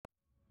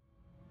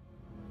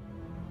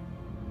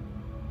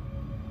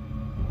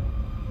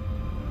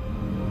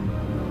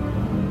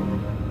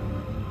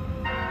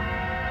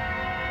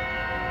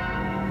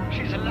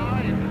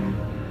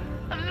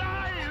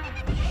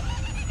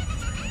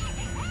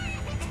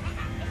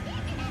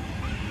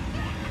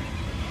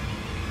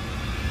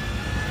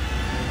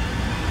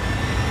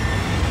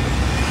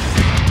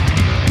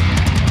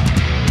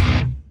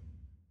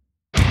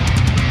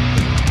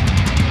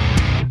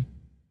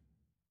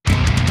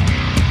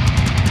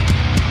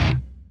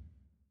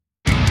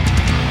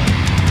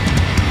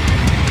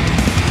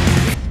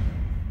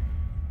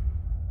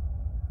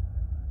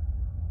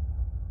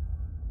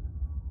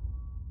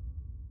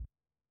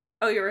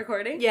you're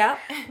recording? Yeah.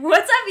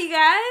 What's up, you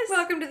guys?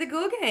 Welcome to the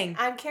Ghoul Gang.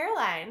 I'm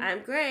Caroline.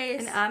 I'm Grace.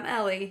 And I'm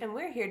Ellie. And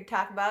we're here to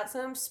talk about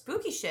some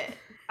spooky shit.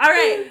 All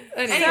right.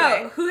 Anyway.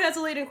 So, who has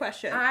a leading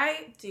question?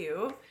 I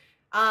do.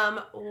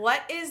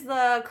 What is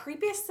the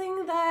creepiest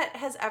thing that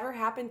has ever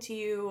happened to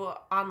you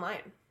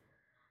online?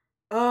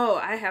 Oh,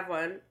 I have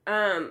one.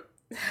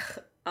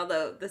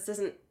 Although this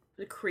isn't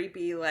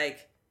creepy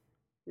like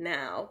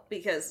now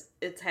because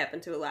it's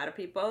happened to a lot of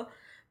people.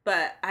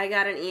 But I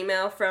got an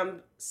email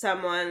from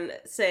someone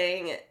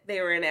saying they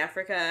were in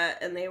Africa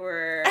and they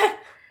were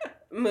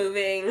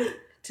moving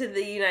to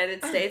the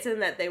United States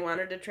and that they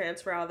wanted to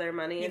transfer all their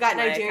money. You got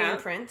my Nigerian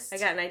account. prince? I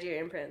got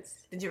Nigerian prince.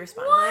 Did you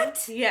respond?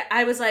 What? Yeah,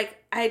 I was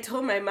like, I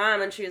told my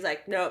mom and she was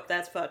like, nope,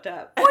 that's fucked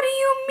up. What do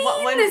you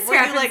mean this were you,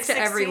 happens like, to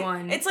 16?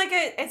 everyone? It's like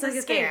a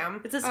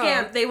scam. It's a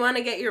scam. Oh. They want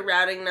to get your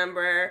routing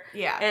number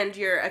and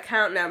your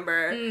account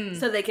number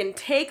so they can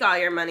take all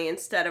your money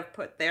instead of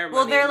put their money.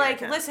 Well, they're in like,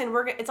 account. listen,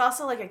 it's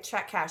also like a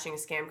check cashing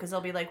scam because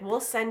they'll be like,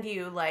 we'll send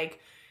you like,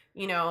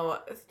 you know,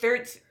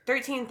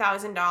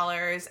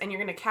 $13,000 and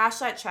you're going to cash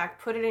that check,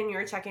 put it in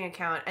your checking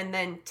account, and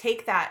then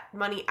take that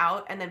money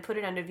out and then put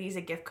it onto Visa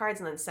gift cards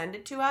and then send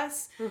it to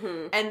us.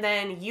 Mm-hmm. And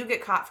then you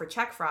get caught for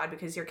check fraud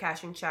because you're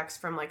cashing checks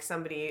from like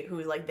somebody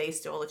who like they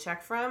stole a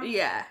check from.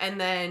 Yeah. And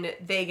then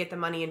they get the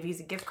money in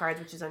Visa gift cards,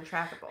 which is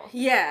untrackable.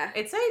 Yeah.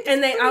 It's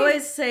they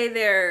always say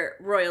they're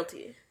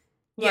royalty.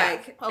 Yeah.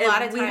 Like, a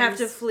lot of times. We have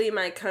to flee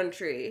my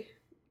country.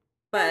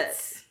 But...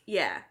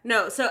 Yeah.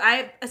 No, so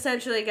I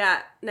essentially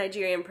got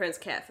Nigerian prince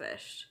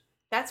catfished.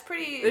 That's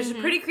pretty... It was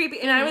pretty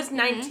creepy. And I was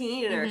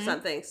 19 or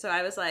something, so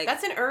I was like...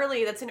 That's an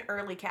early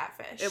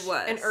catfish. It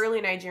was. An early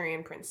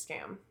Nigerian prince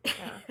scam. Yeah.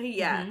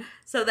 Yeah. Mm-hmm.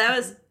 So that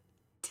was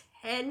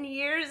 10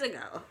 years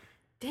ago.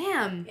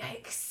 Damn.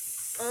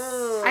 Yikes.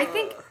 I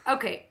think...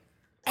 Okay.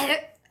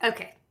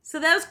 Okay.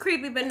 So that was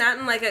creepy, but not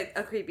in like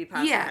a creepy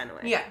pasta kind of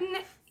way. Yeah.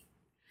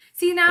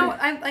 See, now,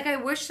 I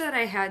wish that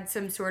I had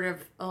some sort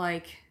of,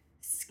 like,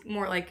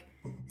 more, like...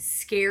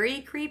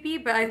 scary creepy,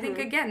 but I think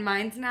again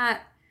mine's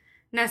not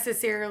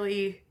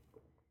necessarily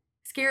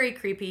scary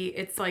creepy,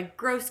 it's like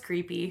gross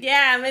creepy.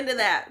 Yeah, I'm into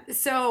that.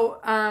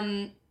 So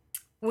Does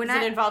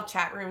it involve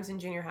chat rooms in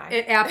junior high?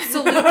 It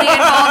absolutely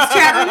involves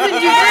chat rooms in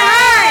junior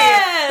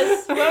high.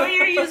 Yes. What were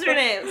your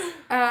usernames?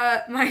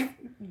 My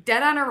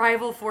Dead on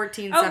Arrival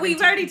 1417. Oh, we've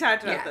already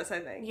talked about this,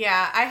 I think.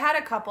 Yeah, I had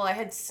a couple. I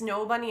had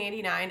Snow Bunny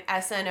 89,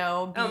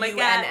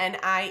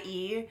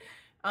 SNOBUNNIE.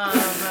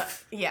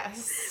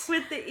 Yes.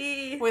 With the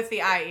E. With the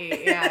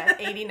IE, yeah.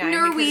 89.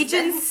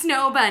 Norwegian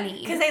Snow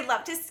Bunny. Because they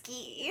love to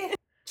ski.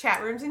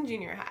 Chat rooms in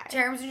junior high.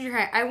 Chat rooms in junior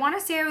high. I want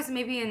to say I was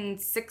maybe in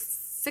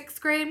sixth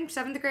grade,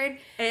 7th grade.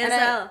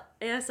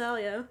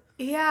 ASL, yo.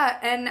 Yeah,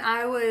 and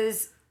I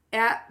was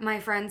at my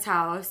friend's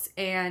house,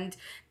 and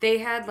they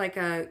had like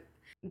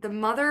the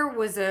mother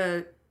was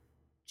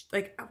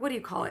like, what do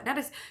you call it?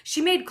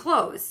 She made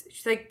clothes.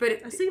 She's like,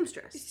 but a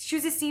seamstress. She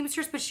was a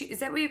seamstress, but is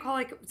that what you call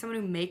like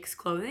someone who makes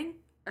clothing?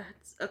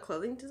 A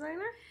clothing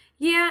designer?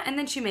 Yeah, and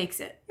then she makes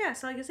it. Yeah,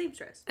 so like a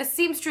seamstress. A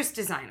seamstress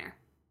designer.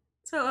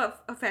 So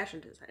a fashion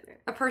designer.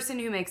 A person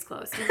who makes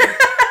clothes.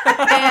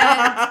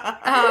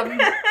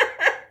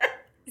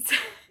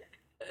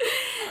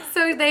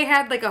 So they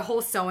had like a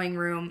whole sewing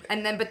room,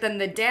 but then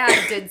the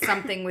dad did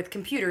something with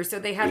computers. So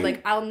they had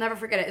like, I'll never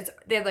forget it.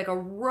 They had like a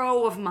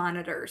row of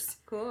monitors.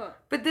 Cool.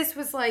 But this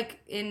was like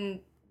in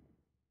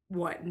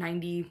what,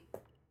 99?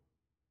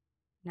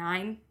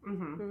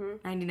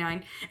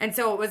 99. And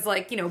so it was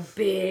like, you know,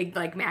 big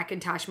like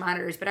Macintosh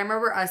monitors. But I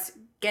remember us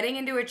getting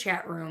into a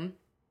chat room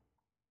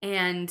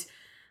and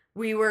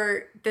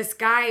this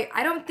guy,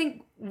 I don't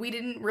think we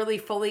didn't really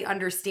fully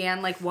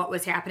understand like what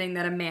was happening,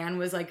 that a man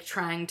was like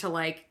trying to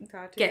like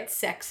get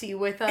sexy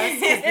with us. Cause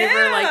we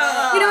were like,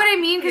 you know what I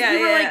mean? Cause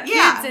we were like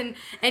kids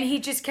and he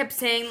just kept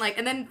saying like,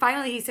 and then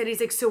finally he's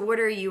like, so what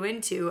are you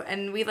into?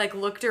 And we like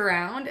looked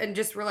around and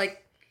just were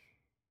like,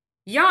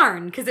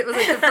 yarn. Cause it was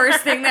like the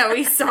first thing that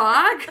we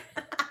saw in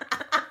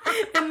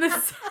the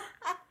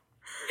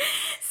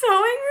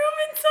sewing room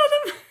and saw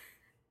them.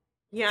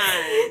 Yarn.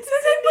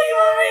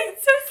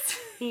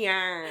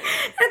 Yarn.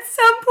 At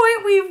some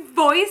point, we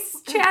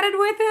voice chatted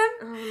with him,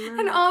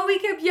 and all we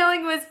kept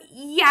yelling was,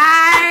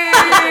 yarn!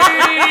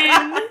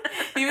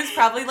 He was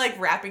probably, like,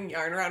 wrapping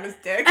yarn around his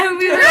dick. And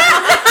we were no!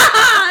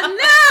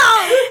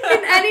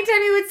 And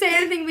anytime he would say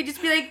anything, we'd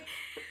just be like,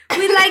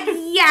 we like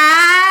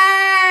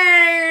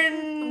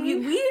yarn!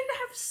 We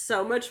have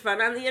so much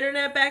fun on the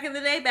internet back in the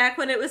day, back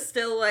when it was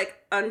still, like,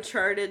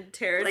 uncharted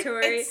territory.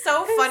 Like, it's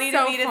so funny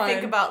to me to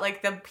think about,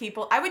 like, the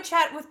people. I would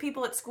chat with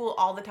people at school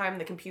all the time in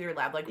the computer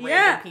lab, like,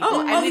 random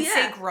people. And we'd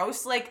say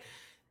gross, like,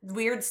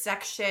 weird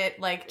sex shit,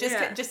 like,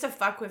 just to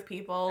fuck with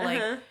people.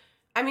 Like,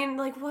 I mean,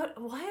 like, what?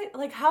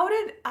 Like, how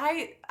did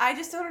I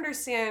just don't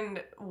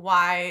understand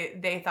why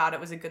they thought it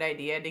was a good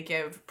idea to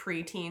give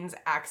preteens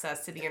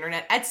access to the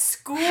internet at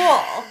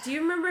school. Do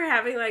you remember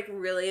having, like,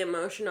 really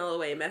emotional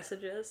away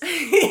messages?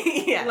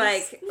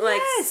 Yes.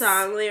 Like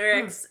song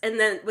lyrics, and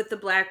then with the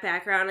black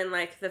background and,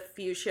 like, the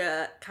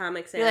fuchsia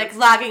Comic Sans. You're like,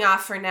 logging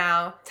off for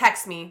now.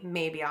 Text me.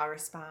 Maybe I'll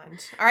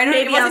respond. Or I don't know.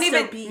 It wasn't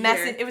even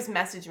message. It was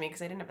message me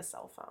because I didn't have a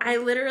cell phone. I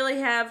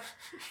literally had,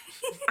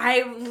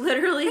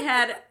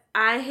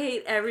 I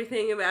hate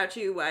everything about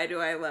you. Why do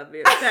I love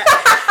you?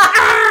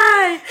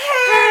 I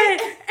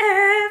hate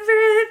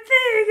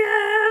everything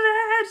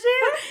about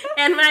you.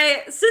 And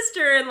my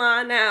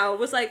sister-in-law now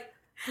was like,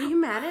 "Are you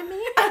mad at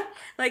me?"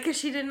 Like, because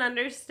she didn't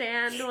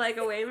understand, like,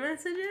 away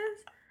messages.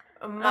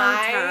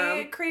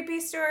 My creepy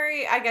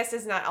story, I guess,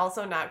 is not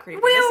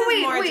creepy.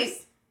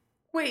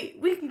 Wait,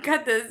 we can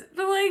cut this,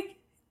 but, like,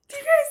 do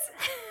you guys...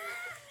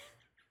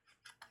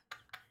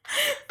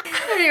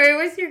 Anyway,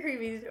 what's your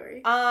creepy story?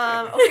 Okay,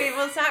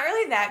 well, it's not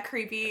really that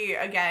creepy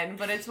again,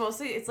 but it's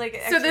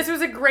like... So this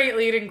was a great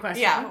leading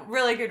question. Yeah,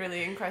 really good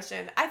leading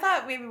question. I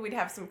thought maybe we'd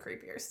have some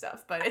creepier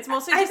stuff, but it's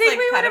mostly just, I think like,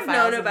 we would have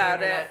pedophiles known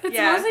about it. It's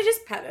mostly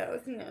just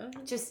pedos. No.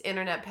 Just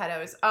internet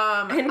pedos.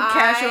 And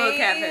casual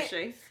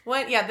catfishing.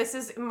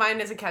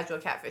 Mine is a casual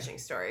catfishing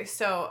story.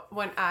 So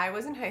when I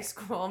was in high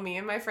school, me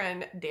and my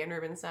friend Dan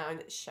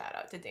Rubenstein, shout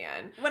out to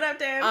Dan. What up,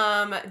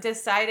 Dan?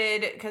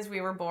 Decided, because we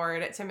were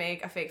bored, to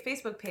make a fake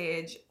Facebook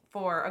page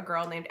for a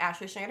girl named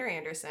Ashley Schneider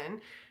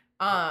Anderson.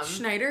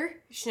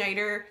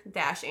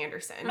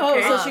 Schneider-Anderson. Oh,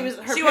 so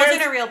she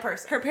wasn't a real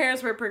person. Her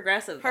parents were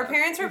progressive. Her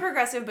parents were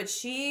progressive, but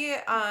she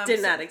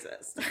did not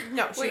exist.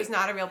 No, she was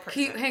not a real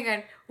person. Hang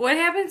on. What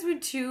happens when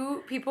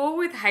two people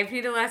with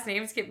hyphenated last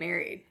names get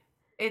married?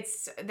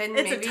 It's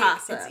a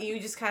toss-up. You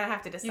just kind of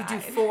have to decide. You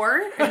do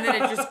 4, and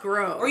then it just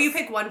grows. Or you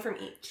pick one from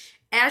each.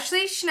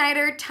 Ashley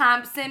Schneider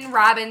Thompson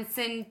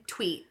Robinson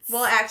tweets.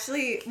 Well,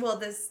 actually,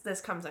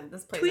 this comes in.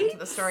 This plays into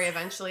the story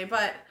eventually,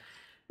 but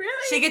really,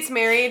 she gets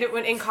married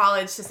in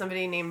college to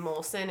somebody named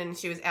Molson, and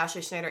she was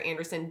Ashley Schneider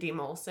Anderson D.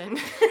 Molson.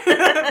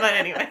 But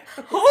anyway,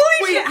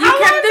 holy shit! You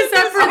kept this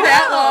up for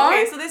that long?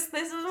 Okay, so this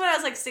is when I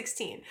was like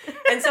 16,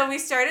 and so we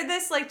started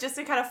this like just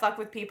to kind of fuck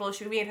with people.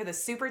 She made her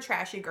this super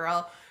trashy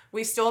girl.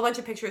 We stole a bunch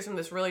of pictures from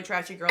this really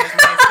trashy girl's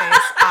MySpace,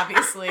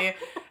 obviously,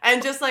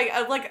 and just like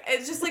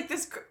it's just like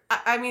this.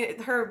 I mean,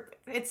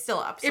 it's still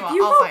up. So if you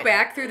go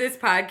back through this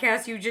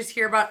podcast, you just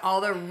hear about all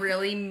the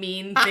really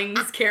mean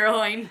things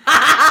Caroline.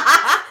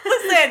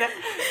 Listen,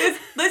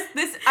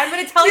 this. I'm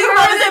gonna tell you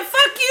how it.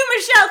 Fuck you,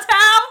 Michelle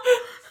Tao.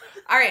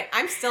 All right,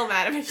 I'm still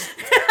mad at Michelle.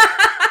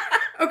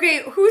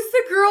 Okay, who's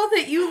the girl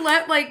that you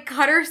let, like,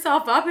 cut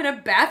herself up in a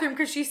bathroom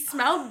because she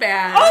smelled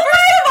bad? Oh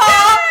my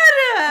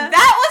god!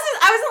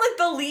 I wasn't like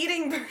the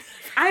leading.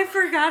 I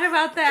forgot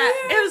about that.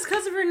 Yeah. It was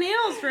because of her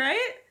nails,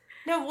 right?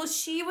 No, well,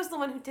 she was the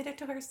one who did it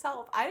to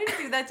herself. I didn't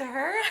do that to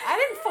her. I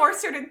didn't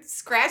force her to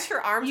scratch her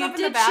arms up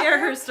in the bathroom. You did share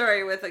her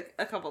story with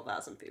a couple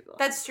thousand people.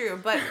 That's true,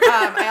 but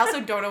I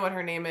also don't know what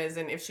her name is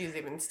and if she's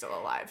even still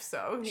alive,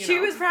 so, She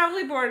was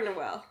probably born in a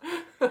well.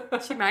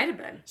 She might have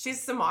been.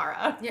 She's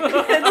Samara. Yeah.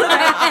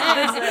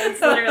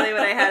 That's literally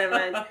what I had in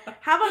mind.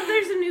 How about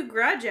there's a new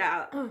Grudge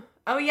out?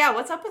 Oh, yeah,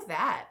 what's up with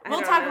that?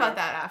 We'll talk about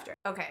that after.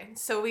 Okay,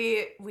 so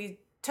we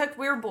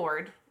were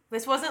bored.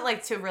 This wasn't,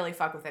 like, to really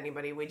fuck with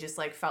anybody. We just,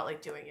 like, felt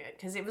like doing it.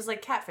 Because it was,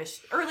 like,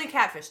 early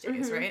catfish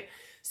days, right?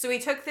 So we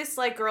took this,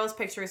 like, girl's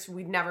pictures.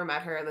 We'd never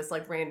met her. This,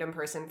 like, random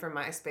person from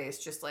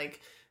MySpace. Just, like,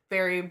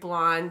 very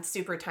blonde,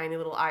 super tiny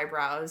little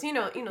eyebrows. You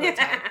know the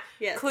type.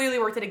 Yes. Clearly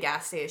worked at a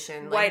gas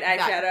station. White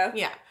eyeshadow.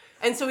 Yeah.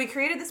 And so we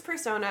created this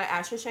persona,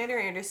 Ashley Schneider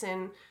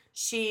Anderson.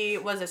 She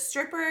was a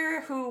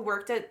stripper who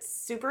worked at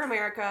Super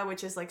America,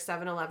 which is, like,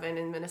 7-Eleven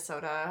in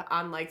Minnesota,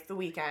 on, like, the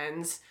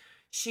weekends.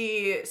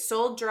 She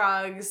sold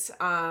drugs,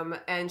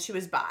 and she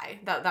was bi.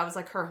 That was,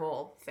 like, her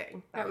whole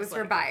thing. That was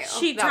her bio.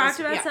 She talked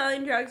about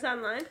selling drugs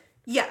online?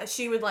 Yeah,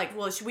 she would, like,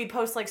 we'd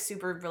post, like,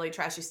 super, really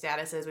trashy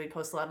statuses. We'd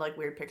post a lot of, like,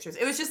 weird pictures.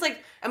 It was just,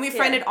 like, and we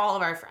friended all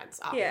of our friends,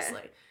 obviously.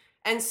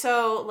 Yeah. And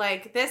so,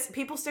 like,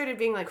 people started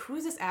being like,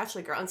 who's this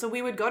Ashley girl? And so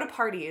we would go to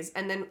parties,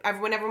 and then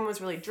when everyone was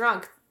really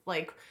drunk,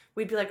 like,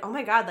 we'd be like, oh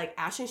my god, like,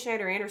 Ashley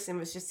Schneider Anderson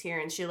was just here,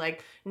 and she,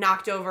 like,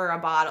 knocked over a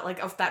bottle, like,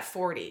 of that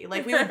 40.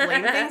 Like, we would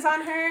blame things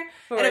on her.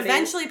 40. And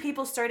eventually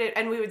people started,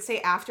 and we would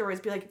say afterwards,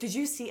 be like, did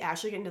you see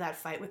Ashley get into that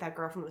fight with that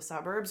girl from the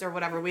suburbs, or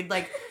whatever? We'd,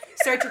 like,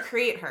 start to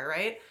create her,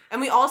 right?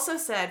 And we also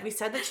said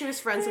that she was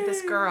friends with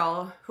this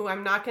girl, who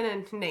I'm not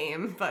gonna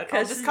name, but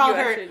I'll just call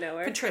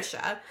her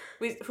Patricia,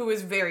 who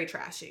was very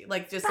trashy.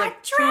 Like, just,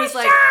 like, she was,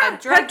 like, a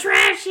drug...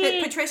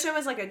 Patricia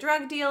was, like, a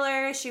drug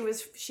dealer.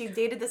 She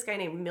dated this guy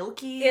named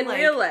Milky. In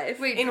real life.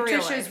 Wait, in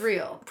Patricia's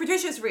real.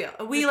 Patricia's real.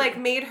 We, like,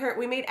 made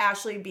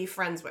Ashley be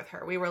friends with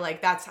her. We were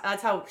like, that's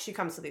how she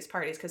comes to these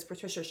parties, because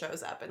Patricia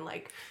shows up, and,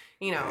 like,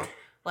 you know,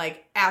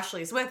 like,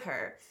 Ashley's with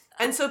her.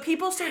 And so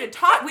people started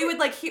we would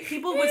like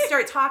people would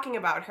start talking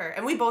about her,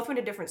 and we both went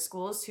to different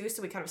schools too,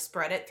 so we kind of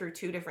spread it through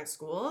 2 different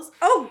schools.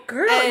 Oh,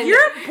 girl, And- you're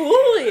a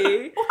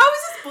bully. Well, how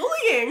is this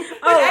bullying?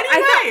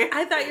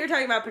 I thought you were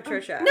talking about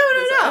Patricia.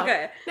 No.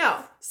 Okay.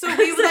 No. So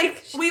we would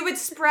we would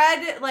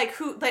spread like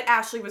who that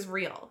Ashley was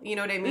real. You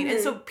know what I mean? And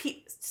so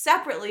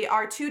separately,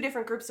 our 2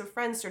 different groups of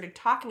friends started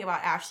talking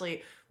about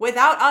Ashley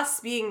without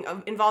us being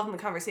involved in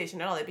the conversation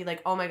at all. They'd be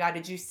like, "Oh my God,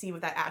 did you see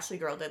what that Ashley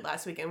girl did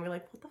last week?" And we're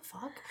like, "What the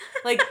fuck?"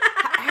 Like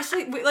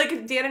Ashley,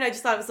 like Dan and I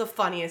just thought it was the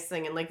funniest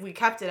thing, and like we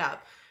kept it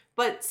up.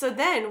 But so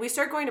then we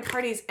start going to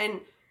parties,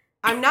 and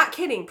I'm not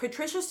kidding.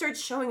 Patricia starts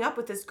showing up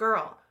with this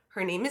girl.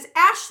 Her name is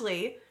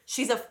Ashley.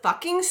 She's a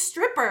fucking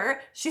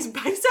stripper. She's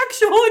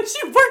bisexual, and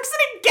she works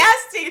at a gas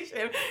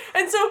station.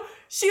 And so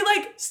she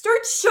like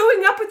starts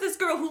showing up with this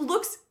girl who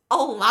looks a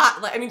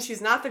lot like, I mean,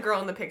 she's not the girl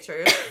in the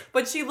pictures,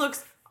 but she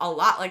looks a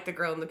lot like the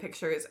girl in the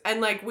pictures.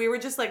 And like we were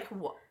just like,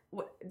 what?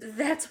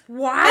 That's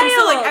wild. And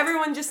so like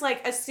everyone just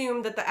like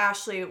assumed that the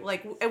Ashley,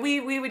 like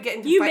we would get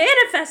into you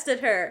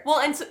manifested her. Well,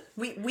 and so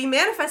we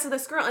manifested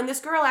this girl, and this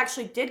girl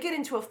actually did get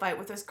into a fight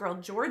with this girl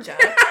Georgia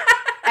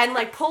and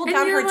like pulled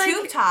down her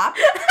tube top.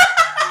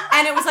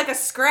 And it was like a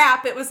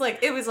scrap. It was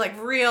like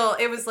real.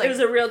 It was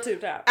a real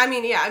tube top. I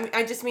mean, yeah.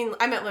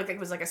 I meant like it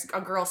was like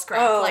a girl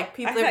scrap. Oh, like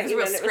people. I It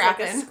was real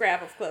scrapping. Like a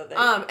scrap of clothing.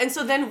 And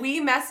so then we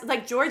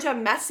Georgia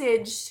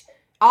messaged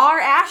our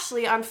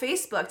Ashley on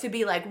Facebook to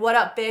be like, "What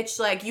up, bitch?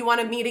 Like, you want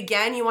to meet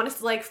again? You want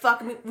to like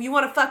fuck me? You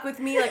want to fuck with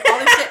me? Like all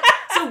this shit."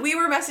 So we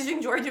were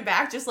messaging Georgia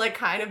back, just like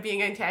kind of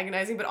being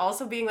antagonizing, but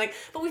also being like,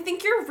 "But we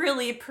think you're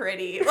really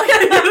pretty." Like,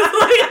 it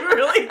was like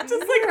really just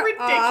like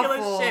ridiculous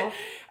awful. shit.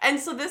 And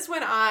so this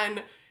went on.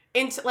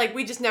 Into like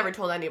we just never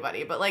told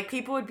anybody, but like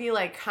people would be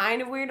like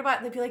kind of weird about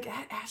it. They'd be like,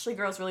 "That Ashley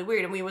girl's really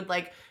weird," and we would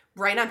like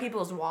write on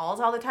people's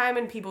walls all the time,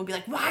 and people would be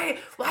like, why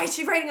is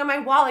she writing on my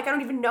wall? Like I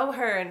don't even know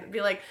her. And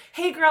be like,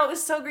 "Hey girl, it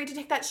was so great to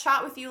take that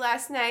shot with you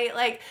last night.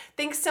 Like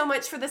thanks so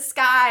much for the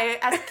sky."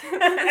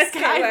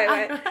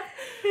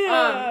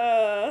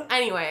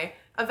 Anyway,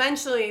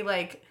 eventually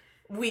like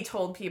we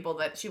told people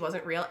that she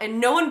wasn't real, and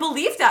no one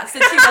believed us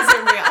that she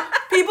wasn't real.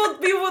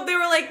 People, they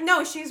were like,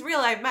 "No, she's real.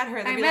 I've met her."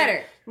 I met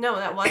her. No,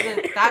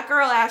 that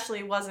girl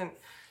Ashley wasn't.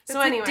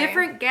 So anyway. A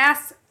different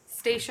gas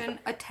station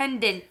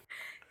attendant.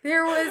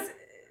 There was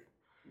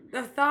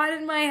a thought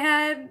in my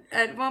head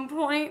at one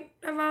point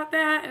about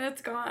that, and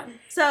it's gone.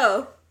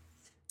 So,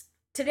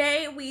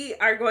 today we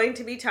are going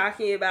to be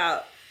talking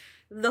about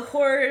the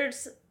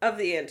horrors of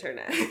the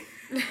internet.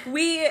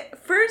 We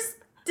first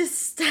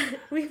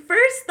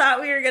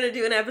thought we were going to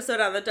do an episode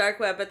on the dark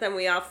web, but then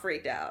we all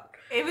freaked out.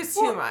 It was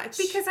too much.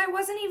 Because I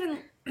wasn't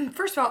even...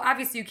 First of all,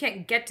 obviously you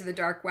can't get to the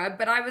dark web,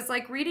 but I was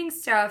like reading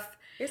stuff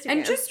Yes, you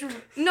and can. just...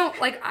 No,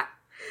 like...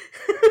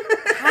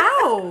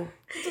 How?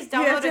 Just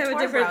You have download to a have a torrent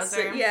different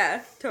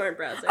browser. torrent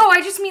browser. Oh,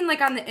 I just mean like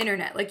on the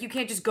internet. Like you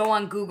can't just go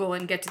on Google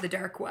and get to the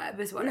dark web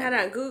is what Not I mean.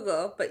 on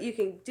Google, but you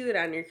can do it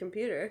on your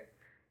computer.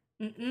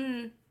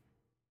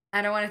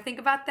 I don't want to think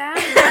about that.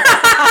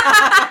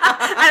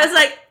 I was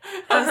like,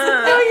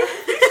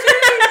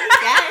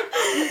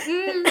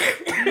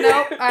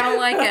 Nope, I don't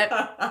like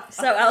it.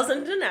 So Elle's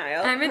in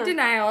denial. I'm in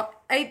denial.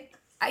 I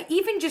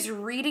even just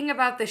reading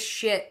about the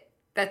shit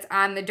that's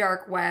on the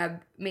dark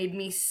web made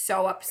me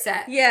so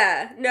upset.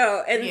 Yeah,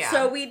 no, and Yeah.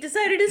 so we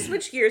decided to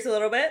switch gears a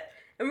little bit,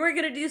 and we're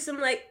gonna do some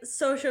like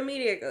social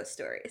media ghost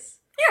stories.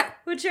 Yeah.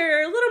 Which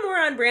are a little more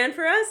on brand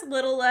for us, a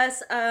little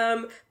less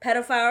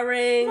pedophile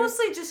rings.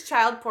 Mostly just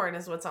child porn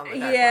is what's on the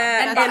dark Yeah,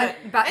 web. And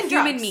That's about it. And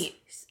human drugs. meat.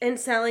 And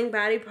selling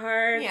body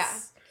parts. Yeah.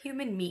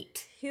 Human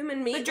meat.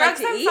 Human meat. The drugs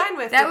like to I'm eat. fine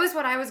with. That was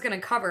what I was going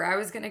to cover. I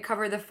was going to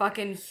cover the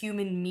fucking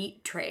human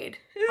meat trade.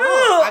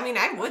 Oh, I mean,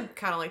 I would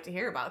kind of like to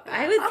hear about that.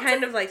 I would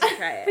kind of like to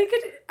try We it.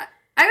 could...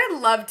 I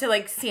would love to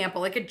like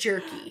sample like a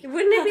jerky.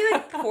 Wouldn't it be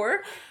like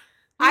pork?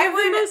 I have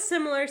would- the most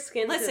similar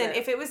skin. Listen, to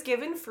if it was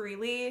given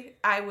freely,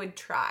 I would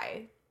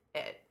try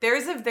it.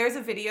 There's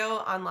a video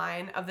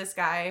online of this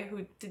guy who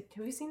have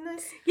you seen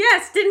this?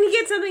 yes, didn't he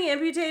get something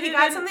amputated? He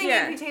got and- something yeah.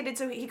 amputated,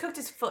 so he cooked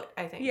his foot,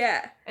 I think.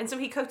 Yeah. And so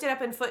he cooked it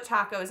up in foot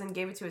tacos and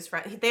gave it to his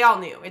friend. They all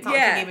knew. It's not like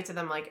Yeah. he gave it to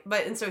them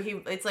and so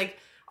it's like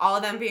all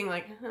of them being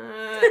like,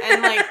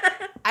 and like,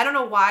 I don't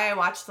know why I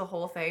watched the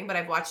whole thing, but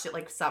I've watched it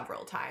like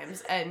several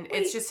times, and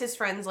it's just his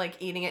friends like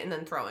eating it and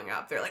then throwing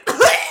up. They're like, but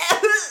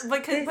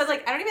like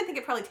I don't even think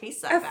it probably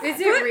tastes that bad. Is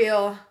it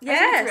real? I think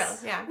Yes.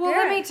 it's real, yeah. Well, Yeah.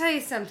 let me tell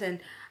you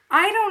something.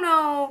 I don't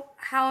know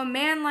how a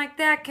man like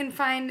that can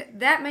find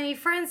that many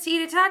friends to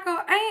eat a taco.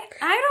 I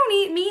don't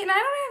eat meat and I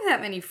don't have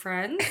that many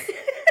friends.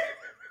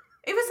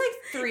 It was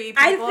like 3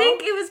 people. I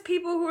think it was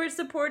people who were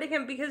supporting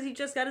him because he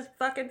just got his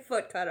fucking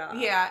foot cut off.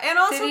 Yeah, and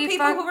also Did he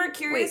people fuck- who were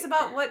curious wait.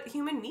 about what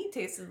human meat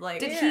tasted like.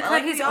 Did Yeah. he cut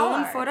Like his we all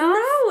own are. foot off?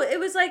 No, it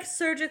was like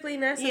surgically Yeah,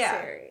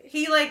 necessary.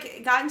 he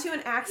like got into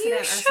an accident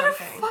You or should have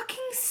something.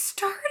 fucking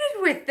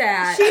started with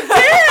that. She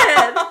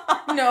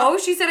did. No,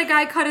 she said a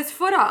guy cut his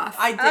foot off.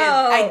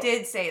 I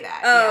did say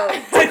that. Oh,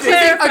 Yeah. to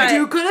clarify. A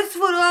dude cut his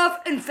foot off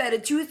and fed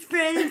it to his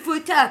friend for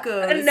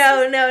tacos.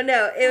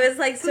 No. It was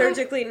like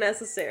surgically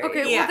necessary.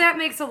 Okay, Yeah. well that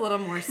makes a little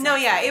more sense. No,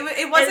 yeah,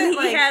 it wasn't And he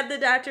like had the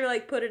doctor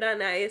like put it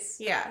on ice.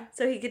 yeah,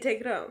 So he could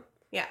take it home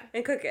yeah.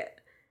 and cook it.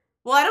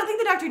 Well, I don't think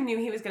the doctor knew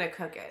he was going to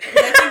cook it. I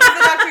think if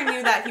the doctor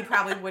knew that, he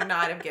probably would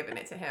not have given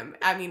it to him.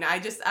 I mean,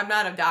 I'm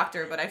not a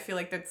doctor, but I feel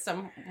like that's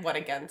somewhat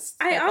against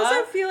I HIPAA.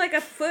 also feel like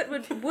a foot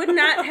would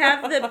not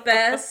have the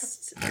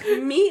best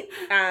meat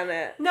on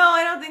it. No,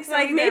 I don't think so.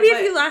 Like either, maybe if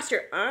but you lost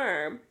your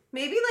arm,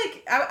 maybe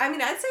like I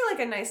mean, I'd say like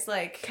a nice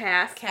like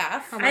calf.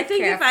 calf. my I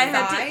think calf if I is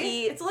had thigh. to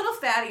eat, It's a little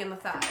fatty in the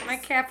thighs. My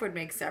calf would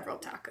make several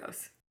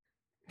tacos.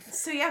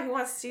 So yeah, who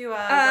wants to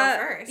go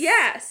first?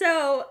 yeah.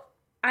 So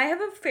I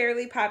have a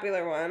fairly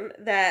popular one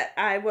that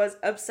I was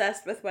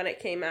obsessed with when it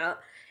came out.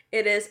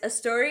 It is a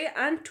story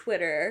on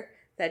Twitter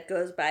that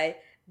goes by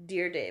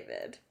Dear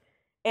David,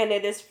 and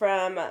it is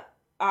from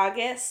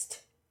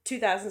August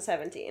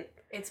 2017.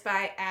 It's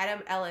by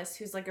Adam Ellis,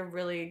 who's like a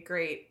really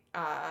great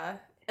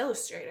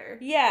illustrator.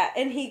 Yeah,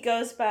 and he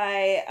goes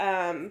by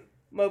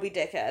Moby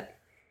Dickhead.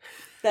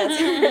 That's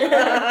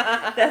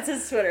that's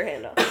his Twitter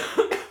handle.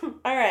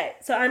 All right,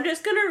 so I'm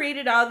just gonna read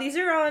it all. These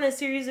are all in a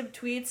series of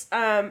tweets.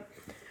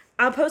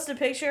 I'll post a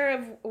picture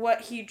of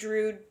what he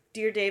drew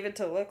Dear David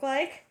to look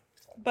like,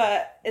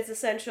 but it's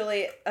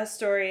essentially a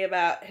story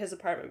about his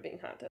apartment being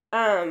haunted.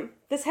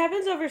 This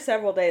happens over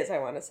several days, I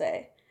want to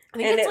say. I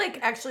think it's like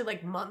actually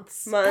like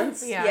months.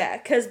 Months, yeah,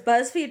 because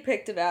BuzzFeed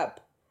picked it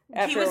up.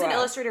 He was a an while.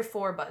 illustrator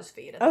for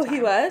BuzzFeed. At the Oh, time.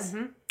 he was?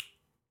 Mm-hmm.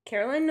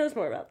 Caroline knows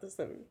more about this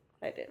than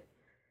I do.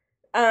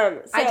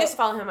 I just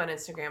follow him on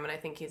Instagram, and I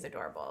think he's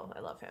adorable. I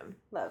love him.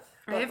 love.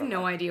 I have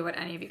no idea what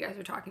any of you guys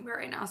are talking about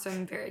right now, so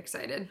I'm very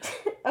excited.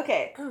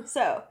 Okay,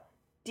 so,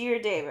 Dear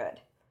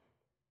David.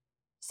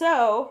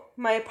 So,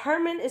 my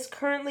apartment is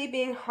currently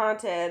being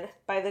haunted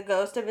by the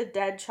ghost of a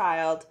dead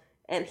child,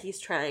 and he's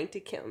trying to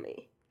kill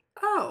me.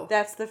 Oh.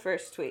 That's the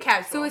first tweet.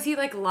 Casual. So is he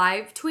like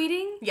live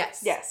tweeting?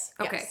 Yes. Yes.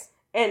 Okay. Yes.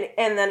 And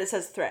then it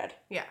says thread.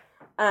 Yeah.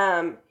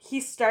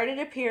 He started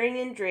appearing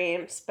in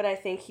dreams, but I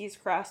think he's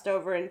crossed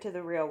over into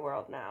the real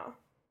world now.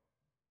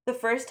 The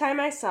first time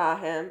I saw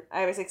him,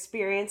 I was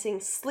experiencing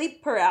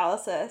sleep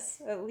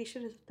paralysis. Oh, we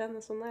should have done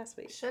this one last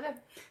week. Should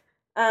have.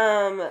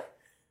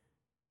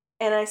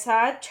 And I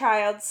saw a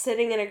child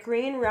sitting in a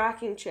green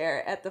rocking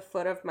chair at the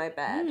foot of my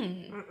bed.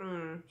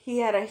 Mm-mm. He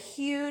had a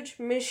huge,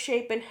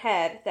 misshapen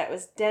head that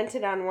was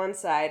dented on one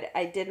side.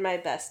 I did my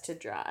best to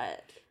draw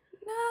it.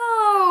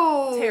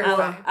 No.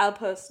 Terrifying. I'll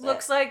post it.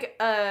 Looks like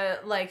a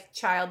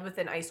child with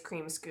an ice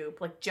cream scoop,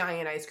 like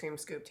giant ice cream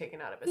scoop taken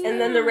out of his head. And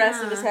then the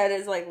rest of his head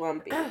is like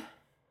lumpy.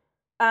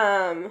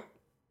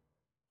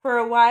 For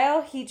a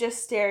while, he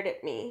just stared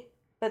at me,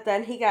 but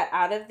then he got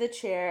out of the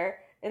chair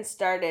and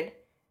started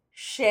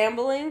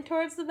shambling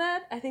towards the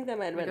bed. I think that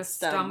might have Like been a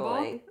stumble?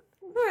 stumbling.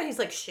 He's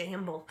like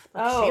shamble.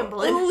 Like Oh,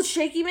 shambling. ooh,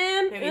 shaky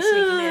man. Maybe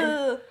shaky man.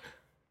 Ugh.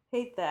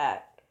 Hate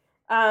that.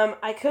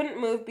 I couldn't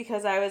move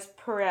because I was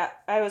gonna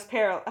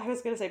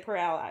say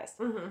paralyzed.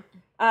 Mm-hmm.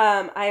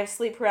 I have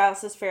sleep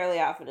paralysis fairly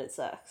often. It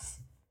sucks.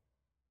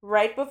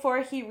 Right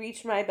before he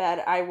reached my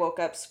bed, I woke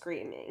up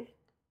screaming.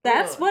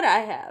 That's Ugh. what I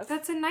have.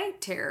 That's a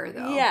night terror,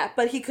 though. Yeah,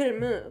 but he couldn't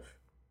move.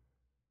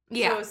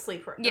 Yeah. So it's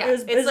sleep. Yeah. It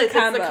was It's a like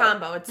combo. it's the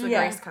combo. It's the Yeah.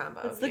 Grace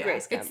combo. It's the yeah.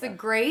 Grace combo. It's the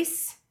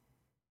Grace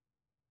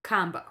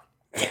combo.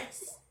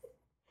 Yes.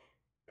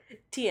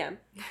 TM.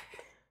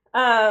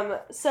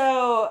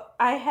 So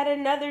I had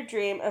another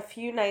dream a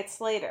few nights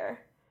later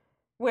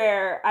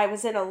where I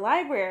was in a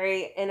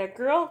library and a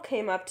girl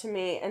came up to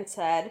me and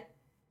said,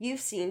 "You've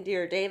seen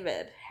Dear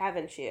David,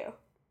 haven't you?"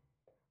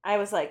 I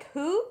was like,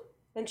 "Who?"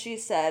 And she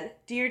said,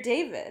 "Dear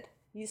David,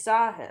 you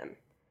saw him."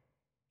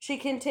 She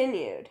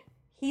continued,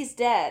 "He's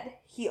dead.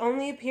 He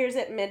only appears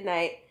at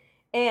midnight,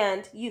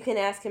 and you can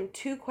ask him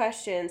 2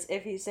 questions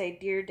if you say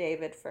Dear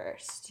David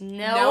first."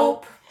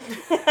 Nope.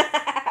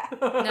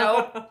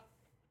 Nope.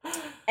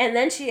 And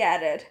then she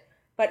added,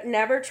 "But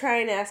never try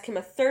and ask him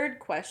a 3rd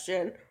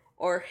question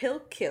or he'll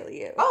kill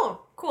you."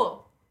 Oh,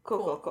 cool.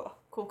 Cool.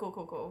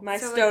 Cool. My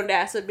So, stoned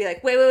ass would be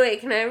like, wait,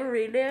 can I have a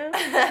read now?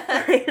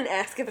 And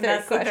ask a And 3rd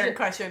that's the question. third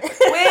question.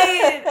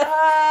 Wait.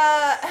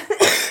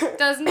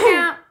 Doesn't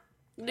count.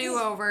 Do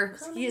over.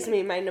 Excuse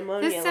me, my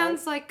pneumonia. This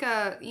sounds like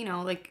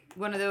like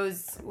one of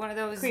those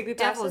Creepy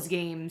devil's pastas?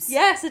 games.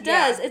 Yes, it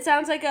does. Yeah. It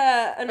sounds like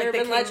an Like the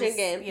urban legend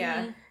King's- game.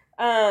 Yeah.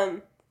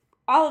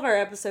 All of our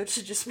episodes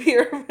should just be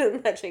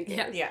urban legend games.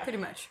 Yeah, Yeah. pretty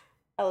much.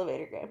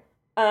 Elevator game.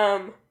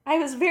 I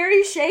was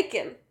very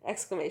shaken! !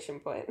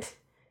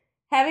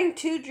 Having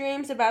 2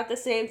 dreams about the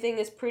same thing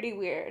is pretty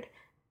weird.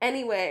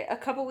 Anyway, a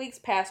couple weeks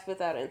passed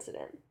without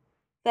incident.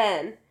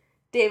 Then,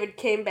 David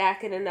came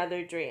back in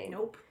another dream.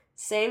 Nope.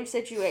 Same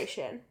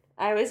situation.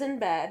 I was in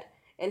bed,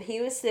 and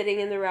he was sitting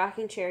in the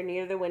rocking chair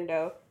near the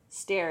window,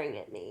 staring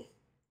at me.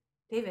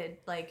 David,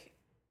 like,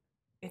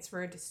 it's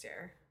rude to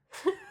stare.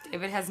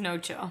 David has no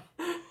chill.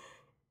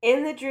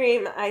 In the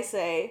dream, I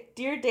say,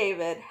 "Dear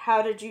David,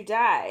 how did you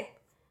die?"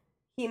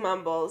 He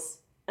mumbles,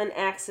 "An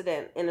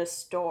accident in a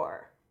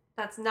store."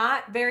 That's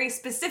not very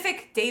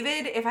specific,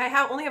 David. If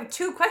I only have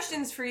 2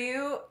 questions for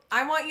you,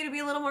 I want you to be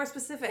a little more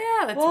specific.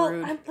 Yeah, that's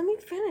rude. Let me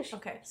finish.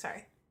 Okay,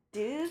 sorry.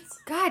 Dudes.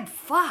 God,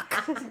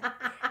 fuck.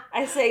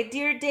 I say,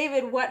 Dear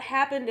David, what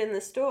happened in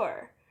the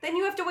store? Then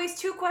you have to waste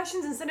 2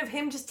 questions instead of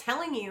him just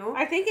telling you.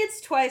 I think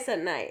it's twice at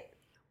night.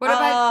 What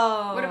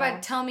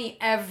about tell me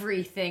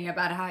everything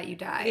about how you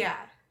died? Yeah.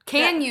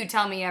 Can you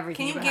tell me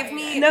everything? Can you about give how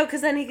me- died? No,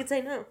 because then he could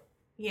say no.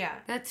 Yeah.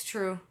 That's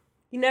true.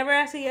 You never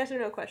ask a yes or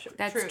no question.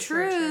 That's True,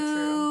 true.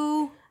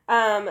 true,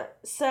 true.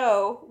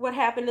 So what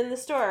happened in the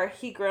store?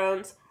 He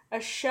groans. A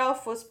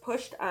shelf was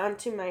pushed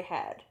onto my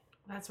head.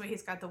 That's why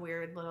he's got the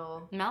weird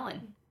little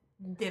Melon.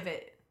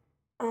 divot.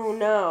 Oh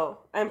no.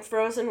 I'm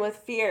frozen with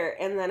fear,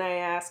 and then I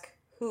ask,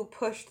 who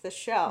pushed the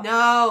shelf?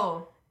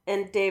 No.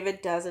 And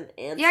David doesn't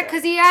answer. Yeah,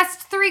 because he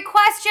asked 3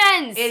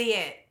 questions.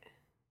 Idiot.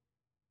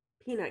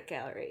 Peanut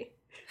gallery.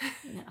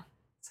 No.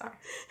 Sorry.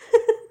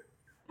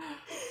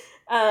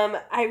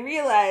 I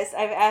realized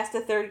I've asked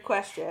a third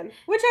question,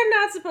 which I'm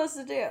not supposed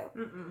to do.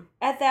 Mm-mm.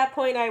 At that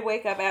point, I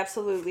wake up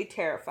absolutely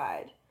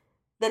terrified.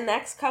 The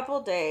next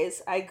couple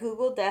days, I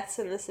Google deaths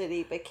in the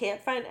city, but can't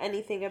find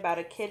anything about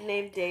a kid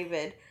named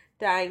David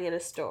dying in a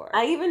store.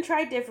 I even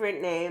tried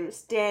different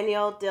names,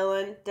 Daniel,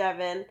 Dylan,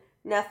 Devin,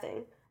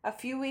 nothing. A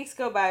few weeks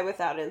go by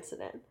without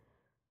incident.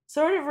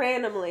 Sort of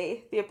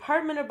randomly, the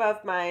apartment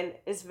above mine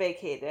is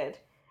vacated,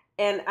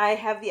 and I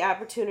have the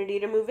opportunity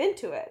to move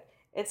into it.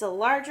 It's a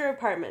larger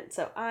apartment,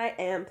 so I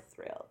am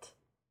thrilled.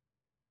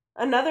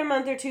 Another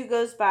month or 2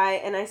 goes by,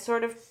 and I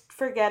sort of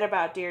forget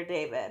about Dear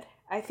David.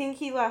 I think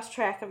he lost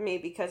track of me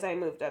because I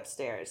moved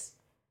upstairs.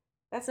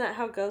 That's not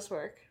how ghosts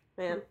work,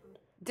 man.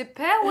 Well,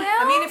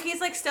 I mean, if he's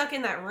like stuck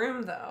in that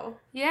room, though.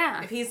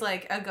 yeah. If he's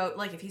like a goat,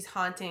 like if he's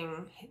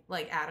haunting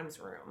like Adam's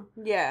room.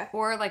 Yeah,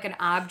 Or like an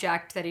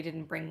object that he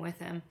didn't bring with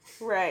him.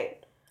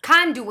 right.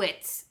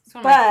 Conduits. It's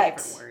one of my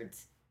But- favorite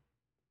words.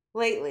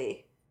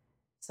 Lately,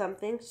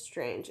 something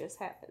strange is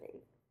happening.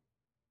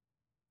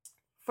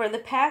 For the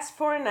past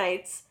 4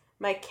 nights,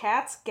 my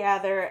cats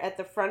gather at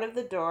the front of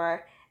the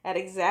door at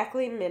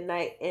exactly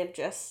midnight and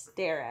just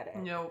stare at it.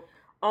 Nope.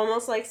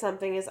 Almost like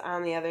something is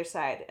on the other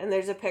side. And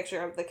there's a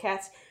picture of the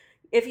cats.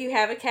 If you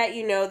have a cat,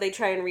 you know they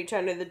try and reach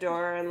under the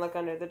door and look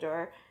under the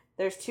door.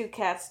 There's 2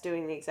 cats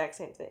doing the exact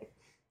same thing.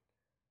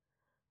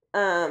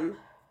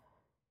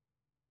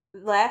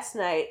 Last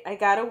night, I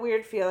got a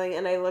weird feeling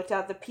and I looked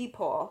out the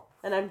peephole,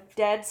 and I'm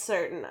dead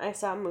certain I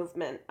saw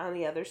movement on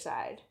the other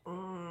side.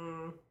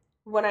 Mm.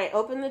 When I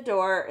opened the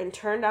door and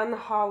turned on the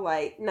hall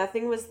light,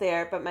 nothing was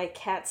there, but my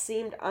cat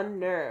seemed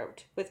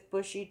unnerved, with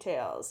bushy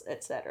tails,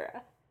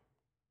 etc.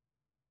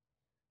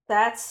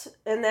 That's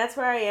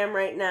where I am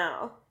right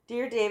now.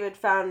 Dear David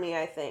found me,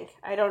 I think.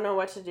 I don't know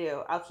what to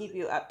do. I'll keep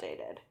you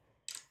updated.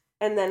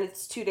 And then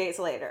it's 2 days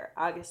later,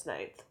 August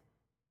 9th.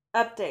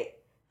 Update.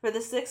 For the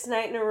 6th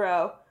night in a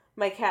row,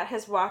 my cat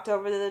has walked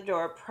over to the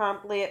door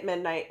promptly at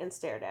midnight and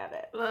stared at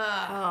it.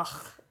 Ugh.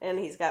 Ugh. And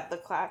he's got the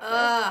clock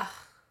Ugh.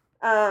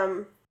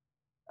 there.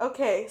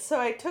 Okay, so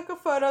I took a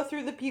photo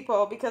through the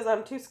peephole because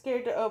I'm too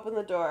scared to open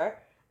the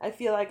door. I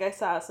feel like I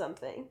saw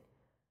something.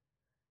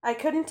 I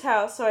couldn't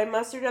tell, so I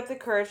mustered up the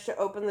courage to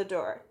open the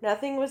door.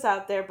 Nothing was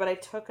out there, but I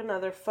took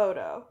another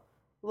photo.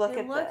 Look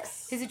at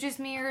this. Is it just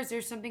me or is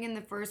there something in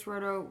the first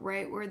photo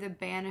right where the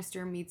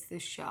banister meets the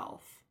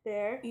shelf?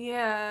 There.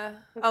 Yeah.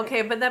 Okay.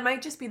 Okay, but that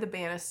might just be the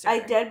banister. I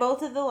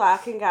deadbolted the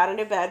lock and got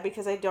into bed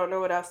because I don't know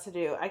what else to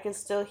do. I can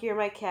still hear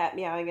my cat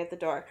meowing at the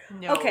door.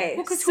 No. Okay,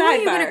 Well, because who are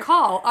you going sidebar. to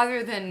call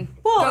other than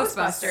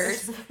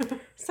Ghostbusters?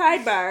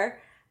 Sidebar.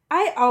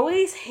 I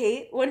always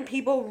hate when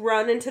people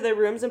run into their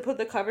rooms and put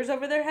the covers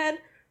over their head.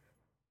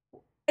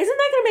 Isn't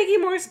that going to make you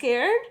more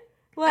scared?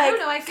 I don't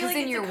know. I feel 'cause like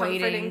then it's you're a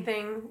comforting waiting.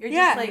 thing. You're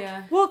Yeah. just like,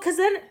 Yeah. Well, because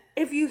then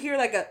if you hear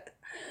like a...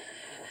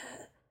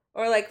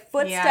 or like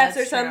footsteps that's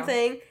or true.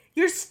 something,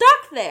 you're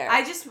stuck there.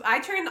 I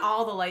turn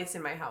all the lights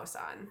in my house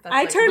on. That's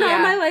I like turn all Yeah.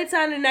 my lights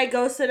on and I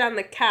go sit on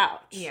the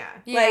couch. Yeah.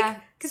 Yeah.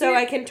 So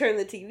I can turn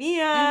the TV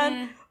on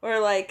Mhm. or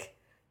like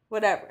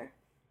whatever.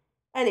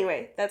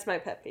 Anyway, that's my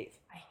pet peeve.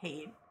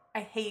 I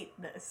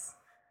hate this.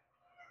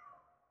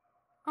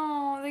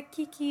 Oh, the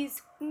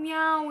Kiki's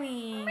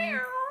meowing.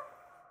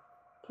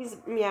 He's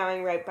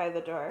meowing right by the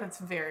door. That's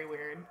very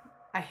weird.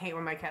 I hate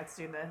when my cats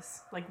do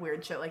this. Like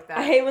weird shit like that.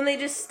 I hate when they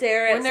just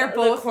stare at when they're the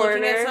both corner.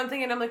 looking at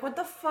something and I'm like, what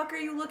the fuck are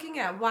you looking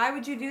at? Why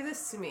would you do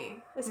this to me?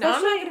 No, I'm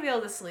Especially- not gonna be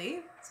able to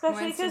sleep.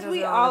 Especially Winston because does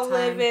we it all all the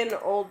live time. in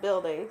old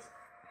buildings.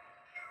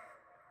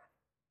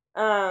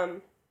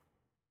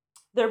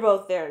 They're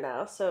both there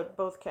now, so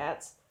both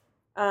cats.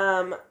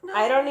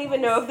 I don't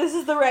even know if this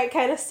is the right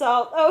kind of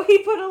salt. Oh, he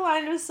put a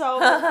line of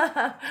salt.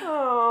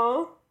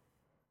 Oh.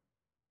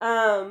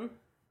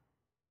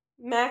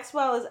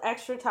 Maxwell is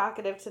extra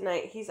talkative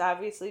tonight. He's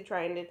obviously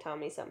trying to tell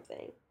me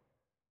something.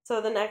 So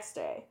the next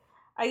day,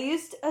 I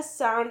used a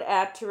sound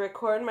app to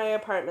record my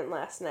apartment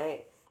last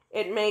night.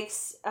 It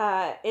makes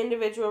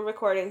individual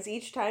recordings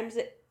each time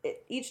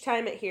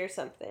it hears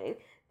something.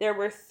 There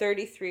were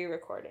 33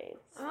 recordings.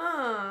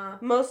 Ah.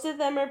 Most of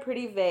them are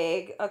pretty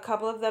vague. A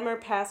couple of them are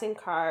passing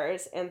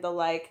cars and the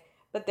like,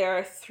 but there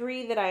are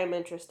 3 that I am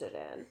interested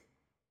in.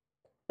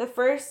 The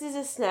first is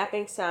a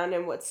snapping sound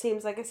in what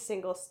seems like a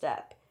single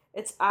step.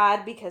 It's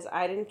odd because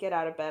I didn't get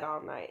out of bed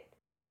all night.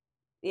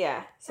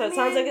 Yeah, so it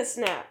sounds like a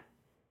snap.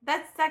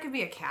 That could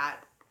be a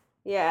cat.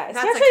 Yeah, That's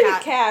especially a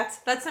with cats.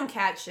 That's some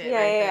cat shit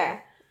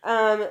there.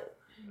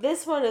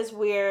 This one is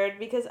weird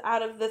because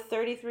out of the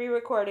 33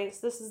 recordings,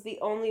 this is the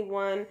only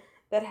one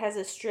that has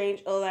a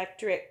strange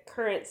electric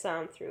current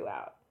sound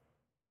throughout,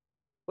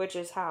 which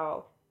is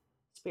how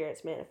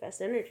spirits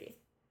manifest energy.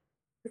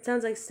 It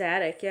sounds like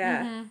static,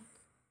 yeah. Mm-hmm.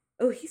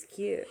 Oh, he's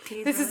cute.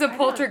 This is a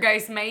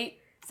poltergeist, mate.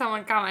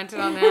 Someone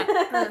commented on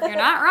that. You're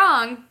not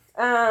wrong.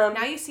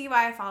 Now you see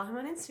why I follow him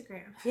on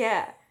Instagram.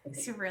 Yeah.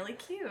 He's really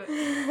cute.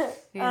 He's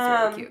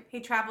really cute. He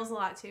travels a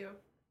lot too.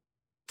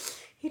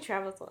 He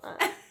travels a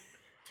lot.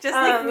 Just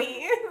like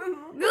me.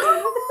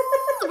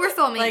 We're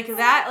soulmates. Like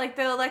that, like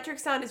the electric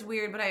sound is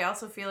weird, but I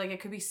also feel like it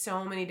could be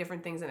so many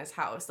different things in his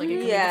house. Like it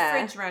could be the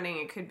fridge running,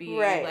 it could be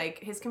like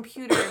his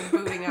computer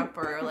booting up,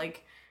 or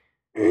like.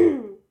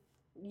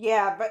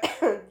 Yeah,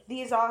 but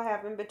these all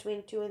happen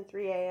between 2 and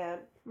 3 a.m.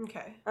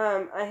 Okay.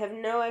 I have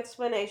no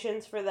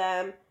explanations for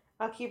them.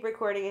 I'll keep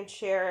recording and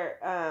share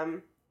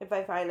if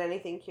I find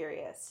anything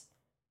curious.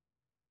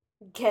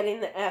 Getting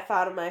the F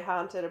out of my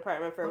haunted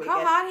apartment for a weekend.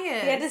 Look how hot he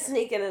is. He had to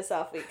sneak in a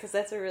selfie because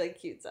that's a really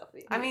cute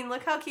selfie. I mean,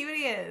 look how cute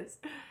he is. Is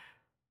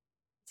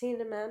he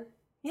into men?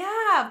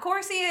 Yeah, of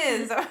course he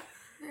is.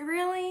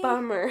 Really?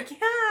 Bummer.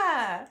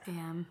 Yeah.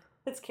 Damn.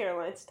 It's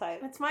Caroline's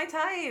type. That's my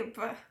type.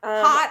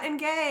 Hot and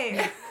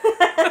gay.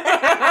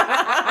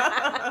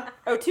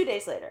 2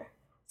 days later.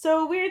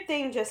 So a weird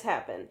thing just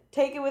happened.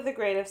 Take it with a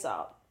grain of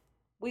salt.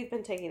 We've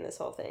been taking this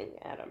whole thing,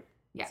 Adam.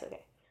 Yeah. It's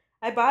okay.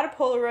 I bought a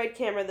Polaroid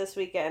camera this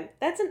weekend.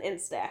 That's an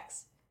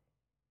Instax.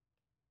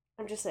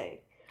 I'm just saying.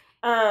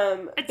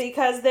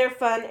 Because they're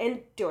fun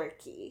and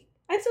dorky.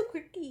 I'm so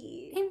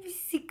quirky. I'm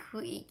so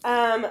quirky.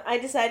 I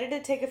decided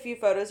to take a few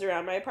photos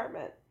around my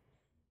apartment.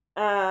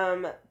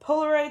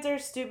 Polaroids are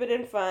stupid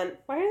and fun.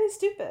 Why are they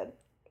stupid?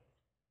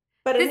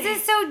 But this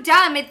is so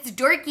dumb. It's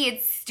dorky.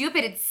 It's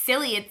stupid. It's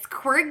silly. It's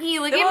quirky.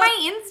 Look at my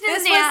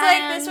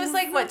Insta This was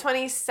like what,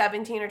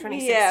 2017 or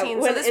 2016.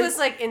 Yeah, so this was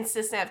like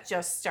InstaSnap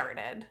just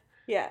started.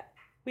 Yeah.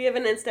 We have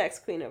an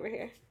Instax queen over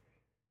here.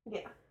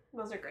 Yeah.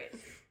 Those are great.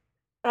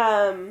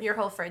 Um, Your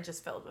whole fridge is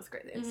filled with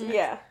great Instax.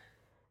 Yeah.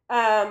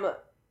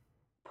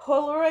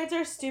 Polaroids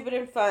are stupid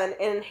and fun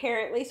and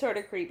inherently sort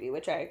of creepy,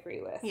 which I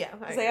agree with. Yeah.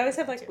 Because they always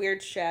have like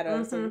weird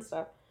shadows and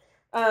stuff.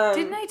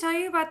 Didn't I tell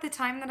you about the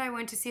time that I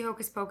went to see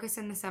Hocus Pocus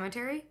in the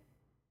cemetery?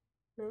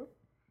 No.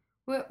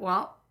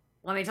 Well,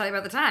 let me tell you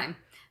about the time.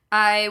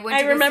 I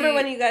remember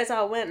when you guys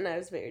all went and I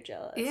was very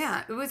jealous.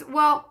 Yeah, it was,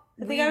 I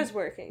think I was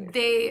working.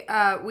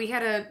 We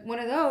had one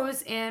of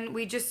those and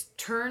we just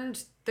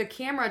turned the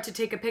camera to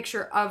take a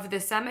picture of the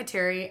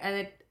cemetery and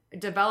it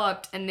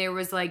developed and there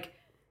was like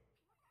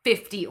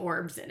 50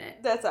 orbs in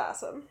it. That's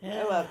awesome.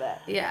 I love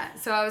that. Yeah.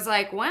 So I was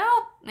like,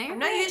 well, I'm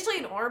not usually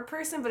an orb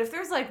person, but if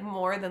there's like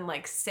more than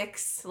like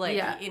 6, like,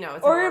 it's an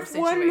or orb if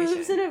situation. one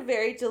moves in a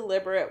very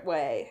deliberate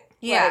way.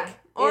 Yeah.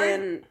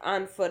 Like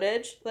on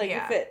footage. Like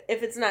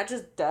if it's not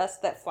just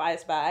dust that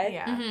flies by.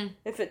 Yeah. Mm-hmm.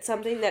 If it's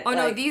something that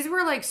no, these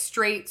were like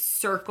straight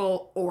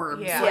circle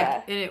orbs. Yeah.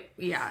 Like, and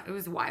it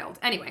was wild.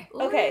 Anyway.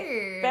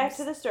 Okay. Back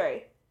to the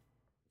story.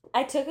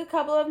 I took a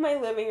couple of my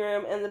living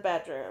room and the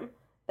bedroom.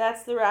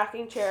 That's the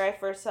rocking chair I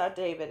first saw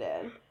David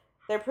in.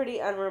 They're pretty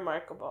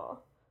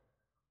unremarkable.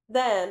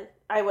 Then,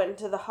 I went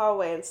into the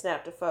hallway and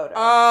snapped a photo.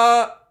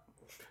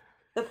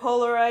 The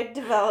Polaroid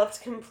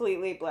developed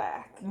completely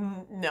black.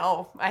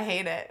 No, I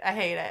hate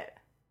it.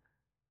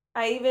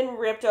 I even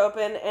ripped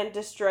open and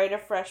destroyed a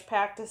fresh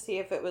pack to see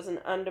if it was an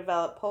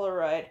undeveloped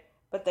Polaroid,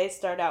 but they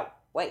start out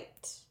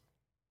white.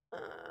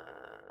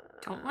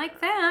 Don't like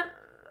that.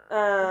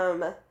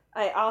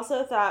 I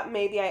also thought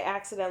maybe I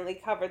accidentally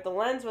covered the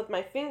lens with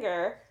my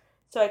finger,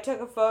 so I took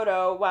a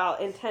photo while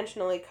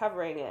intentionally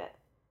covering it.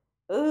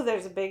 Ooh,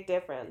 there's a big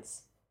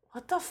difference.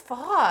 What the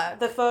fuck?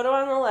 The photo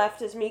on the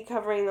left is me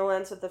covering the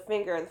lens with the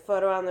finger. The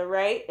photo on the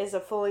right is a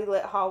fully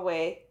lit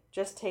hallway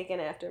just taken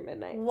after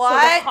midnight. What?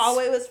 So the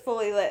hallway was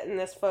fully lit and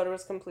this photo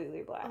was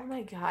completely black. Oh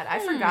my god, I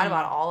forgot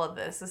about all of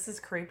this. This is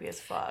creepy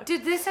as fuck.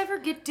 Did this ever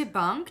get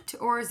debunked,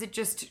 or is it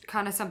just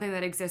kind of something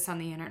that exists on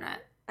the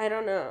internet? I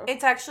don't know.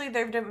 It's actually,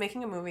 they're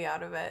making a movie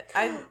out of it.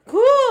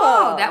 Cool!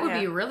 Oh, that would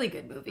be a really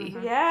good movie.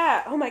 Mm-hmm.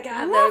 Yeah. Oh my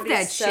god, I that love would be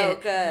that so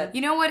shit. good. You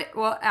know what?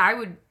 Well, I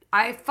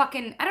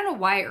don't know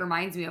why it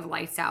reminds me of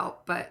Lights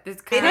Out, but it's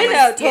kind I of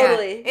know,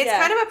 totally. It's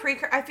kind of a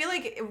precursor. I feel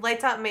like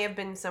Lights Out may have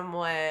been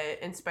somewhat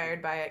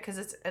inspired by it,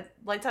 because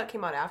Lights Out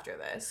came out after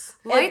this.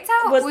 Lights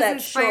Out was that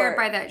inspired short.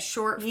 by that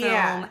short film,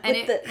 Yeah. and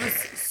With it the- was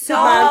The so...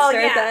 monster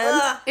at the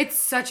end. It's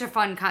such a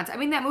fun concept. I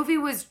mean, that movie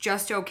was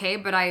just okay,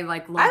 but I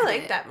loved it. I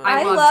liked that movie.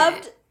 I loved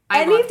loved it.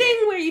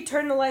 anything where you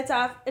turn the lights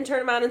off and turn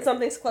them on and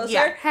something's closer.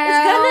 Yeah. It's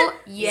Hell gonna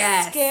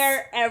yes.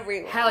 scare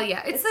everyone. Hell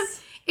yeah.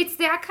 It's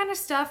that kind of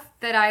stuff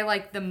that I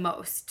like the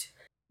most.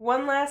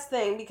 One last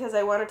thing, because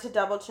I wanted to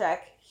double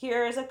check.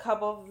 Here is a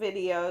couple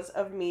videos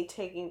of me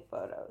taking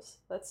photos.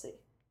 Let's see.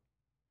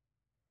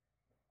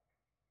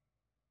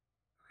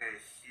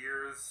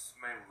 was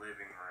my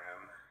living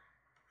room.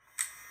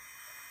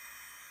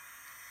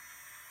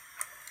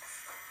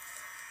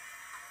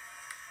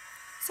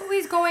 So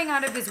he's going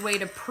out of his way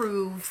to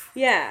prove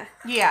Yeah.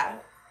 Yeah.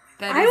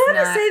 that I he's want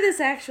to not... say this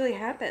actually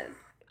happened.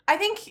 I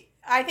think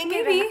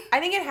Maybe.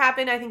 it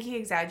happened. I think he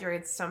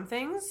exaggerates some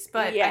things,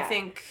 but Yeah. I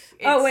think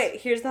Oh,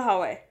 wait. Here's the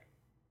hallway.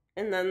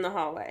 And then the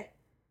hallway.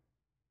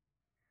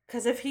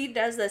 Because if he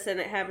does this and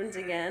it happens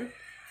again...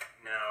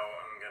 Now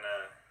I'm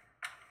gonna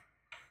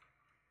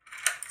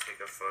take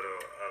a photo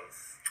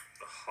of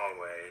the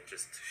hallway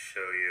just to show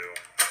you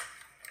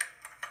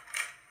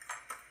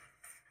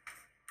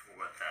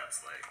what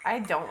that's like. I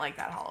don't like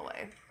that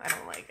hallway. I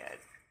don't like it.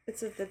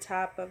 It's at the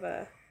top of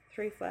a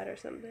 3 flat or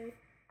something.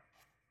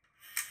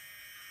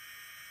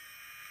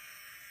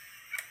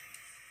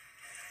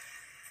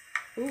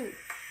 Ooh.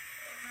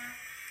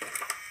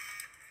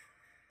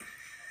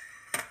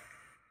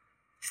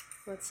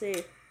 Let's see.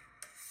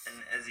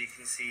 And as you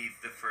can see,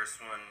 the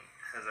first one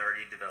has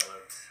already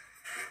developed.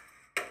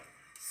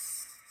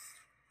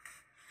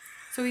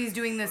 So he's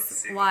doing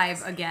this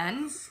live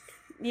again?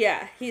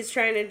 Yeah, he's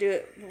trying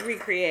to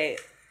recreate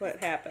what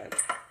happened.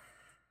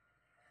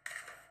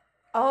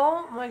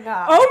 Oh my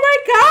god. Oh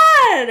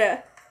my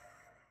god!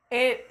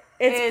 It's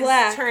It's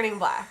black. turning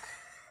black.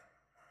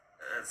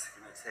 That's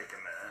gonna take a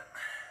minute.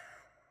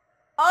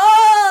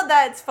 Oh,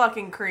 that's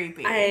fucking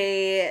creepy.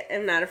 I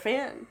am not a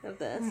fan of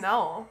this.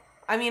 No.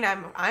 I mean,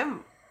 I'm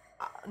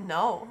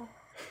no.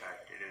 In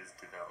fact, it is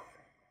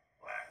developing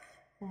black.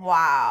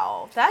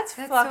 Wow. That's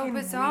That's fucking so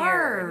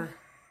bizarre. weird.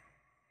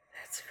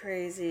 That's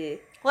crazy.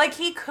 Like,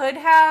 he could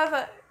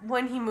have,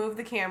 when he moved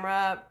the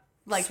camera,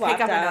 like, Swapped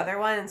pick up out. another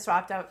one and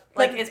swapped out.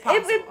 Like, it's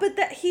possible.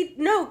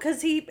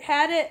 Because he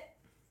had it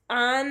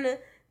on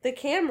the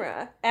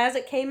camera. As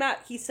it came out,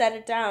 he set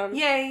it down.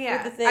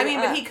 Yeah. with the thing I mean,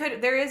 but up. he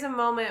could, there is a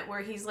moment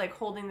where he's, like,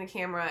 holding the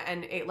camera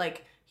and it,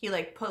 like, he,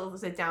 like,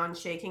 pulls it down,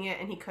 shaking it,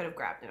 and he could have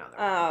grabbed another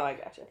one. Oh, I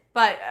gotcha.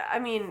 But, I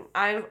mean,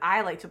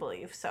 I like to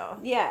believe, so.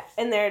 Yeah,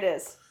 and there it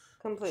is.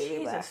 Completely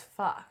black. Jesus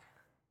fuck.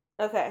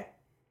 Okay.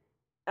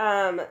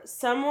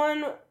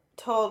 Someone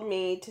told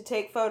me to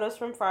take photos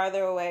from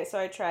farther away, so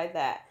I tried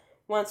that.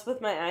 Once with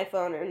my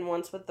iPhone and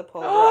once with the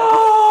Polaroid.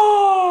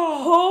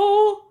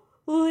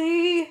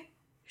 Holy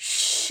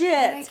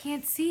shit. I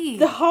can't see.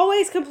 The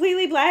hallway's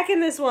completely black in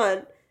this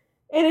one.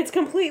 And it's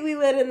completely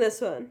lit in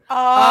this one.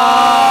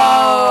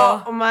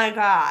 Oh my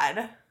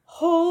god.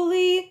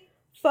 Holy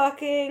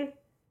fucking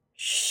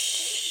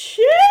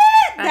shit.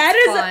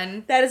 That's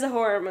fun. That is a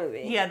horror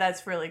movie. Yeah,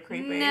 that's really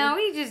creepy. No,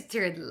 he just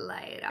turned the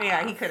light off.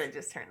 Yeah, he could have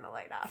just turned the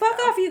light off. Fuck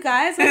though. off, you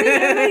guys. I think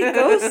everybody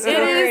ghost It story.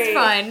 is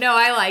fun. No,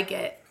 I like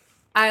it.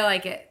 I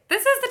like it.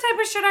 This is the type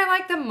of shit I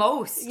like the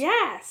most.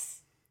 Yes.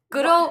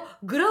 Good old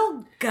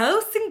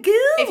ghosts and ghouls.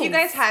 If you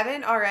guys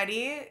haven't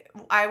already,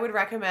 I would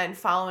recommend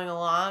following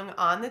along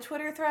on the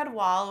Twitter thread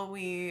while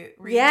we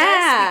read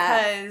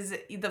this,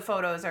 because the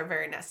photos are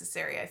very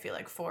necessary, I feel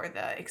like, for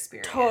the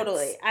experience.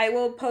 Totally. I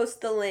will post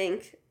the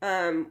link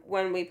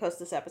when we post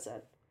this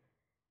episode.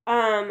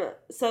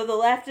 So the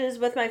left is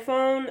with my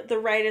phone, the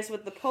right is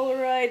with the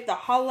Polaroid. The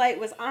hall light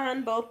was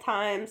on both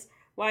times.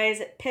 Why is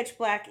it pitch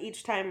black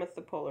each time with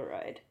the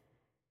Polaroid?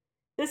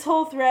 This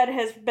whole thread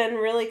has been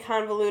really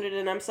convoluted,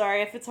 and I'm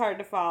sorry if it's hard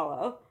to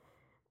follow.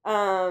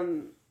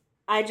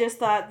 I just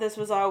thought this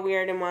was all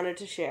weird and wanted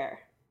to share.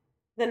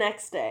 The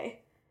next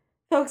day,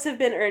 folks have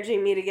been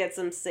urging me to get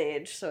some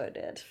sage, so I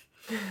did.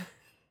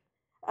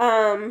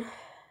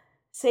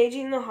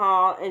 Saging the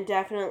hall and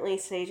definitely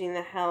saging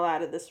the hell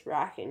out of this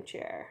rocking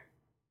chair.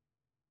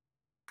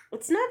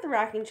 It's not the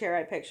rocking chair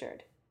I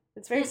pictured.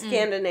 It's very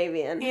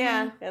Scandinavian.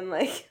 Yeah. And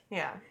like...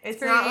 Yeah. It's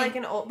very- not like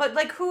an old... But,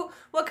 like,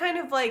 what kind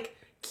of, like,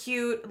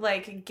 cute,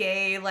 like,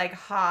 gay, like,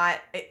 hot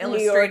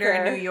illustrator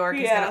in New York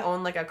is Yeah. going to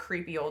own, like, a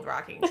creepy old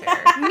rocking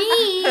chair?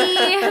 Me,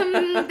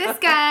 this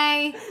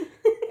guy.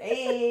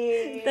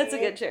 Hey. That's a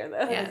good chair,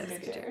 though. Yeah, that's a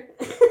good chair.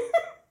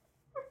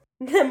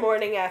 The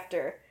morning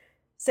after,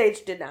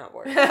 sage did not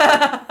work.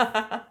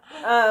 I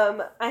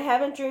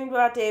haven't dreamed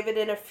about David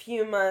in a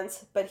few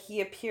months, but he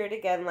appeared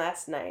again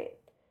last night.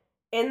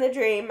 In the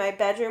dream, my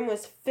bedroom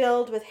was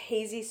filled with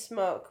hazy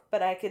smoke,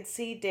 but I could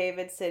see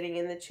David sitting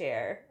in the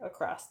chair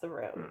across the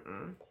room.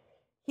 Mm-mm.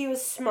 He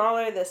was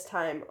smaller this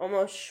time,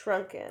 almost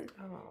shrunken.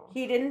 Oh.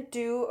 He didn't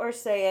do or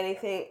say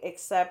anything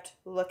except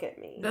look at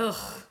me.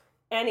 Ugh.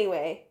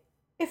 Anyway,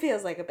 it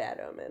feels like a bad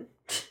omen.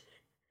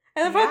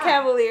 I love how Yeah.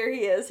 cavalier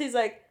he is. He's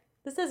like,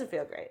 this doesn't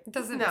feel great. It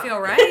doesn't No. feel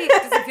right.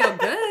 It doesn't feel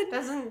good.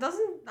 Doesn't,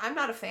 I'm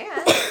not a fan.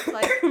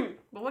 Like,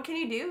 but what can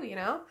you do, you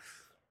know?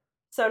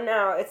 So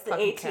now it's the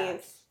Fucking 18th.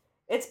 cats.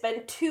 It's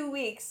been 2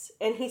 weeks,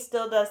 and he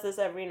still does this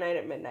every night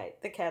at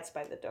midnight. The cat's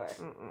by the door.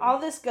 Mm-mm. All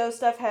this ghost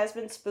stuff has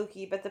been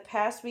spooky, but the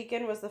past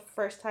weekend was the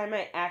first time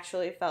I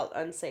actually felt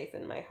unsafe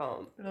in my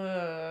home.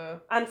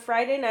 On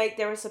Friday night,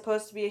 there was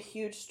supposed to be a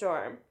huge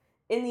storm.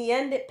 In the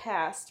end, it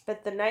passed,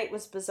 but the night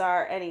was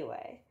bizarre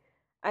anyway.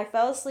 I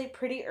fell asleep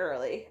pretty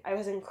early. I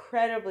was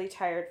incredibly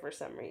tired for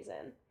some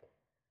reason.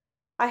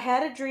 I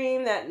had a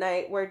dream that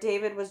night where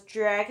David was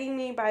dragging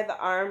me by the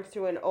arm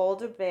through an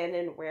old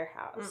abandoned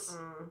warehouse.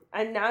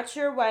 I'm not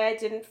sure why I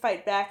didn't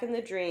fight back in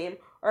the dream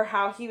or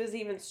how he was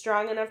even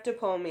strong enough to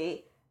pull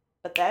me,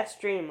 but that's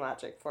dream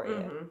logic for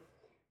you.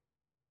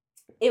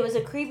 It was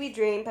a creepy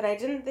dream, but I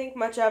didn't think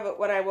much of it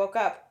when I woke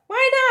up.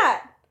 Why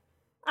not?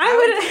 I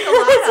would think a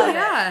lot of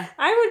Yeah.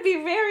 I would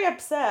be very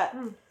upset.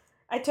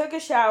 I took a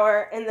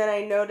shower and then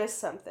I noticed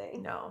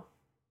something. No.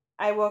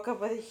 I woke up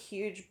with a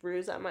huge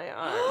bruise on my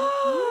arm.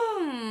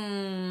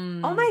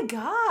 Oh my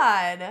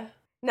god.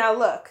 Now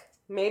look,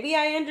 maybe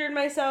I injured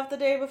myself the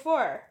day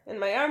before and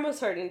my arm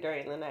was hurting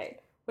during the night,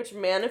 which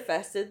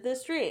manifested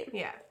this dream.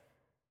 Yeah.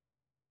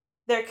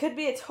 There could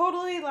be a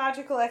totally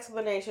logical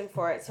explanation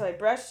for it, so I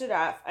brushed it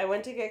off. I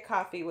went to get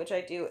coffee, which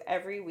I do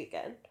every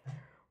weekend.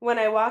 When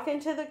I walk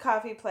into the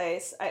coffee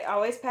place, I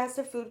always pass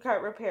a food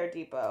cart repair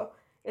depot.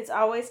 It's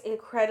always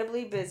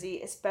incredibly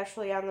busy,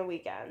 especially on the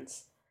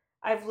weekends.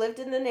 I've lived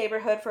in the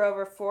neighborhood for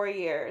over 4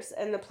 years,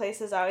 and the place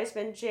has always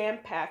been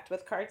jam-packed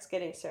with carts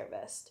getting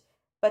serviced.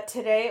 But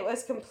today it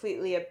was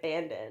completely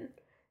abandoned.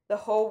 The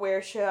whole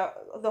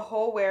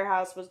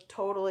warehouse was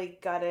totally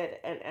gutted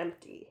and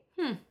empty.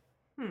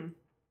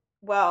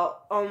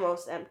 Well,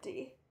 almost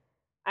empty.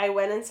 I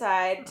went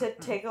inside to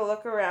take a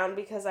look around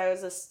because I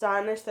was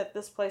astonished that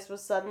this place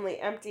was suddenly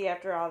empty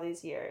after all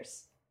these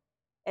years.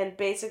 And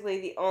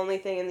basically the only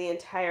thing in the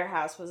entire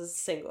house was a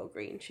single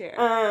green chair.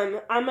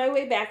 On my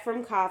way back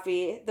from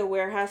coffee, the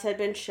warehouse had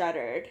been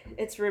shuttered.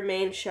 It's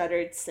remained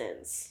shuttered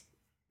since.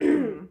 I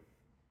don't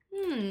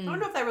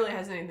know if that really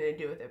has anything to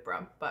do with it,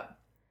 bro, but...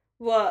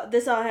 Well,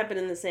 this all happened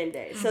in the same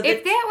day. So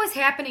if that was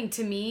happening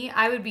to me,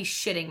 I would be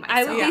shitting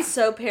myself. I would be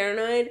so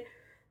paranoid.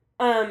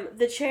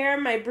 The chair,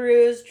 my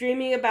bruise,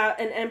 dreaming about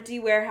an empty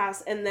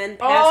warehouse, and then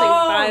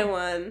passing by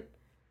one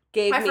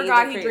gave me the I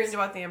forgot he creeps. dreamed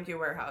about the empty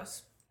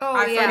warehouse. Oh,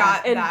 I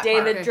forgot And that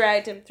David part.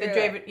 dragged him through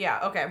David,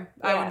 yeah, okay.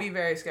 I Yeah. would be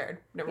very scared.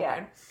 Never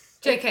mind.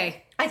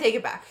 JK. I take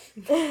it back.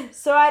 it.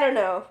 So I don't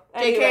know.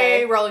 Anyway.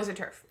 JK, Rolling's a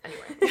turf.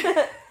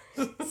 Anyway.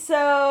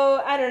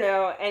 So, I don't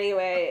know.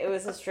 Anyway, it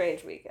was a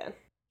strange weekend.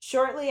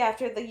 Shortly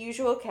after the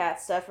usual cat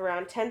stuff,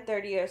 around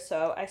 10:30 or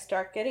so, I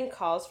start getting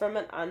calls from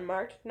an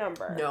unmarked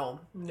number.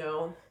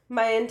 No.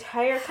 My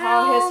entire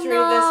call history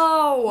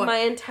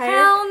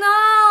Hell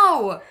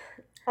no!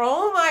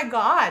 Oh my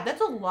god, that's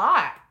a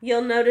lot.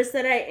 You'll notice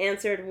that I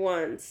answered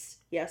once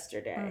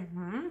yesterday.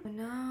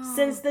 No.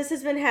 Since this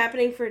has been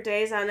happening for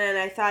days on end,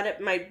 I thought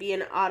it might be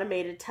an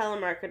automated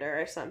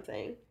telemarketer or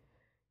something.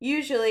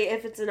 Usually,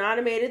 if it's an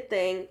automated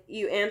thing,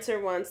 you answer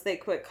once, they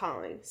quit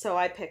calling, so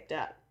I picked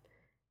up.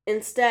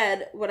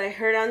 Instead, what I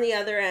heard on the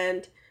other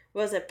end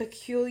was a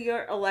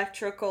peculiar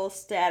electrical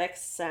static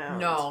sound.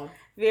 No.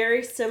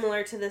 Very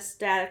similar to the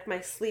static my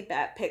sleep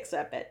app picks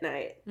up at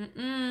night.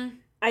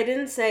 I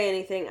didn't say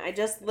anything, I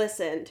just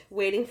listened,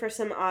 waiting for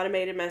some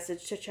automated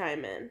message to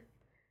chime in.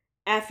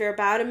 After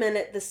about a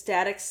minute, the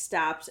static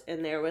stopped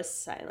and there was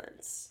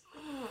silence.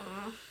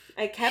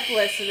 I kept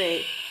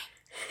listening.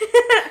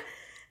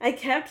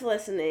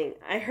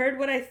 I heard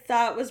what I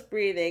thought was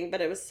breathing,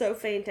 but it was so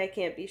faint I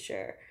can't be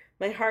sure.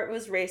 My heart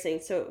was racing,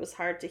 so it was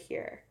hard to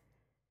hear.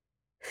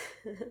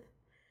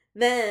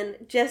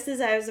 Then, just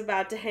as I was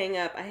about to hang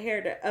up, I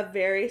heard a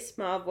very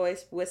small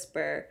voice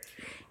whisper,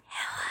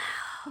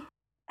 "Hello."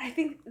 I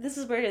think this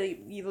is where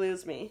you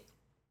lose me.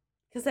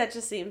 Because that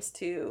just seems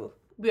too...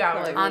 Yeah,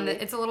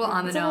 It's a little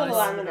on the It's a nose. little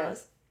on the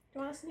nose. Do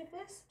you want to sniff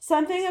this?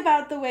 Something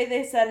about the way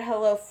they said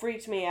hello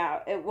freaked me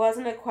out. It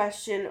wasn't a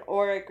question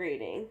or a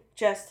greeting.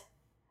 Just,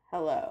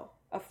 hello.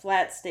 A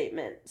flat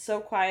statement. So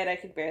quiet I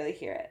could barely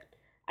hear it.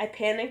 I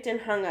panicked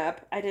and hung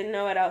up. I didn't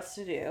know what else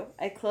to do.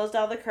 I closed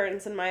all the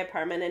curtains in my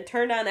apartment and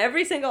turned on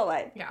every single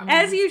light. Yeah.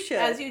 As you should.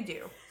 As you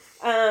do.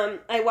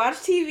 I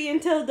watched TV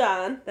until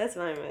dawn. That's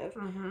my move.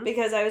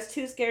 Because I was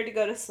too scared to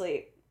go to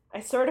sleep. I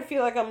sort of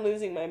feel like I'm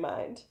losing my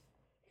mind.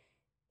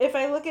 If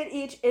I look at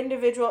each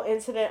individual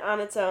incident on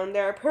its own,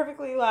 there are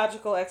perfectly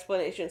logical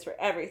explanations for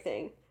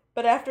everything.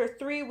 But after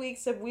 3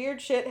 weeks of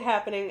weird shit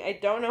happening, I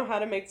don't know how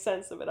to make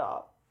sense of it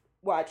all.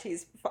 Watch,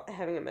 he's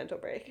having a mental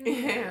break.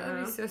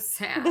 That'd be so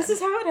sad. This is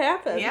how it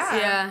happens.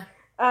 Yeah.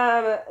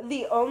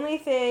 The only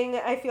thing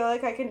I feel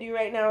like I can do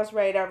right now is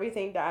write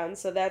everything down,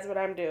 so that's what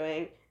I'm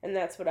doing, and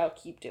that's what I'll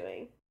keep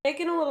doing.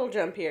 Making a little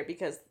jump here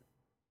because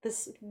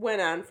this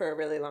went on for a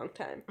really long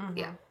time.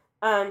 Yeah.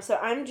 So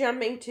I'm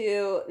jumping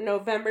to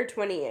November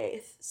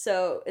 28th,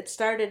 so it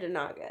started in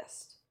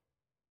August.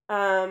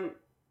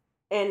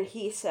 And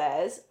he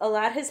says, a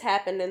lot has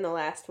happened in the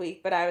last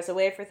week, but I was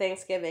away for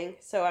Thanksgiving,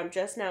 so I'm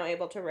just now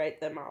able to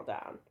write them all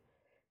down.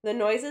 The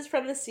noises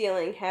from the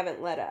ceiling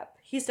haven't let up.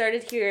 He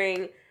started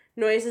hearing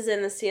noises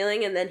in the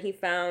ceiling, and then he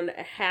found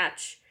a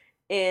hatch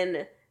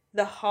in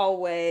the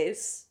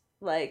hallway's,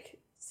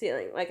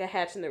 ceiling, like a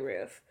hatch in the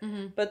roof.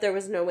 But there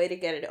was no way to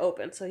get it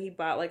open, so he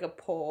bought, a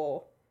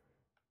pole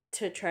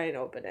to try and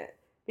open it.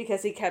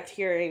 Because he kept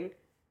hearing,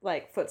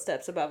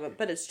 footsteps above him,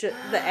 but it's just,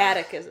 the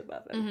attic is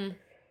above him.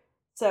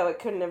 So it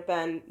couldn't have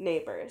been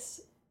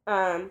neighbors.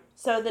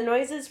 So the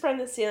noises from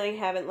the ceiling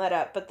haven't let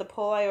up, but the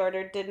pole I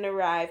ordered didn't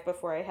arrive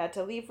before I had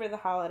to leave for the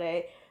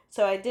holiday,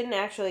 so I didn't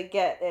actually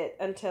get it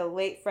until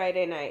late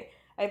Friday night.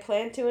 I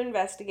planned to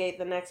investigate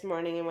the next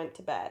morning and went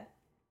to bed.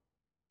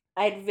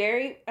 I'd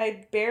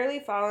barely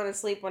fallen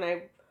asleep when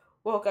I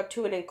woke up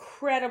to an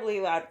incredibly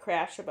loud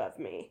crash above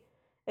me.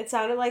 It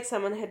sounded like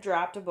someone had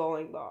dropped a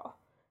bowling ball.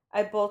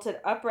 I bolted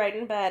upright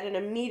in bed and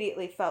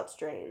immediately felt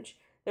strange.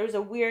 There was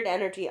a weird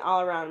energy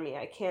all around me.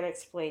 I can't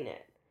explain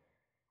it.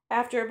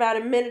 After about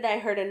a minute, I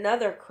heard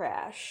another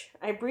crash.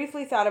 I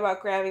briefly thought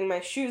about grabbing my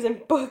shoes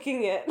and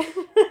booking it.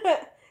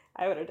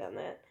 I would have done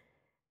that.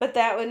 But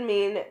that would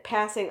mean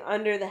passing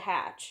under the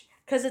hatch.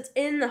 Because it's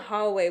in the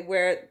hallway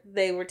where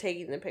they were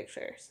taking the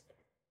pictures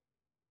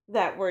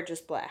that were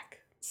just black.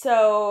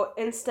 So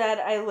instead,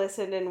 I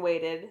listened and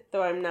waited,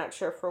 though I'm not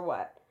sure for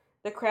what.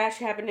 The crash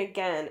happened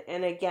again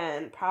and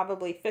again,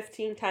 probably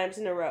 15 times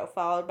in a row,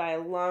 followed by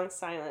a long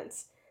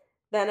silence.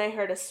 Then I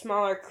heard a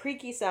smaller,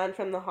 creaky sound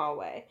from the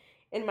hallway.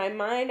 In my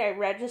mind, I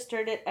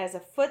registered it as a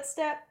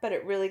footstep, but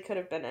it really could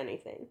have been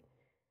anything.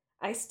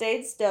 I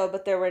stayed still,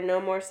 but there were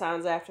no more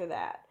sounds after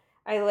that.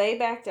 I lay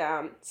back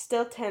down,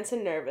 still tense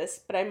and nervous,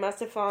 but I must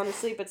have fallen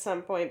asleep at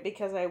some point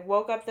because I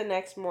woke up the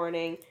next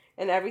morning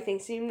and everything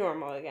seemed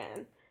normal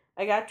again.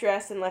 I got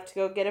dressed and left to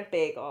go get a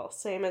bagel,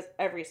 same as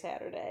every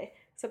Saturday.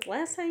 Except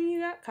last time you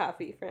got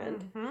coffee,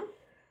 friend. Mm-hmm.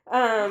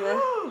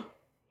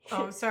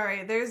 Oh,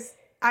 sorry.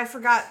 I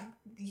forgot.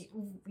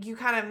 You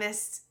kind of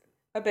missed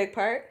a big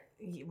part.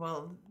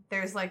 Well,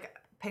 there's like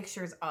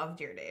pictures of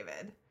Dear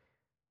David.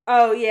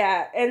 Oh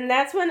yeah, and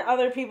that's when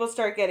other people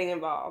start getting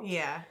involved.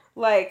 Yeah,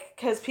 like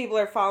because people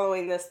are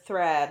following this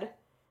thread.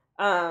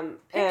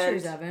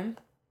 Pictures of him.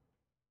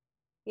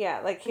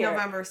 Yeah, like here.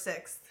 November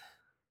 6th.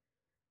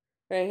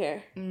 Right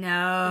here.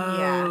 No.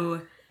 Yeah.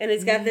 And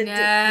he's got the...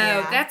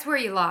 yeah. That's where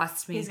you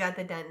lost me. He's got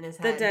the dent in his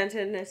head. The dent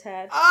in his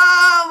head.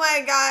 Oh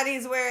my god,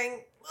 he's wearing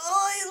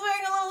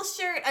a little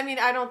shirt. I mean,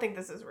 I don't think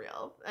this is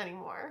real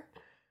anymore.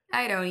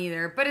 I don't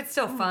either, but it's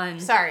still fun.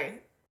 Sorry.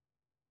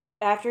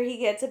 After he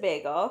gets a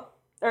bagel,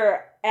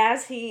 or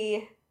as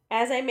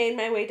I made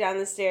my way down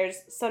the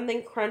stairs,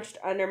 something crunched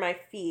under my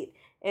feet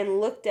and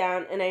looked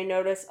down and I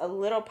noticed a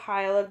little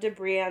pile of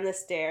debris on the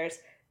stairs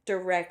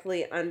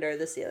directly under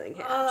the ceiling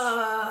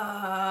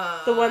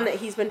hatch. The one that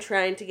he's been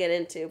trying to get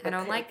into, but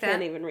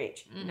can't even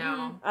reach.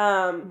 No.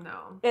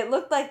 No. It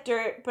looked like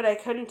dirt, but I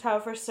couldn't tell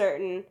for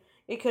certain.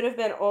 It could have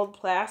been old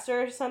plaster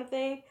or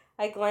something.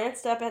 I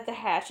glanced up at the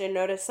hatch and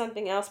noticed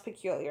something else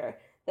peculiar.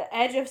 The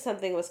edge of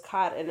something was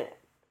caught in it.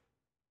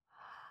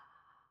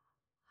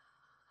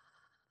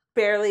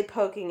 Barely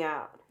poking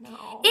out.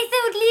 No. It's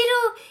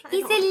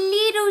a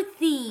little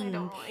thing. I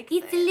don't like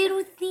It's that. a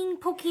little thing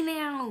poking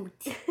out.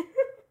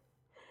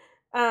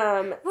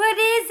 What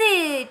is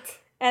it?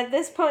 At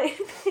this point,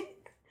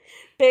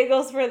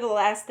 bagels were the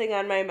last thing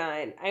on my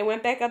mind. I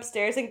went back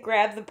upstairs and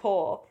grabbed the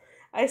pole.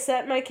 I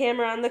set my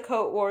camera on the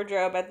coat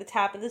wardrobe at the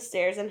top of the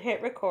stairs and hit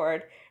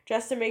record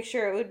just to make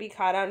sure it would be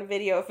caught on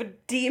video if a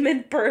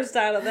demon burst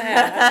out of the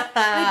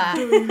hatch.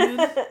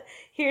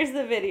 Here's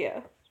the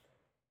video.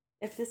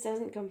 If this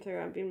doesn't come through,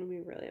 I'm going to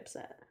be really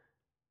upset.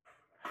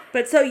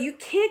 But so you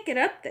can't get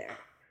up there.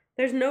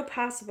 There's no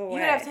possible way. You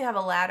would have to have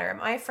a ladder.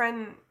 My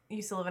friend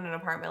used to live in an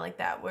apartment like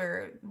that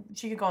where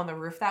she could go on the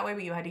roof that way,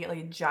 but you had to get like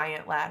a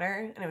giant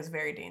ladder, and it was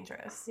very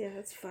dangerous. Yeah,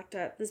 that's fucked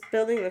up. This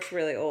building looks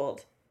really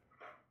old.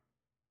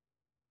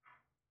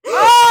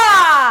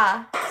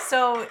 Ah!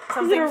 So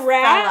something a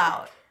rat? fell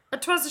out.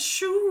 It was a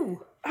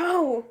shoe.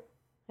 Oh.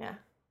 Yeah.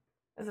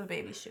 It was a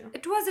baby shoe.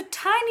 It was a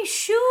tiny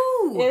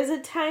shoe. It was a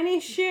tiny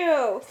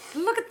shoe.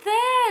 Look at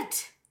that.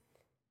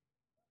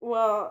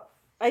 Well,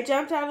 I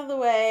jumped out of the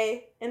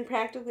way and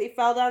practically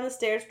fell down the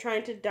stairs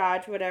trying to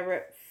dodge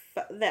whatever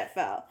that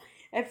fell.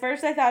 At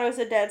first I thought it was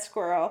a dead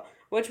squirrel,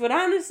 which would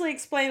honestly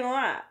explain a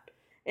lot.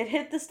 It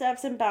hit the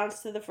steps and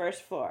bounced to the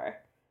first floor.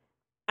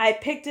 I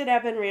picked it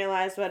up and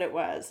realized what it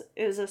was.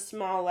 It was a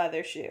small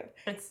leather shoe.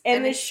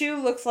 And the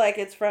shoe looks like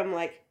it's from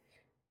like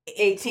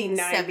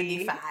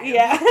 1875.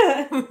 Yeah.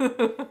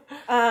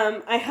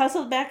 I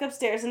hustled back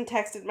upstairs and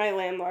texted my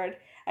landlord.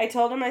 I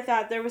told him I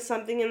thought there was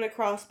something in the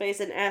crawl space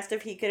and asked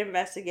if he could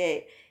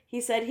investigate.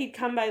 He said he'd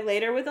come by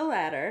later with a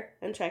ladder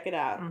and check it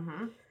out.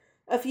 Mm-hmm.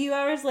 A few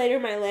hours later,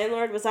 my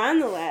landlord was on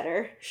the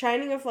ladder,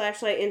 shining a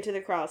flashlight into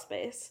the crawl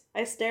space.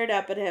 I stared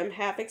up at him,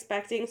 half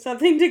expecting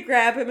something to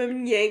grab him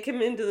and yank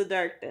him into the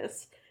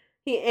darkness.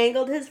 He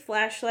angled his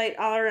flashlight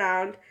all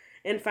around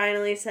and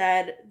finally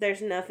said,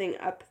 "There's nothing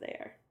up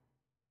there."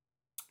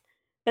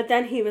 But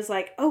then he was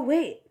like, "Oh,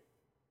 wait."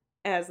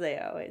 As they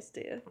always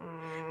do.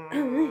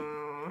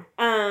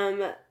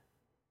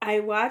 I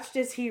watched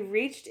as he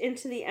reached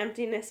into the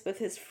emptiness with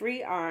his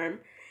free arm,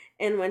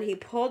 and when he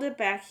pulled it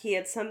back, he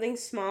had something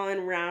small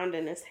and round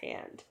in his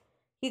hand.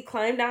 He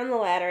climbed down the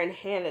ladder and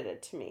handed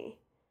it to me.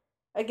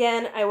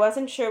 Again, I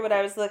wasn't sure what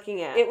I was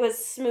looking at. It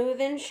was smooth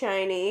and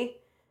shiny,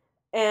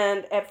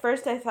 and at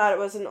first I thought it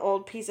was an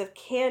old piece of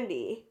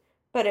candy,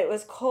 but it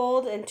was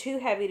cold and too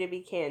heavy to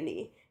be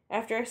candy.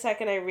 After a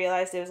second, I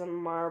realized it was a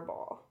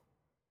marble.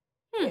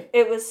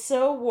 It was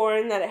so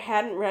worn that it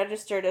hadn't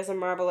registered as a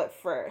marble at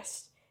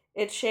first.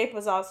 Its shape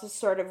was also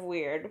sort of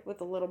weird,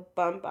 with a little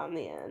bump on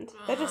the end.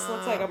 That just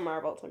looks like a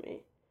marble to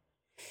me.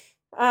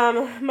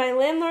 My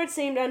landlord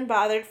seemed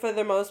unbothered for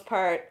the most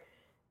part.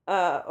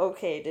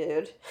 Okay,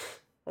 dude.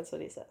 That's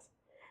what he says.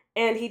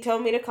 And he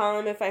told me to call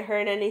him if I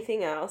heard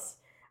anything else.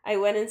 I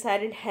went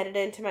inside and headed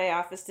into my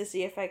office to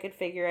see if I could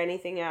figure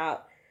anything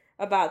out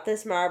about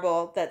this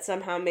marble that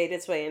somehow made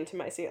its way into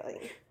my ceiling.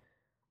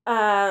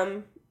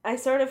 I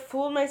sort of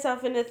fooled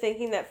myself into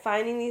thinking that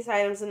finding these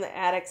items in the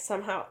attic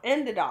somehow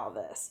ended all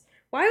this.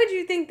 Why would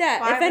you think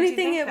that? Why If would you anything,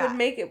 think it that? would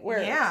make it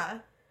worse. Yeah.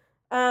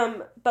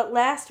 But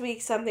last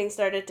week something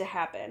started to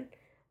happen.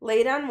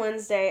 Late on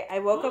Wednesday, I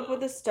woke up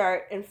with a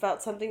start and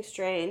felt something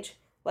strange,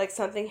 like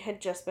something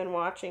had just been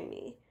watching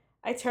me.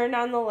 I turned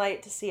on the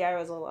light to see I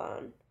was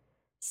alone.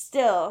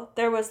 Still,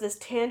 there was this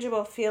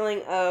tangible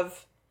feeling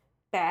of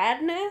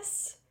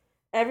badness.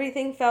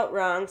 Everything felt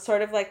wrong,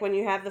 sort of like when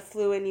you have the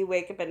flu and you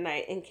wake up at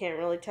night and can't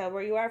really tell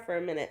where you are for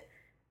a minute.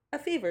 A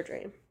fever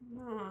dream.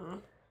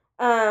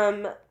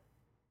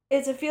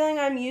 It's a feeling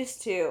I'm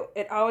used to.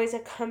 It always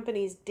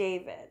accompanies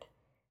David.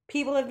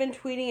 People have been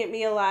tweeting at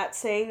me a lot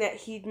saying that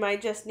he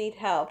might just need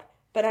help,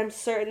 but I'm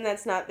certain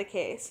that's not the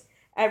case.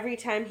 Every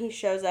time he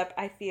shows up,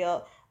 I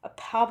feel a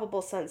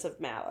palpable sense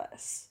of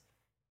malice.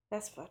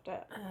 That's fucked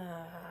up.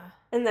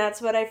 And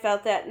that's what I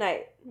felt that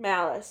night.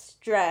 Malice,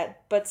 dread.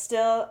 But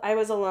still, I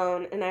was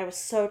alone, and I was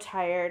so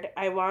tired.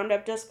 I wound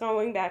up just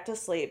going back to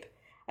sleep.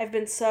 I've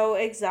been so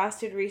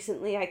exhausted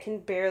recently, I can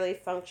barely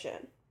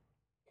function.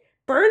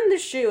 Burn the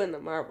shoe and the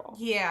marble.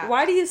 Yeah.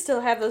 Why do you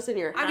still have those in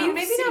your house? I mean,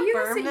 maybe not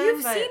burn them,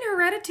 You've but... seen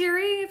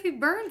Hereditary. If he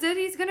burns it,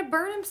 he's going to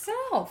burn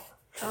himself.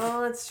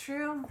 Oh, that's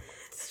true.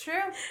 It's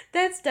true.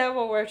 That's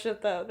devil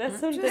worship, though. That's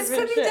some This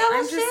different could be shit. devil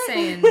I'm shit. just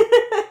saying.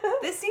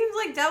 This seems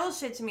like devil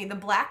shit to me. The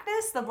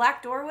blackness, the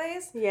black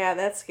doorways. Yeah,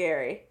 that's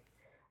scary.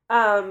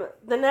 The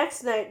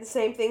next night, the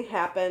same thing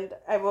happened.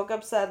 I woke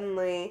up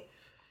suddenly,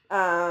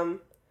 and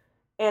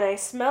I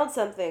smelled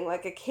something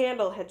like a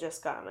candle had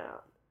just gone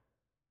out.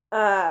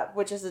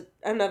 Which is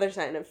another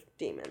sign of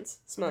demons.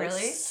 Smelling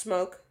Really?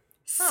 smoke,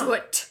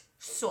 Soot.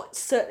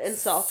 soot, and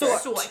sulfur.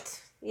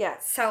 Soot. Yeah.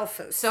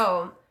 Sulfur.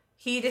 So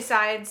he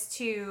decides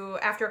to,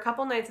 after a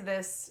couple nights of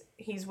this,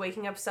 he's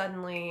waking up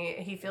suddenly.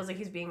 He feels like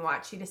he's being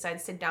watched. He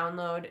decides to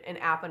download an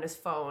app on his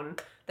phone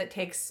that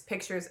takes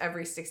pictures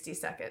every 60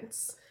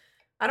 seconds.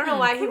 I don't know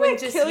why he wouldn't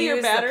just kill your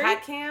use the battery?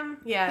 pet cam.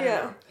 Yeah, I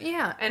don't know.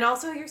 Yeah. And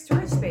also your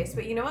storage space.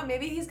 But you know what?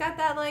 Maybe he's got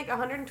that like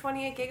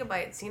 128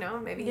 gigabytes, you know?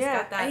 Maybe he's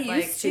got that I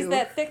like... used She's to.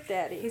 that thick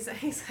daddy. He's that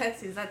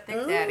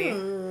thick daddy.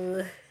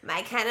 Ooh.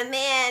 My kind of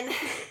man.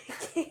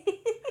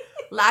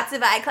 Lots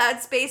of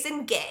iCloud space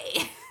and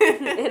gay.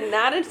 And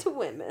not into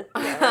women.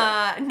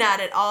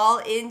 Not at all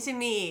into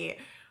me.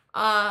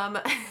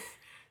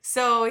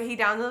 So he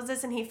downloads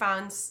this and he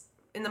finds,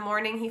 in the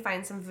morning, he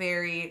finds some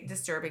very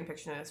disturbing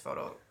pictures in his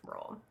photo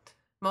roll.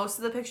 Most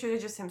of the pictures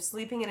are just him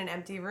sleeping in an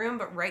empty room,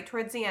 but right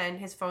towards the end,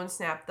 his phone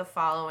snapped the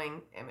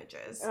following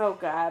images. Oh,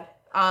 God.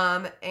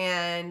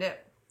 And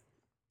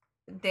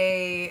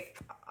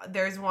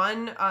there's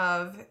one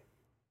of,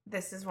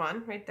 this is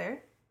one right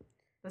there.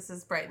 This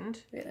is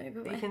brightened. Wait, let me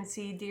put You my... can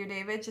see Dear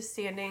David just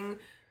standing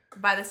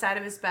by the side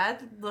of his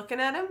bed, looking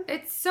at him.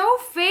 It's so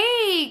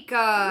fake.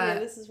 Yeah,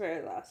 this is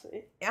where I lost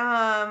me.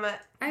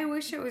 I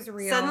wish it was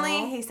real.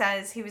 Suddenly, he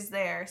says he was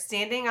there,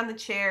 standing on the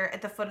chair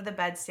at the foot of the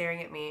bed,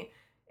 staring at me.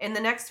 In the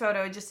next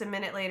photo, just a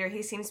minute later,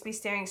 he seems to be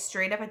staring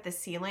straight up at the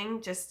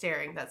ceiling, just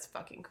staring. That's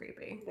fucking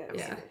creepy.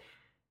 Yeah.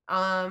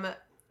 In the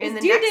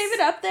Is Dear next, David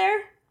up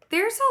there?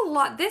 There's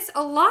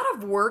a lot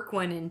of work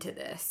went into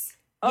this.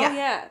 Oh, Yeah.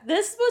 yeah.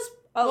 This was...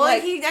 well,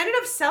 he ended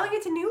up selling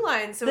it to New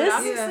Line, so it This-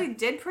 obviously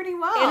did pretty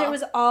well. And it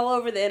was all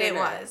over the internet.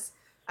 It was.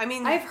 I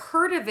mean, I've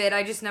heard of it,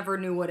 I just never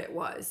knew what it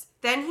was.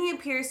 then he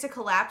appears to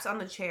collapse on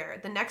the chair.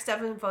 The next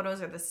 7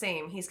 photos are the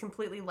same. He's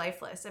completely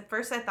lifeless. At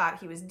first, I thought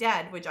he was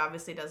dead, which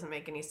obviously doesn't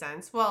make any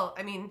sense. Well,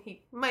 I mean,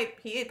 he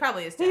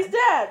probably is dead. He's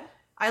dead.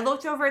 I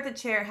looked over at the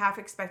chair, half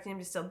expecting him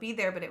to still be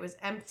there, but it was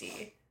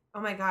empty. Oh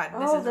my god,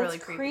 this Oh, is really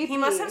that's creepy. He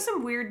must have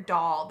some weird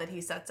doll that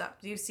he sets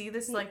up. Do you see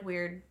this like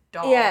weird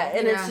doll? Yeah,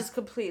 and Yeah. it's just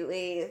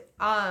completely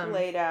Um,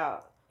 laid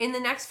out. in the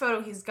next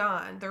photo, he's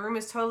gone. The room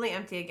is totally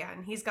empty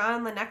again. He's gone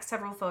in the next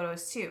several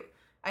photos too.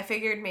 I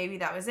figured maybe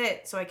that was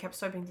it, so I kept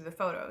swiping through the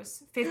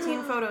photos.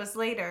 15 photos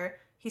later,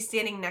 he's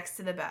standing next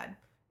to the bed.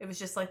 It was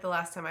just like the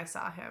last time I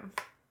saw him.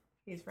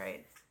 He's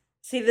right.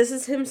 See, this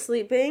is him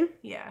sleeping,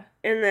 Yeah.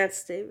 and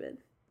that's David.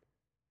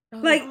 Oh.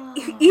 Like,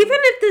 even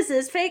if this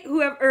is fake,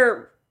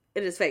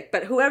 it is fake,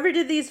 but whoever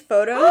did these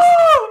photos...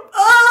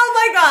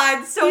 Oh my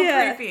god, so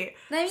Yeah. creepy.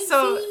 Let me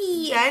So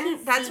see.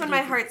 then that's when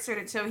my heart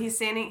started. So he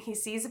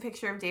sees a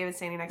picture of David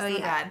standing next to the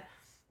bed.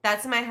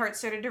 That's when my heart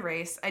started to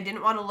race. I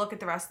didn't want to look at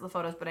the rest of the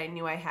photos, but I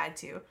knew I had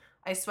to.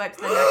 I swiped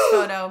to the next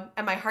photo,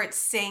 and my heart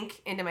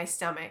sank into my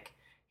stomach.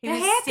 He What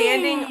was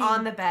standing happened?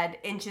 on the bed,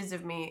 inches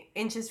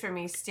from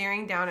me,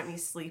 staring down at me,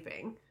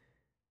 sleeping.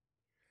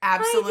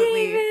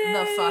 Absolutely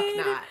the fuck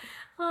David. not.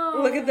 Oh.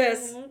 Look at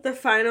this. The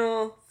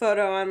final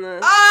photo on the...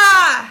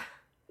 Ah!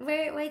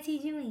 What's he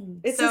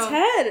doing? It's So, his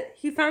head.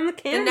 He found the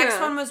camera. The next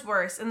one was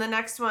worse. And the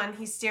next one,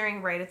 he's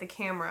staring right at the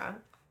camera.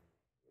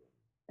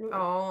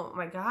 Oh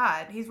my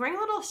god. He's wearing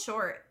little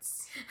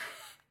shorts.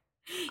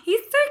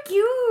 He's so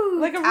cute.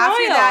 Like a royal.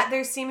 After that,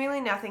 there's seemingly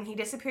nothing. He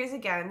disappears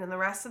again, and the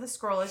rest of the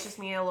scroll is just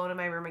me alone in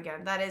my room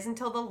again. That is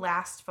until the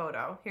last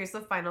photo. Here's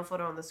the final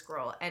photo on the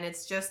scroll, and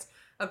it's just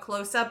a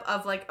close-up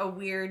of, like, a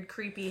weird,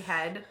 creepy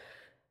head.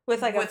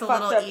 with like with a a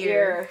fucked little up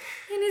ear.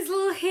 And his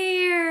little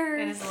hair.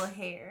 And his little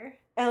hair.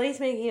 Ellie's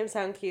making him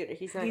sound cute.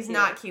 He's not He's cute.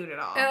 not cute at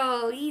all.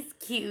 Oh, he's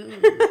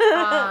cute.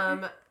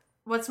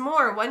 What's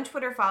more, one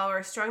Twitter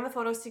follower strung the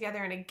photos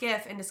together in a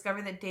GIF and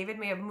discovered that David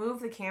may have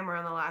moved the camera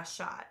on the last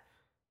shot.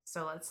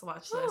 So let's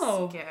watch this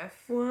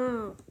GIF.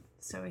 Wow.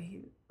 So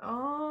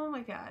oh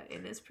my god,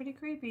 it is pretty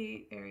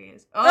creepy. There he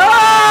is.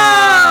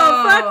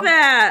 Oh, fuck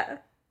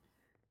that.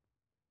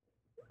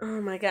 Oh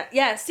my god.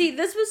 Yeah, see,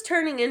 this was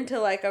turning into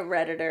like a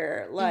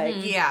Redditor, like,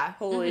 Yeah.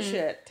 holy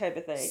shit type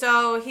of thing.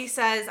 So he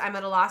says, I'm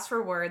at a loss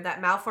for word. That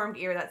malformed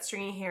ear, that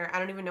stringy hair, I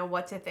don't even know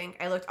what to think.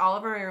 I looked all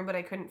over my room, but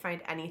I couldn't find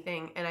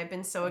anything, and I've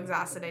been so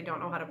exhausted I don't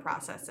know how to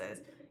process this.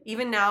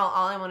 Even now,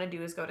 all I want to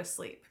do is go to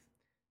sleep.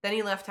 Then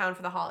he left town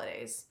for the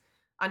holidays.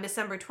 On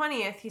December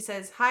 20th, he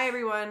says, hi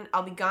everyone,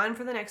 I'll be gone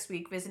for the next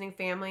week visiting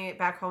family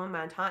back home in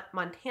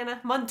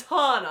Montana.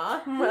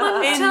 Montana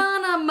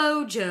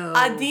Mojo.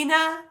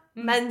 Adina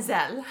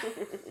Menzel.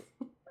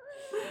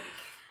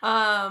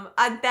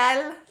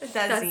 Adele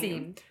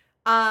Dazim.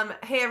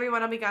 Hey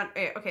everyone, I'll be gone.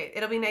 Okay,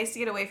 it'll be nice to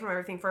get away from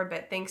everything for a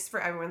bit. Thanks for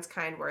everyone's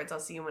kind words.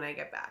 I'll see you when I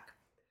get back.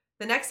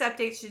 The next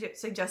update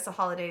suggests the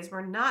holidays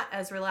were not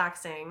as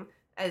relaxing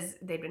as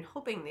they'd been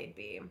hoping they'd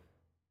be.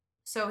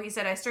 So he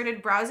said, I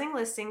started browsing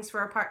listings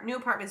for new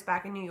apartments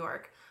back in New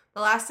York.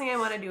 The last thing I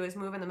want to do is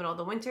move in the middle of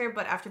the winter,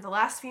 but after the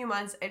last few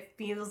months, it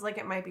feels like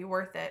it might be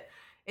worth it.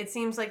 It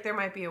seems like there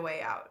might be a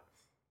way out.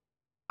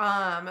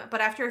 But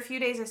after a few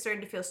days, I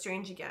started to feel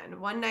strange again.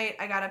 One night,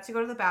 I got up to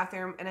go to the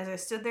bathroom, and as I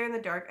stood there in the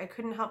dark, I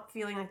couldn't help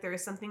feeling like there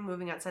was something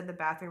moving outside the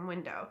bathroom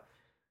window.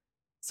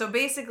 So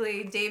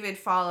basically, David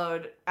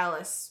followed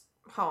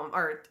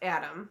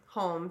Adam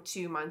home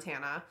to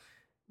Montana,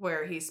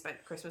 where he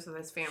spent Christmas with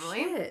his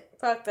family. Shit.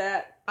 Fuck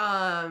that.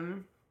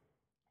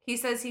 He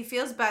says he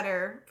feels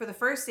better for the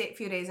first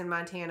few days in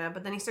Montana,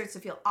 but then he starts to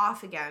feel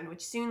off again,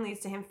 which soon leads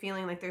to him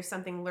feeling like there's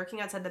something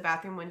lurking outside the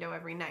bathroom window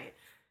every night.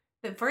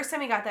 The first time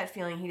he got that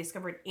feeling, he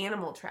discovered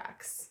animal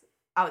tracks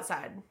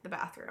outside the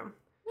bathroom.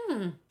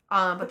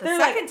 But the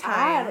second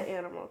time, odd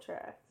animal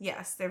tracks.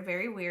 yes, they're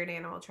very weird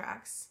animal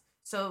tracks.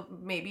 So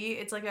maybe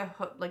it's like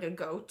a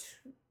goat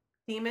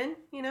demon,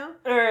 you know,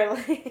 Or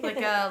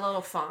like a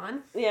little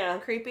fawn. yeah.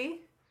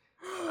 Creepy.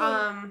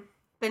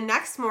 The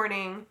next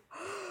morning,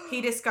 he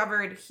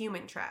discovered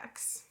human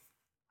tracks.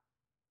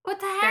 What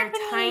the They're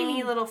happening?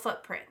 tiny little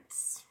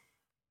footprints.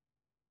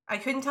 I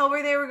couldn't tell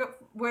where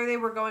they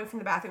were going from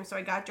the bathroom, so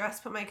I got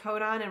dressed, put my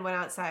coat on, and went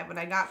outside. When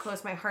I got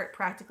close, my heart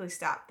practically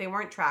stopped. They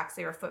weren't tracks;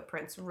 they were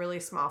footprints, really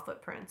small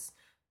footprints,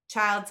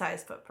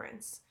 child-sized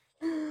footprints.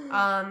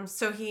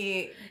 So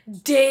he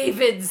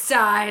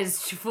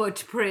David-sized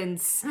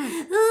footprints.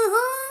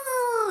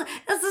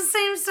 That's the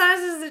same size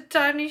as a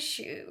tiny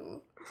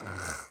shoe.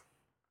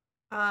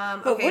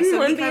 But okay, wouldn't so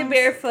one he be comes,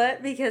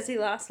 barefoot because he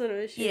lost one of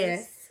his shoes?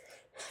 Yes.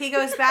 He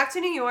goes back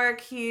to New York.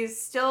 He's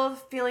still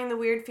feeling the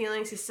weird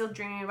feelings. He's still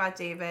dreaming about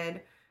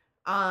David.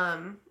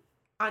 On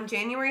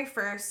January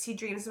 1st, he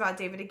dreams about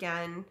David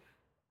again,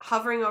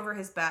 hovering over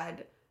his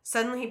bed.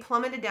 Suddenly, he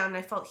plummeted down, and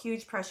I felt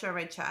huge pressure on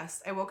my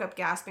chest. I woke up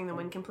gasping. The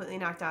wind completely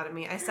knocked out of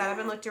me. I sat up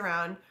and looked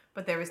around,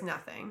 but there was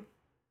nothing.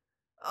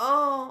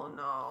 Oh,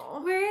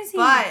 no. Where is he?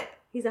 But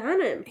He's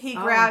on him. he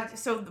grabbed...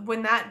 So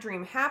when that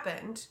dream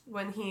happened,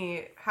 when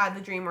he had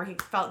the dream where he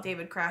felt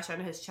David crash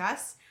onto his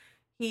chest,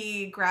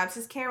 he grabs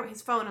his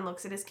phone and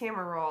looks at his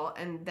camera roll,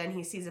 and then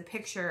he sees a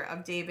picture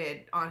of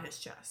David on his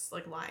chest,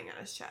 like lying on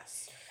his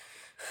chest.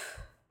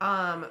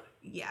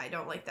 Yeah, I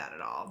don't like that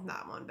at all.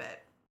 Not one bit.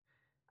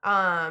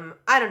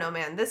 I don't know,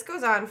 man. This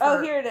goes on for...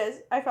 Oh, here it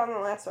is. I found the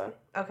last one.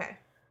 Okay.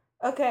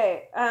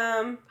 Okay.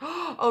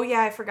 Oh,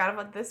 yeah, I forgot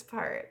about this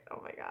part. Oh,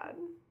 my God.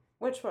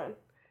 Which one?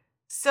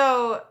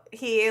 So,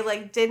 he,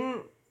 like,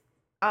 didn't...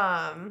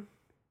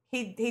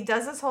 He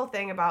does this whole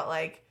thing about,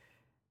 like,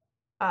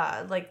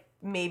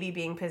 maybe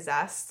being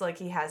possessed. Like,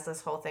 he has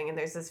this whole thing, and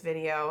there's this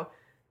video,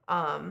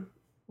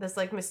 this,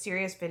 like,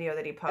 mysterious video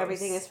that he posts.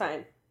 Everything is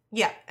fine.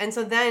 Yeah, and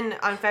so then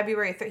on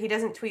February 3rd, he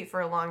doesn't tweet for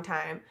a long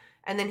time,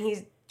 and then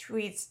he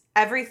tweets,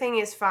 everything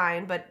is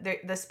fine, but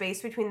the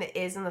space between the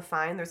is and the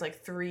fine, there's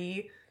like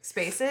 3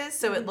 spaces,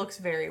 so it looks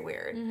very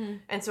weird.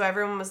 And so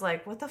everyone was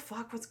like, what the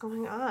fuck, what's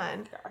going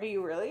on? Are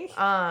you really?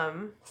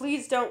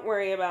 Please don't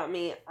worry about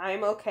me.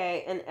 I'm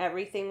okay, and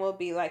everything will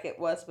be like it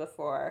was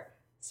before.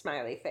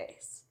 Smiley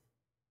face.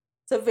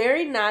 So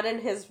very not in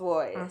his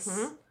voice.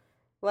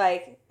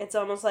 Like, it's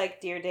almost like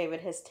Dear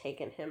David has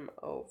taken him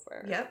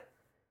over. Yep.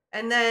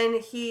 And then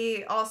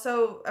he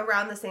also,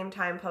 around the same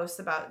time, posts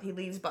about, he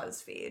leaves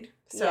BuzzFeed.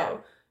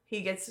 So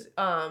he gets,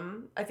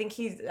 I think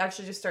he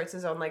actually just starts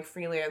his own, like,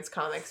 freelance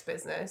comics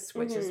business,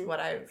 which is what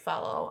I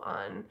follow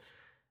on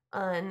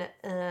on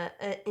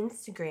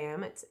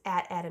Instagram. It's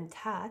at Adam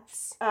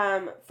Tots.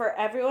 For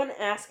everyone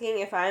asking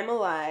if I'm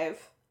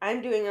alive,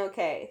 I'm doing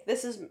okay.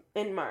 This is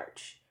in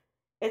March.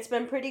 It's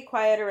been pretty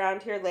quiet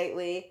around here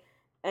lately,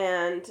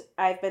 and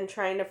I've been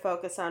trying to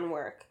focus on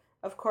work.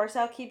 Of course,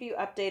 I'll keep you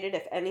updated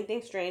if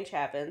anything strange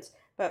happens,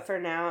 but for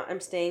now, I'm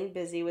staying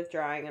busy with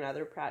drawing and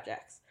other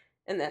projects.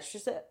 And that's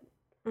just it.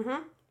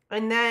 Mm-hmm.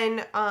 And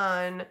then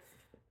on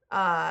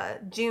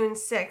June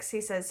 6th,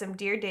 he says some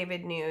Dear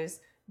David news.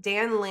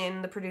 Dan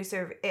Lin, the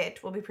producer of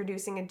It, will be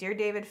producing a Dear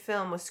David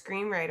film with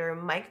screenwriter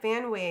Mike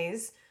Van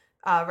Ways,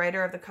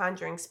 writer of the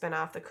Conjuring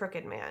spinoff, The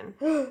Crooked Man.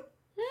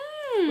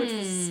 Which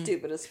was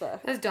stupid as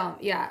fuck. That's dumb.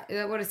 Yeah,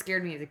 that would have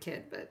scared me as a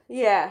kid, but...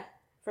 Yeah,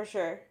 for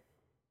sure.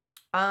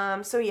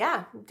 So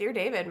yeah, Dear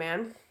David,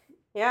 man.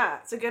 Yeah.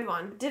 It's a good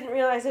one. Didn't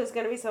realize it was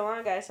going to be so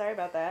long, guys. Sorry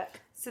about that.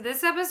 So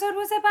this episode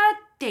was about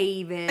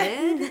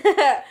David.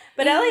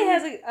 But Ellie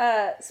has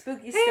a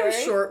spooky story. I have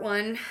a short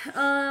one.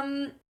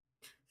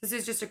 This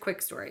is just a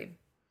quick story.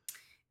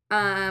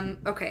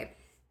 Okay.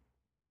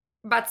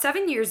 About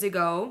 7 years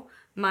ago,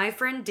 my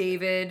friend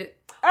David...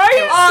 Are you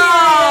serious?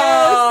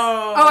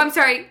 Oh, I'm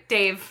sorry,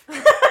 Dave.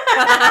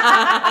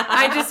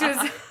 I just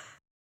was...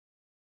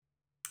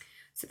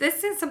 So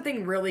this is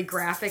something really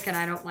graphic and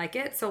I don't like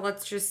it. So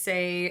let's just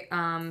say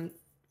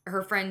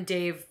her friend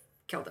Dave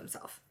killed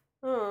himself.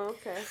 Oh,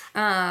 okay.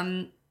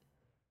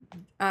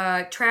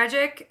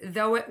 Tragic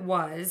though it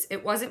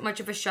wasn't much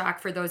of a shock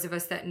for those of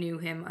us that knew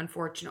him,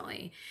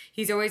 unfortunately.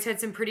 He's always had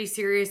some pretty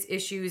serious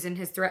issues and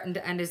has threatened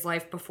to end his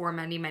life before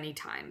many, many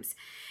times.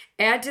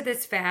 Add to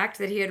this fact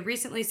that he had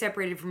recently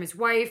separated from his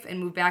wife and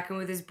moved back in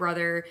with his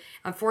brother.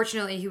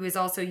 Unfortunately, he was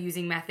also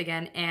using meth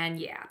again, and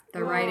yeah,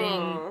 the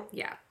writing,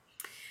 yeah.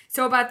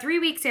 So about 3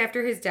 weeks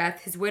after his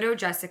death, his widow,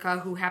 Jessica,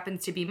 who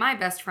happens to be my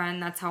best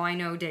friend, that's how I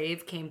know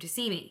Dave, came to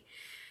see me.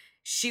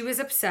 She was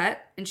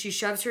upset, and she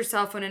shoves her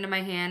cell phone into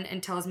my hand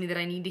and tells me that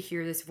I need to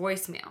hear this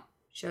voicemail.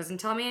 She doesn't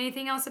tell me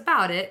anything else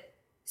about it,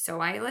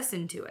 so I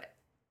listened to it.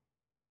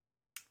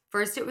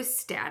 First, it was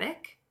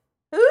static.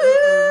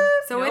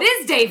 So Nope. it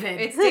is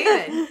David. It's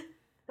David.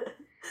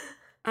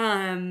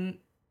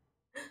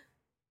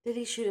 Did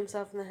he shoot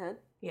himself in the head?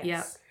 Yes.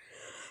 Yep.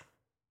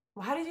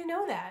 Well, how did you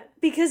know that?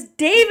 Because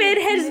David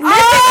has... What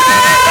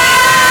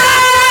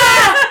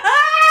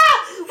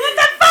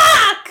the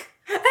fuck?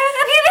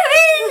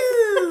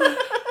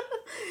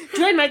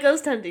 Join my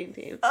ghost hunting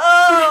team.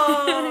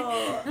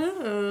 Oh.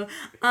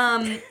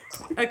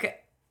 Okay.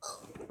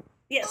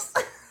 Yes.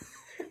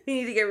 We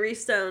need to get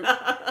re-stoned.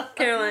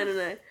 Caroline and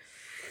I.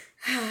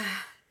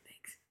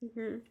 Thanks.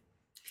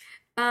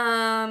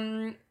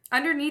 Mm-hmm.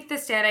 Underneath the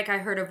static, I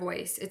heard a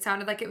voice. It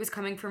sounded like it was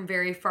coming from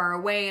very far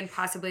away and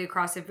possibly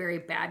across a very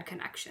bad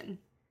connection.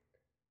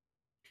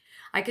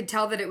 I could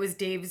tell that it was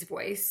Dave's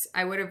voice.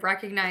 I would have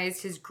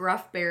recognized his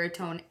gruff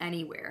baritone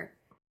anywhere.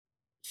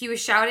 He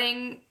was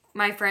shouting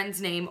my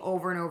friend's name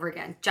over and over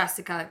again.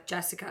 Jessica,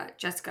 Jessica,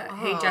 Jessica.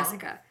 Hey,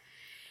 Jessica.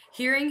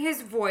 Hearing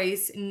his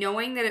voice,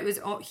 knowing that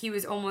he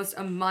was almost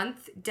a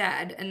month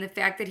dead, and the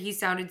fact that he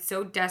sounded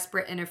so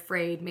desperate and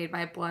afraid made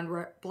my blood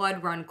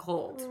run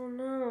cold. Oh,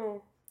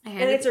 no.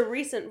 And it's a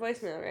recent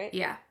voicemail, right?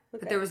 Yeah,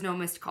 but there was no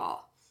missed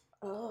call.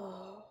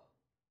 Oh.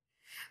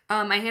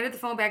 I handed the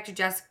phone back to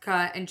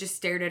Jessica and just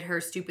stared at her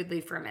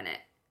stupidly for a minute.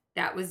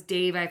 That was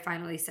Dave, I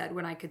finally said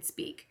when I could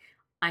speak.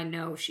 I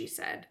know, she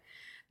said.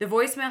 The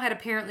voicemail had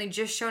apparently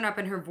just shown up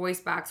in her voice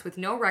box with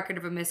no record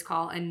of a missed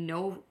call and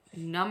no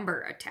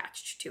number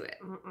attached to it.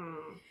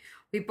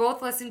 We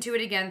both listened to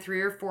it again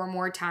 3 or 4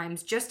 more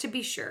times just to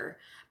be sure.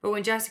 But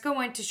when Jessica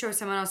went to show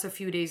someone else a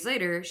few days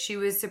later, she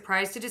was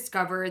surprised to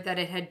discover that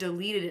it had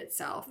deleted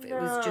itself. It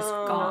was just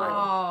gone.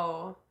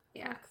 Oh.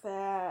 Yeah. Fuck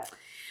that.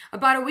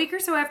 About a week or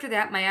so after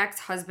that, my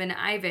ex-husband,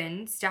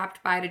 Ivan,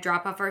 stopped by to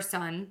drop off our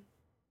son.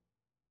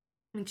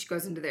 And she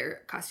goes into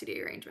their custody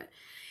arrangement.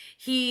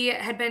 He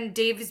had been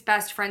Dave's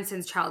best friend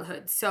since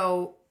childhood.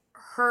 So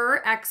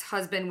her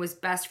ex-husband was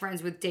best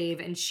friends with Dave,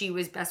 and she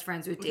was best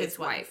friends with Dave's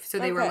wife. So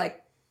they were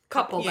like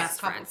couple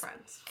best friends.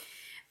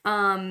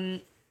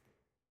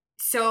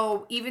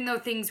 So even though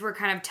things were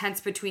kind of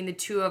tense between the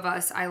two of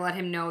us, I let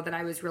him know that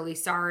I was really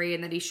sorry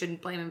and that he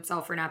shouldn't blame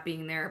himself for not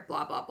being there,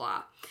 blah, blah,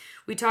 blah.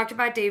 We talked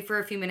about Dave for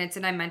a few minutes,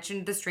 and I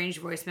mentioned the strange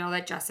voicemail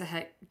that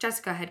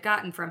Jessica had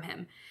gotten from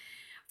him.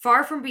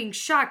 Far from being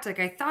shocked like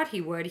I thought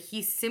he would,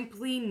 he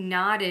simply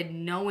nodded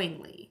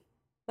knowingly.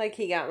 Like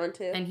he got one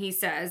too? And he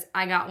says,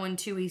 I got one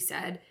too, he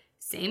said.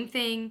 Same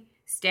thing,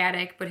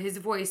 static, but his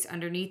voice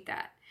underneath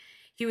that.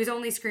 He was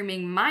only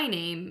screaming my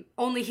name,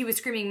 he was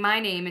screaming my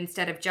name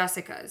instead of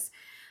Jessica's.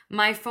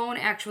 My phone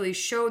actually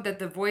showed that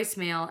the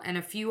voicemail and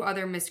a few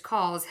other missed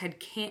calls had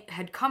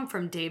come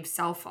from Dave's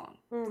cell phone.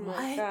 Oh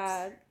my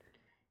God.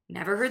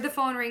 Never heard the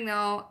phone ring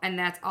though, and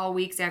that's all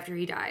weeks after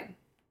he died.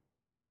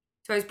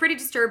 So I was pretty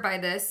disturbed by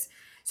this,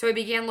 so I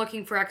began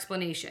looking for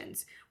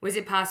explanations. Was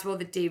it possible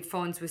that his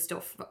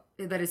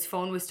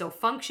phone was still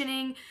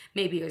functioning?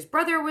 Maybe his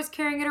brother was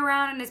carrying it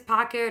around in his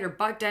pocket or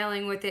butt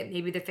dialing with it.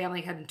 Maybe the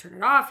family hadn't turned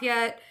it off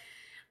yet.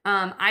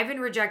 Ivan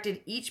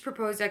rejected each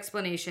proposed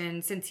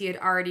explanation since he had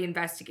already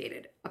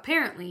investigated.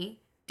 Apparently,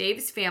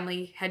 Dave's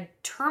family had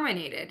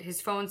terminated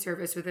his phone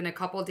service within a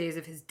couple days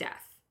of his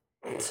death.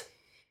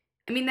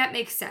 I mean, that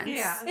makes sense.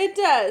 Yeah. It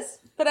does.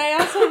 But I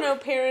also know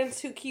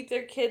parents who keep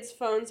their kids'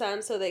 phones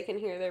on so they can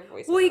hear their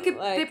voice. Well,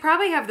 they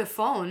probably have the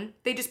phone.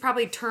 They just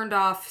probably turned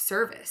off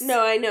service.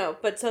 No, I know.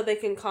 But so they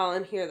can call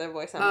and hear their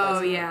voice on voicemail.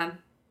 Oh, yeah.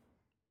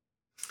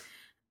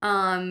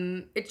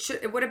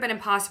 It would have been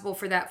impossible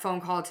for that phone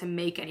call to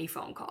make any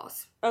phone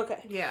calls.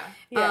 Okay. Yeah.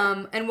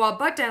 And while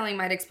butt dialing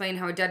might explain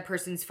how a dead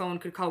person's phone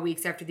could call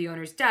weeks after the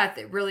owner's death,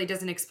 it really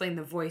doesn't explain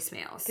the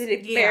voicemails.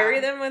 Did he bury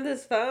them with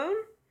his phone?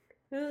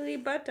 Who did he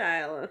butt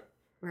dial?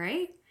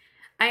 Right?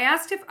 I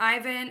asked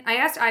Ivan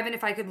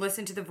if I could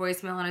listen to the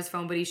voicemail on his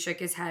phone, but he shook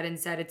his head and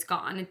said it's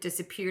gone. It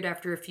disappeared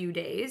after a few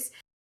days.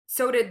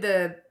 So did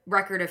the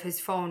record of his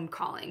phone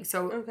calling.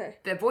 So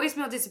the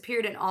voicemail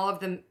disappeared and all of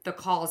the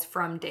calls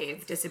from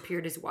Dave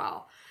disappeared as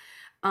well.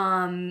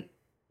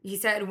 He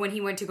said when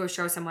he went to go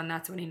show someone,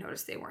 that's when he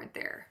noticed they weren't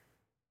there.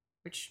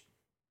 Which,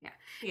 yeah.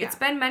 It's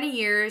been many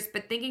years,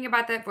 but thinking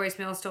about that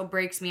voicemail still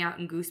breaks me out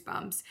in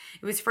goosebumps.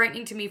 It was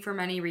frightening to me for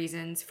many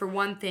reasons. For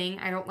one thing,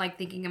 I don't like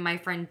thinking of my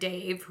friend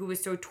Dave, who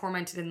was so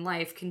tormented in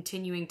life,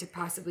 continuing to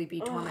possibly be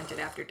tormented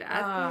after death.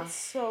 That's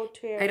so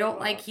terrible. I don't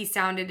like how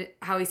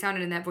he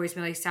sounded in that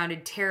voicemail. He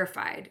sounded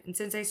terrified. And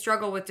since I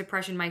struggle with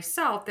depression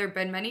myself, there have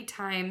been many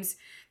times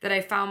that I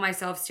found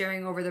myself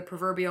staring over the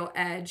proverbial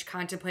edge,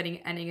 contemplating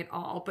ending it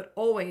all. But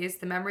always,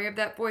 the memory of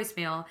that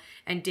voicemail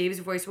and Dave's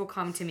voice will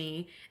come to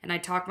me, and I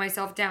talk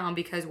myself down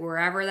because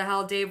wherever the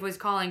hell Dave was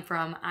calling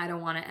from, I don't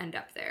want to end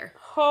up there.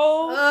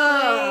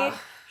 Holy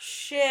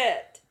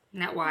shit. Isn't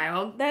that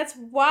wild? That's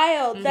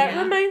wild.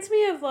 That reminds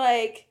me of,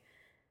 like,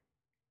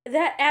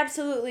 that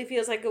absolutely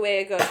feels like the way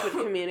a ghost would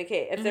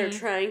communicate if they're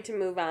trying to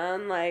move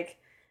on. Like,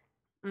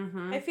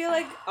 I feel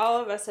like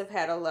all of us have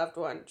had a loved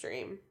one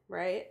dream,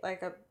 right?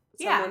 Like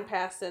someone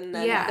passed and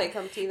then they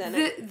come to you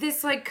then.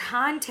 This, like,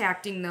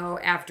 contacting, though,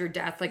 after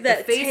death, like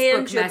that the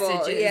Facebook tangible,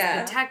 messages,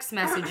 the text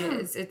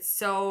messages. It's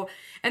so...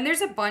 And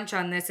there's a bunch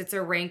on this. It's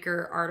a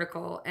Ranker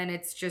article, and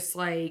it's just,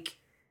 like,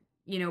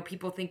 you know,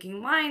 people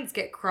thinking lines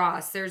get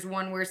crossed. There's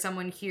one where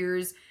someone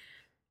hears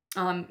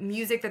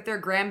music that their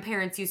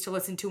grandparents used to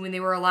listen to when they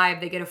were alive.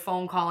 They get a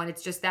phone call, and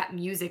it's just that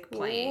music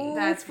playing. Ooh,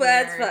 that's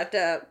fucked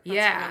up.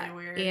 That's really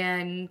weird.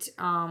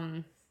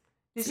 And...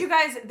 Did you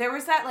guys, there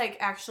was that, like,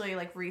 actually,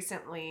 like,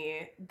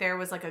 recently, there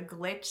was, like, a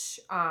glitch,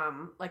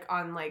 like,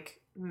 on,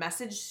 like,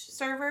 message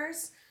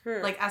servers,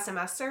 like,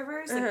 SMS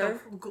servers, like, the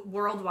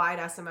worldwide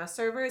SMS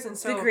servers, and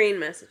so... The green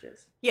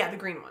messages. Yeah, the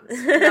green ones.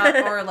 Not,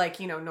 or, like,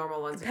 you know,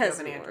 normal ones if you have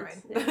an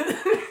Android.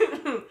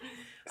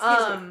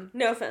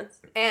 No offense.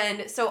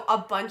 And so a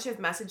bunch of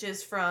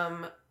messages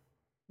from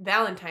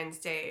Valentine's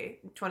Day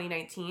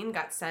 2019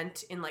 got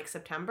sent in, like,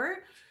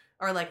 September,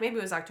 or, like, maybe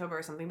it was October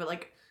or something, but,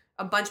 like,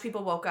 a bunch of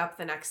people woke up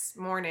the next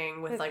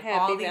morning with like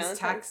all these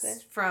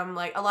texts from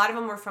like, a lot of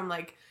them were from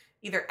like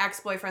either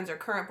ex-boyfriends or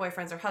current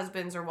boyfriends or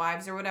husbands or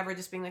wives or whatever,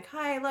 just being like,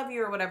 hi, I love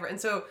you or whatever. And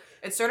so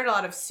it started a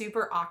lot of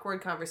super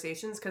awkward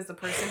conversations because the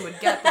person would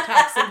get the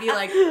text and be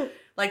like,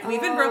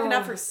 we've been broken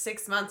up for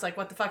 6 months. Like,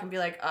 what the fuck? And be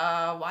like,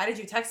 why did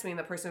you text me? And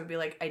the person would be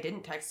like, I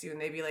didn't text you. And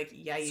they'd be like,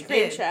 yeah, you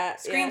did.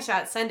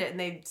 Screenshot, send it. And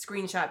they'd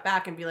screenshot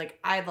back and be like,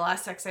 the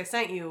last text I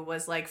sent you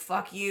was like,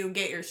 fuck you,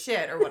 get your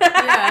shit or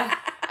whatever.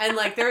 And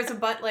like, there was a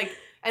bunch, like,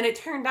 and it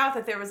turned out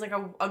that there was like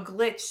a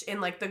glitch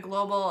in like the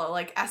global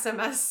like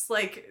SMS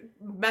like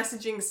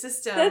messaging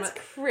system. That's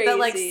crazy. That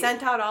like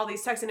sent out all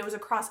these texts, and it was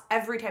across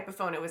every type of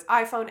phone. It was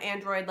iPhone,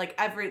 Android, like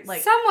every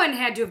like. Someone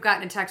had to have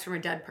gotten a text from a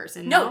dead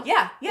person. No,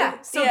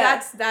 yeah. So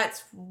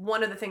that's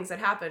one of the things that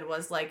happened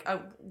was like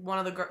one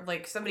of the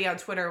like somebody on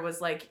Twitter was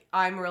like,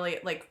 I'm really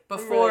like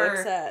before really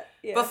upset.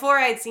 Yeah. Before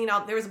I had seen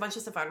there was a bunch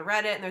of stuff on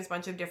Reddit and there's a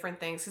bunch of different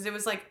things because it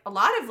was like a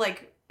lot of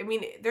like. I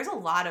mean, there's a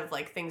lot of,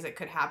 like, things that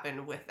could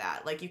happen with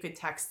that. Like, you could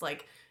text,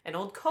 like, an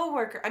old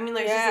coworker. I mean,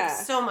 there's just,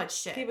 like, so much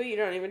shit. People you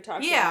don't even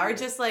talk to. Yeah, or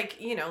just, like,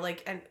 you know,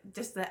 like, and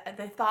just the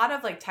thought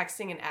of, like,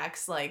 texting an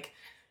ex, like,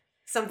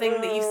 something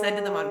that you said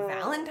to them on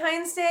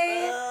Valentine's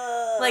Day,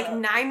 like,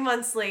 9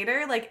 months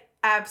later, like,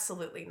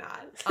 absolutely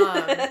not.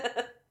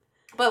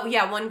 But,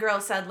 yeah, one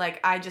girl said, like,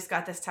 I just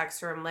got this text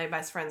from my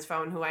best friend's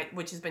phone,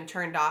 which has been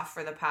turned off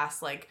for the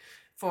past, like,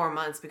 4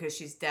 months because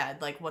she's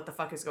dead. Like, what the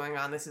fuck is going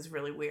on? This is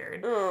really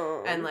weird.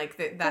 And like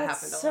that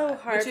happened a so lot,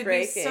 heartbreaking.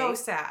 Which would be so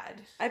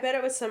sad. I bet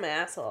it was some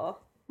asshole.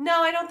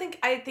 No,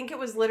 I think it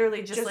was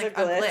literally just like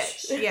a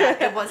glitch.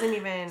 Yeah, it wasn't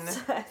even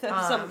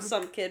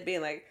some kid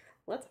being like,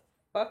 let's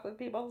fuck with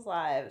people's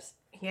lives.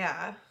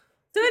 Yeah.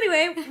 So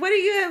anyway, what do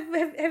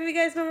you have you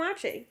guys been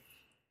watching?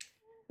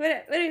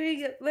 What have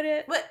you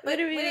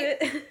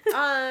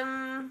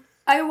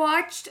I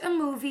watched a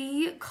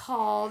movie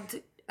called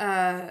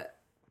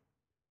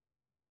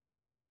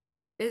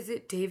Is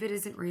it David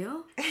Isn't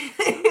Real?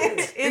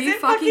 Are you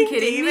fucking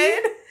kidding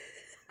me?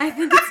 I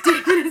think it's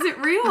David Isn't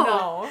Real.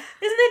 No.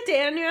 Isn't it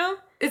Daniel?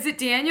 Is it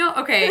Daniel?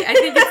 Okay, I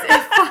think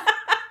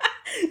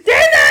it's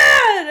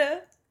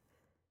David!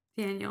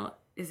 Daniel.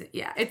 Is it?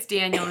 Yeah, it's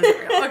Daniel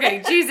Israel.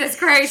 Okay, Jesus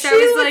Christ. She I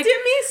was looked like,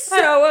 at me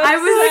so upset. I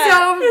was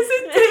so. Is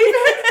it David?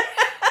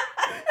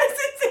 Is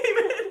it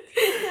David?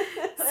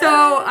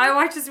 So I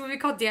watched this movie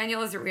called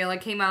Daniel Isn't Real.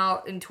 It came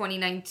out in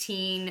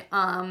 2019.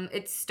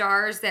 It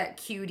stars that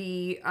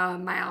cutie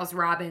Miles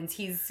Robbins.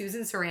 He's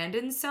Susan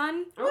Sarandon's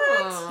son.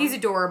 What? He's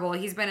adorable.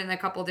 He's been in a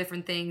couple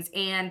different things.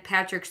 And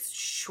Patrick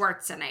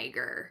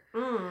Schwarzenegger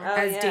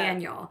as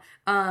Daniel.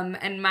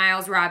 And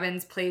Miles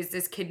Robbins plays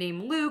this kid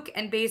named Luke.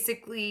 And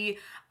basically,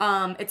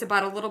 it's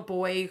about a little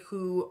boy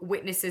who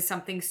witnesses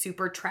something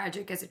super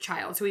tragic as a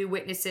child. So he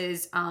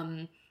witnesses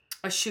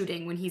a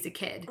shooting when he's a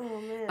kid.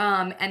 Oh,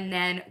 man. And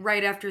then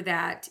right after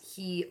that,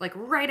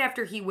 right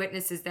after he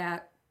witnesses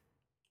that,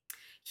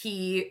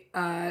 he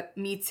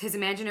meets his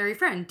imaginary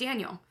friend,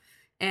 Daniel.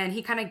 And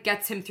he kind of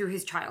gets him through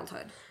his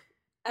childhood.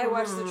 I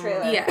watched the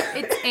trailer. Yeah.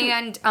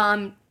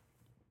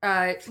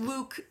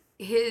 Luke,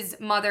 his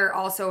mother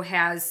also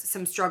has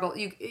some struggle.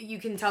 You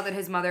can tell that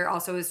his mother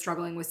also is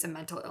struggling with some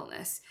mental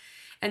illness.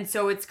 And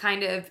so it's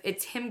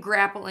him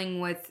grappling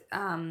with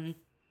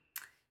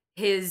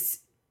his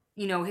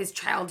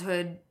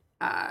childhood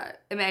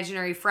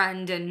imaginary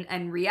friend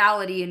and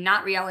reality and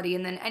not reality.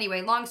 And then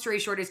anyway, long story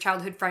short, his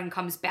childhood friend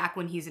comes back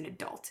when he's an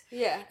adult.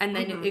 Yeah. And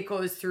then it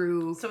goes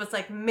through. So it's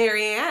like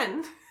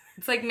Marianne.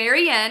 It's like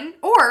Marianne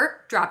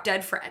or Drop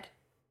Dead Fred.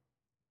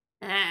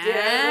 But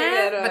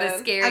a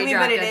scary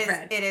Drop Dead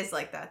Fred. It is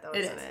like that though,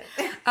 isn't it?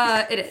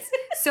 It is.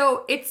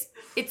 So it's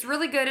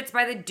really good. It's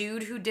by the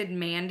dude who did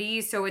Mandy.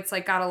 So it's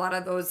like got a lot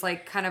of those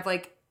like kind of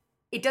like,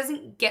 it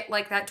doesn't get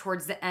like that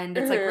towards the end.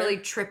 It's like really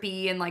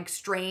trippy and like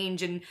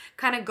strange and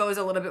kind of goes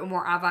a little bit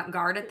more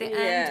avant-garde at the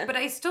end. But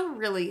I still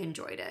really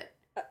enjoyed it.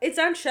 It's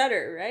on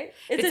Shudder, right?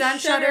 It's a on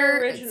Shudder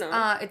original.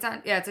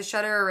 It's a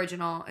Shudder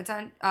original. It's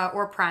on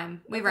or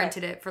Prime. We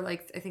rented it for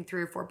like I think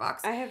 $3 or $4.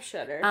 I have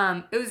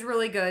Shudder. It was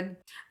really good.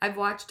 I've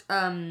watched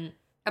a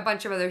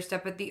bunch of other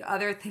stuff, but the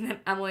other thing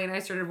that Emily and I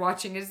started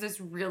watching is this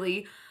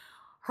really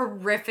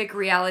horrific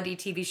reality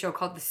TV show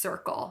called The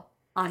Circle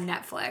on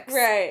Netflix.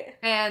 Right.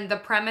 And the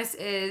premise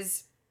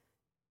is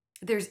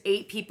there's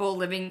 8 people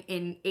living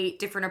in 8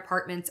 different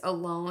apartments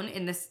alone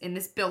in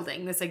this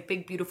building, this like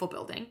big beautiful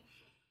building.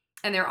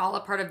 And they're all a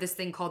part of this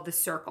thing called The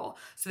Circle.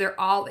 So they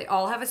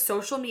all have a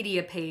social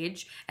media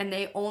page and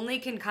they only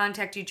can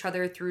contact each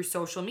other through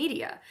social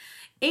media.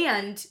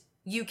 And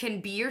you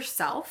can be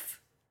yourself.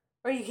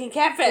 Or you can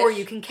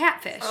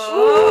catfish.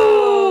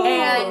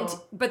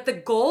 Oh. But the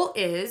goal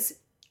is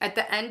at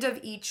the end of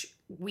each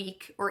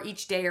week or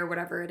each day or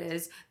whatever it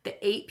is,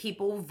 the 8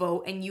 people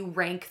vote and you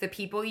rank the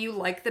people you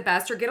like the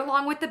best or get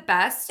along with the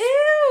best.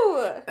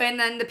 Ew. And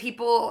then the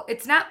people,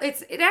 it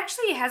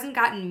actually hasn't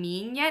gotten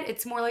mean yet.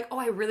 It's more like, oh,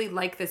 I really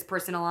like this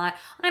person a lot.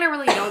 I don't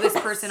really know this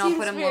person. I'll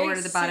put him lower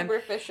to the bottom.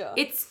 Superficial.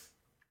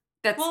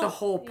 That's the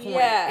whole point.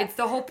 Yeah. It's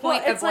the whole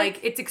point of like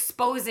it's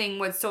exposing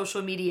what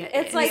social media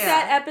is. It's like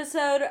that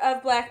episode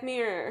of Black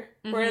Mirror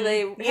where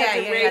they have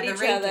to rate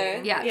each other.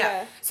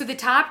 Yeah. So the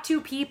top 2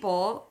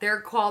 people,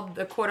 they're called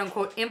the quote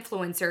unquote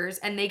influencers,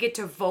 and they get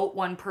to vote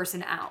one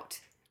person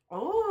out.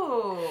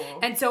 Oh.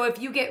 And so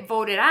if you get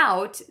voted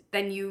out,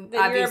 then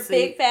obviously you're a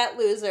big fat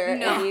loser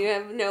and you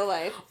have no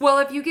life. Well,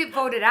 if you get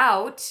voted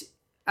out,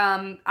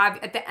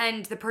 at the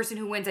end, the person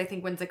who wins, I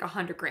think, wins like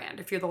 $100,000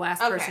 if you're the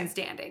last person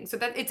standing. So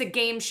that it's a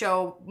game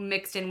show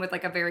mixed in with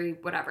like a very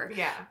whatever.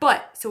 Yeah.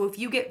 But so if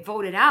you get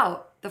voted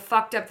out, the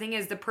fucked up thing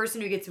is the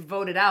person who gets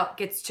voted out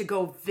gets to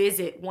go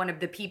visit one of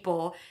the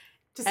people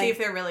to see if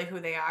they're really who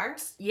they are.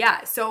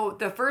 Yeah. So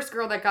the first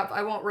girl that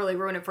I won't really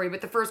ruin it for you,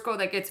 but the first girl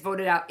that gets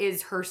voted out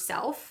is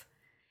herself.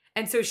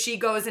 And so she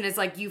goes and is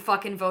like, you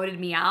fucking voted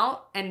me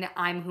out and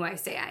I'm who I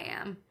say I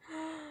am.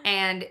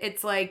 And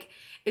it's like,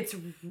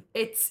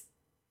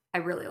 I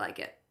really like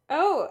it.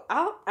 Oh,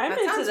 I'm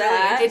into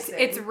that.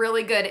 Really it's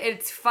really good.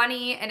 It's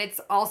funny and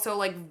it's also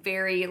like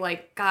very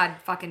like God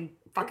fucking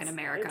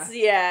America.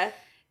 Yeah.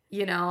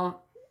 You know?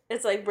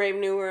 It's like Brave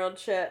New World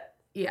shit.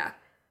 Yeah.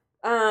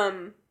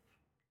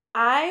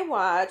 I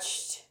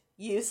watched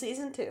You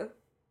season 2.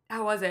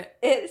 How was it?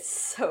 It's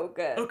so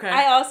good. Okay.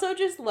 I also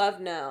just love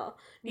Nell.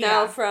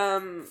 Nell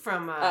from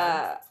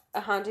A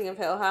Haunting of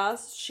Hill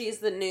House. She's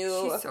the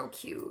new She's so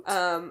cute.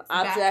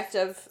 Object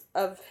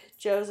of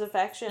Joe's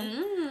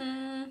affection.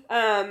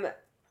 Mm-hmm.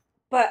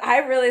 But I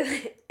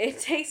really it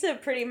takes a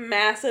pretty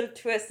massive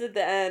twist at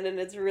the end and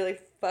it's really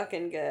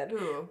fucking good.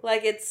 Ooh.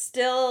 Like it's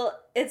still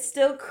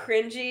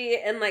cringy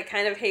and like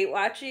kind of hate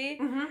watchy.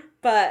 Mm-hmm.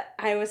 But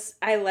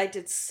I liked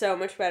it so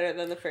much better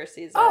than the first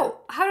season.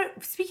 Oh,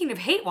 speaking of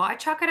hate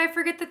watch, how could I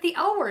forget that the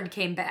L Word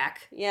came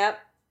back? Yep.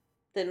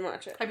 Didn't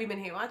watch it. Have you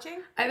been hate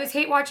watching? I was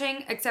hate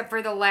watching except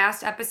for the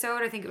last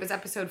episode. I think it was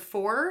episode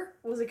 4.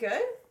 Was it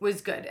good?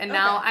 Was good. And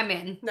now I'm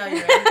in. Now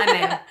you're in. I'm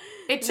in.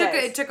 It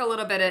Nice. took a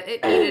little bit of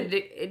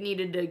it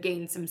needed to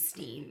gain some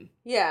steam.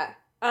 Yeah.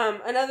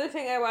 Another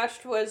thing I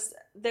watched was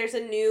there's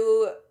a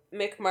new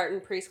Mick Martin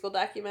preschool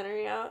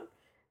documentary out.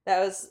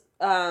 That was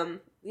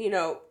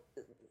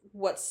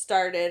what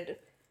started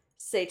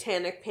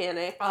Satanic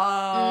Panic.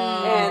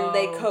 Oh. And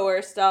they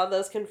coerced all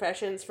those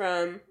confessions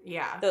from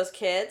Yeah. those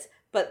kids.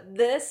 but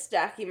this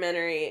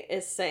documentary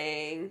is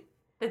saying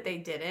That they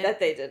didn't. that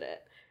they did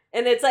it.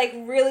 And it's like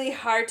really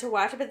hard to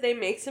watch, but they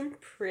make some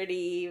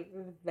pretty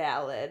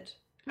valid.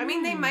 I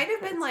mean, they might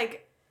have been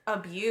like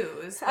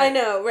abused. I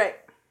know, right.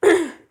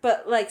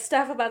 But like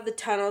stuff about the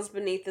tunnels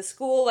beneath the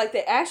school, like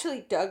they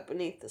actually dug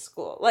beneath the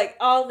school. Like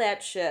all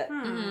that shit.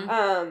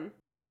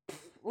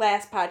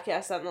 Last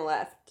podcast on the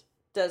left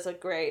does a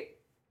great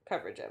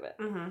coverage of it.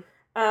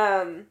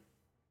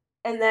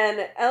 And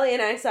then Ellie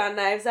and I saw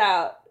Knives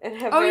Out and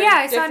have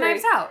I saw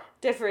Knives Out.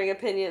 Differing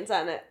opinions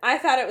on it. I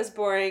thought it was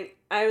boring.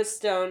 I was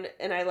stoned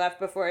and I left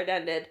before it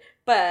ended.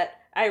 But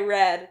I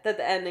read that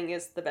the ending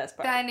is the best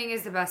part. The ending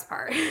is the best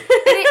part. And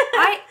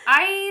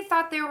I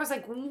thought there was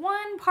like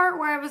one part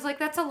where I was like,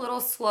 that's a little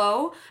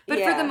slow. But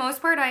for the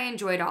most part, I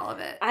enjoyed all of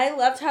it. I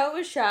loved how it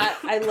was shot.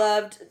 I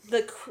loved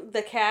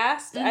the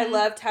cast. I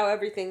loved how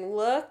everything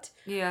looked.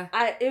 Yeah.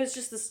 It was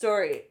just the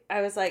story.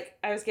 I was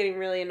getting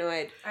really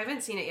annoyed. I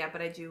haven't seen it yet,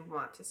 but I do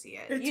want to see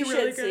it. You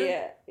should see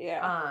it.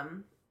 Yeah.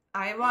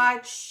 I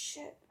watched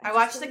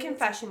The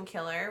Confession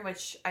Killer,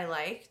 which I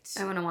liked.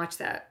 I want to watch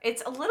that.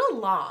 It's a little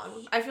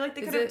long. I feel like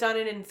they could have done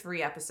it in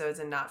 3 episodes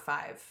and not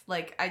 5.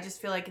 Like, I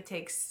just feel like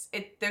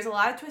there's a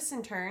lot of twists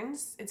and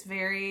turns. It's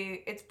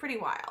pretty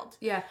wild.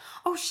 Yeah.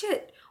 Oh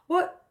shit.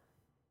 What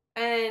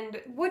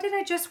did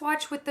I just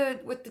watch with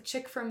the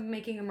chick from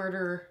Making a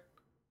Murderer?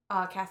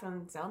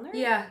 Catherine Zellner?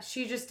 Yeah,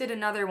 she just did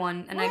another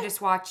one and I just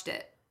watched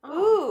it.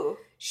 Ooh.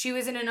 She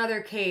was in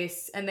another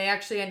case, and they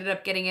actually ended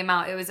up getting him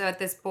out. It was about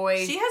this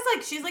boy. She's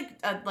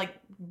a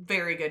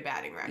very good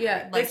batting record.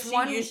 Yeah, like she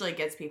usually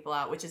gets people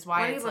out, which is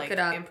why it's like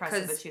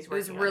impressive that she's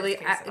working on this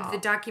case at all. The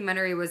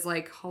documentary was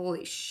like,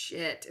 holy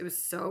shit, it was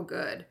so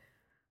good.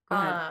 Go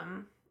ahead.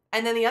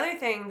 And then the other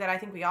thing that I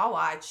think we all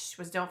watched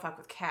was Don't Fuck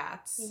with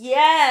Cats.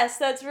 Yes,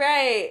 that's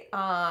right.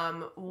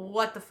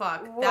 What the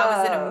fuck? Whoa. That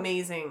was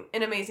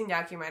an amazing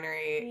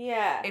documentary.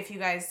 Yeah. If you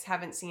guys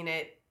haven't seen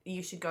it,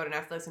 you should go to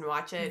Netflix and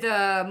watch it.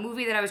 The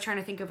movie that I was trying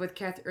to think of with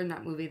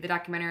the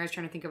documentary I was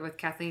trying to think of with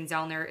Kathleen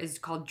Zellner is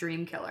called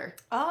Dream Killer.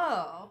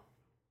 Oh.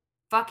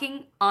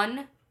 Fucking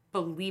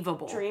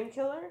unbelievable. Dream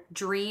Killer?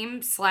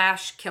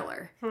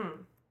 Dream/killer.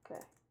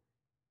 Okay.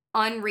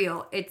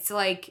 Unreal.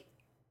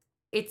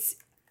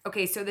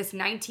 Okay, so this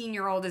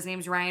 19-year-old, his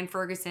name's Ryan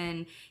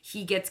Ferguson,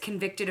 he gets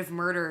convicted of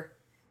murder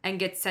and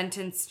gets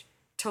sentenced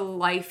to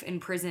life in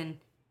prison.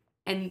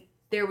 And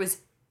there was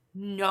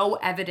no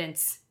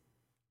evidence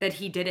that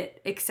he did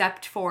it,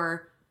 except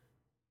for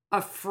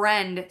a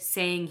friend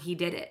saying he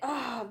did it.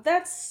 Oh,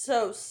 that's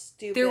so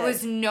stupid. There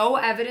was no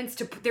evidence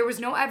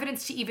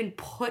to even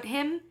put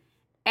him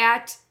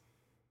at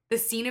the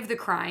scene of the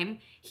crime.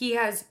 He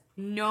has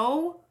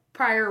no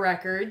prior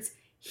records.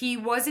 He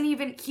wasn't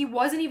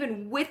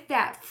even with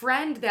that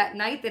friend that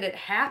night that it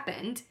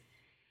happened.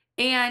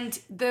 And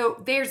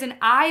there's an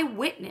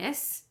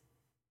eyewitness.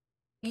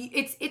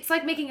 It's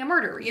like Making a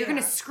Murderer. You're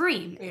gonna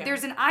scream. Yeah.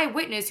 There's an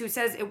eyewitness who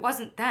says it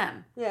wasn't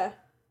them. Yeah.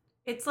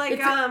 It's like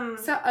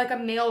like a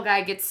male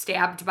guy gets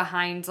stabbed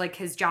behind like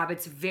his job.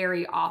 It's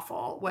very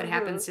awful what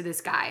happens to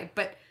this guy.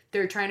 But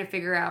they're trying to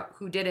figure out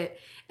who did it.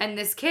 And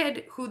this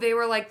kid who they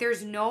were like,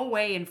 there's no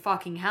way in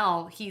fucking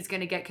hell he's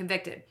gonna get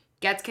convicted.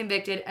 Gets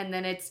convicted, and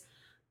then it's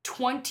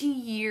 20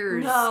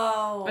 years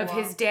of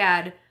his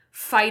dad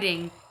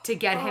fighting to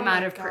get him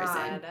out of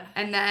prison.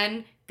 And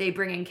then they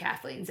bring in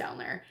Kathleen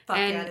Zellner. Fuck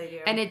yeah, they do.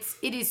 And it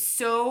is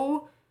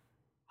so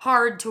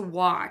hard to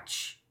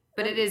watch,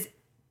 but it is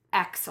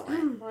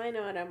excellent. Well, I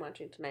know what I'm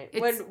watching tonight.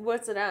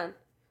 What's it on?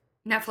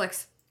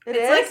 Netflix.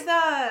 It's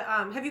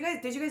like the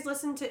did you guys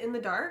listen to In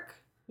the Dark?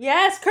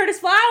 Yes, Curtis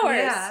Flowers.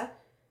 Yeah.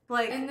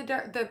 Like In the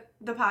Dark, the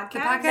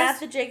podcast? Not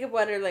the Jacob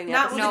Wetterling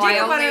episode.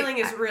 Jacob Wetterling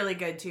is really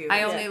good too.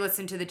 I only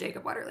listened to the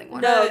Jacob Wetterling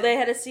one. No, they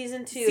had a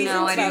season 2. Season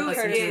 2 I didn't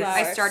listen to it.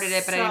 Flowers. I started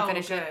it, but I didn't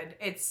finish good.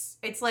 it.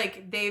 It's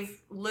like they've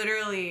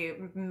literally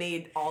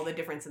made all the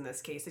difference in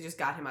this case. They just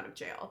got him out of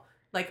jail.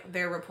 Like,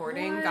 their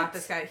reporting got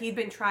this guy. He'd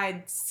been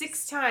tried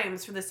 6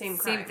 times for the same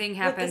crime. Same thing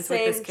happens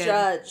with this kid.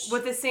 Judge.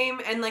 With the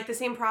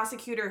same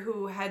prosecutor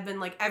who had been,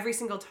 like, every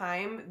single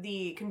time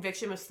the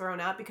conviction was thrown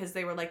out because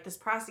they were like, this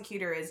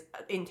prosecutor is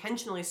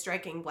intentionally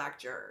striking black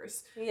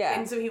jurors. Yeah.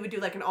 And so he would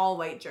do, like, an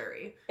all-white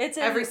jury. It's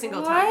in, every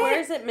single time. Where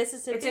is it?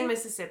 Mississippi? It's in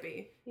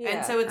Mississippi. Yeah.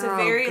 And so it's a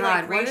very,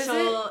 like,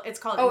 racial... It's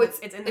called... It's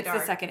In the Dark.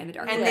 It's the second In the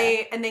Dark.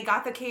 And they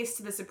got the case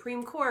to the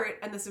Supreme Court,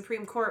 and the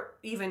Supreme Court,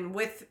 even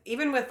with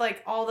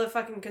like all the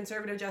fucking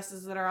conservative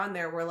justices that are on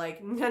there, were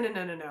like,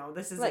 no,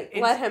 this is like,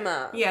 let him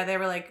out. Yeah, they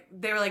were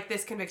like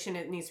this conviction,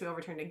 it needs to be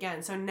overturned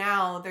again. So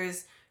now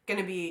there's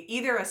gonna be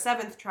either a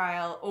 7th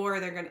trial or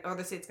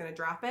the state's gonna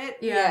drop it.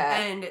 Yeah.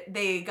 And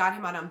they got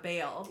him out on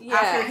bail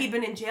after he'd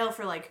been in jail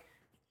for like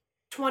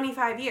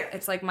 25 years.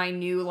 It's like my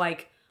new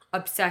like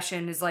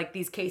obsession is like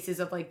these cases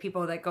of like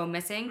people that go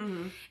missing.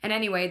 Mm-hmm. And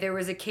anyway, there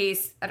was a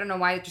case, I don't know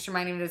why it just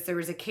reminded me of this, there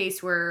was a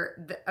case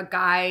where a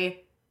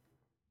guy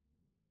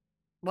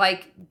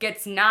like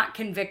gets not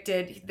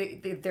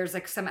convicted. There's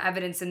like some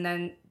evidence, and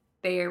then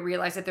they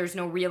realize that there's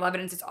no real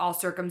evidence. It's all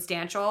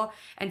circumstantial.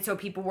 And so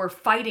people were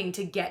fighting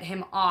to get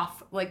him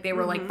off. Like they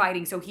were like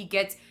fighting. So he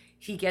gets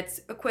he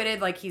gets acquitted,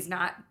 like he's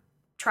not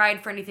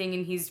tried for anything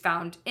and he's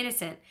found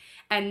innocent.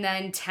 And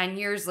then 10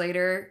 years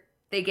later,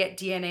 they get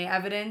DNA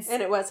evidence.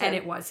 And it was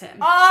him.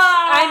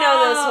 Oh! I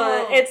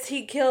know this one.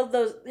 He killed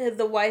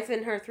the wife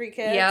and her 3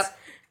 kids. Yep.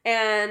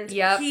 And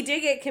he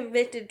did get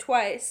convicted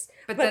twice.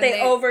 But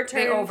they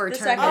overturned the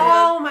second one.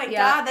 Oh my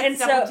God, that's And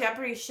double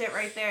jeopardy shit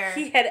right there.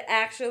 He had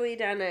actually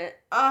done it.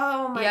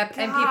 Oh my God.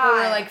 And people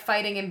were like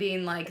fighting and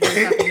being like,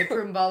 there's nothing to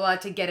prove, blah, blah,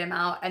 to get him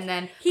out. And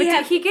then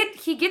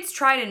he gets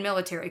tried in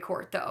military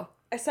court though.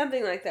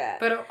 Something like that.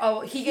 But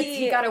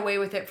he got away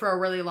with it for a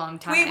really long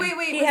time. Wait.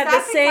 He had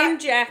the same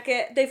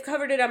jacket. They've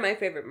covered it on My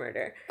Favorite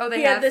Murder. Oh,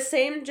 he had the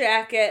same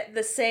jacket.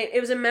 It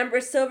was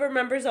a silver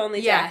members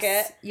only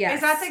jacket. Yes.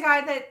 Is that the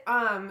guy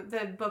that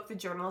the book The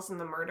Journalist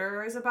and the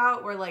Murderer is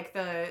about? Where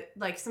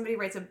somebody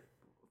writes a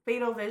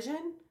fatal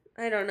vision?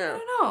 I don't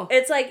know.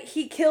 It's like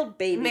he killed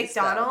babies.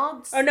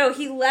 McDonald's? Oh no,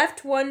 he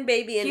left one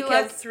baby and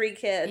killed 3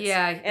 kids.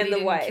 Yeah, and he the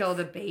didn't wife kill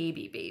the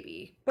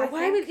baby. But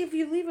if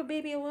you leave a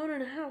baby alone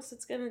in a house,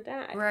 it's gonna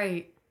die.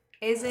 Right.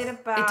 Is it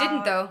about? It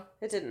didn't though.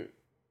 It didn't.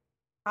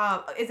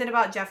 Is it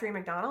about Jeffrey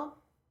McDonald?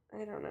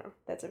 I don't know.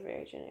 That's a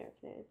very generic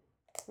name.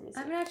 Let me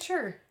see. I'm not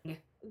sure.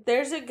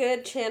 There's a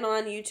good channel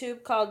on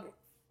YouTube called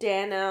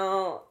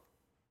Danielle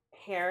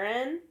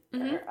Heron,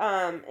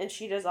 and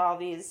she does all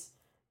these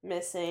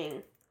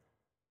missing.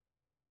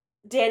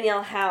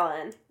 Danielle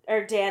Hallen,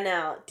 or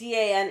Danelle,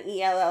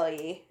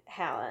 Danelle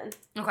Hallen.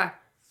 Okay.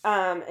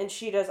 And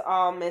she does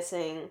all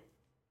missing.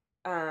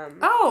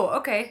 Oh,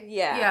 okay.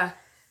 Yeah.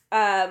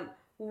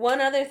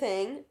 One other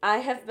thing,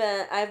 I've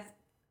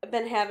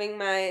been having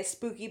my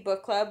spooky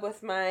book club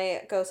with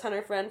my ghost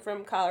hunter friend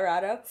from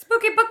Colorado.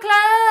 Spooky book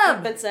club.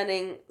 We've been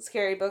sending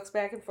scary books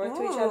back and forth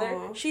to each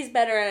other. She's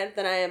better at it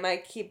than I am. I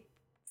keep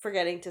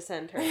forgetting to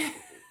send her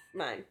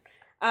mine.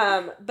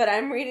 But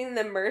I'm reading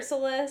The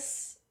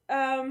Merciless.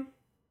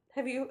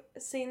 Have you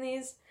seen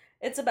these?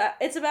 It's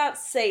about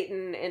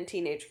Satan and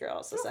teenage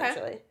girls,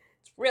 essentially. Okay.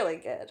 It's really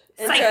good.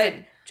 And so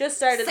I just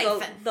started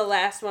the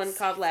last one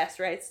called Last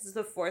Rites. It's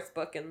the 4th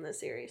book in the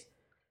series.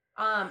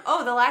 The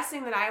last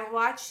thing that I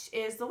watched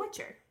is The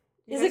Witcher.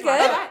 Is it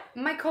good?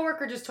 My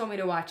coworker just told me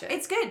to watch it.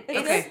 It's good.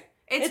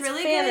 It's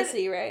really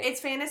fantasy, good. Right? It's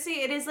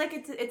fantasy. It is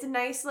it's a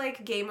nice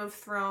Game of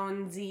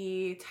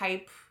Thrones-y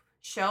type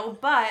show,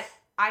 but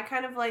I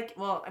kind of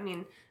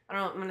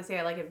I'm going to say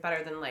I like it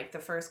better than the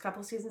first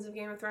couple seasons of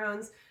Game of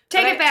Thrones.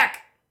 Take it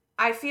back.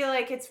 I feel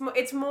like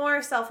it's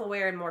more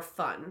self-aware and more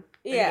fun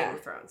than Game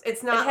of Thrones.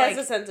 It's not it has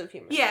a sense of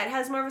humor. Yeah, it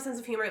has more of a sense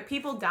of humor.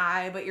 People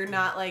die, but you're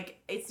not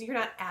you're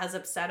not as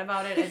upset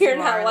about it as you're you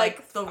not are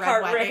the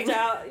Red Wedding. Ripped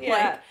out.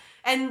 Yeah.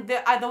 And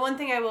the one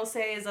thing I will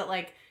say is that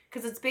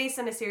because it's based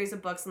on a series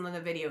of books and then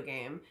a video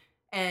game.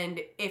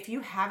 And if you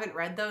haven't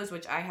read those,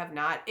 which I have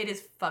not, it is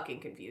fucking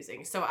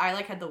confusing. So I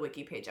had the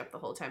wiki page up the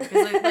whole time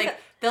because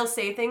they'll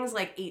say things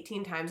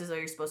 18 times as though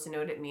you're supposed to know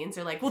what it means.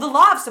 They're like, well, the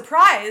law of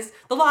surprise,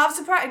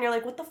 and you're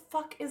like, what the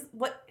fuck is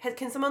what?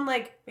 Can someone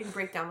maybe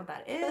break down what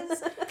that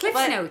is? Cliff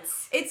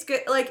notes. It's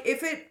good.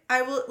 If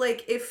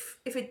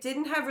it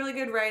didn't have really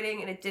good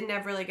writing and it didn't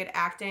have really good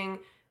acting,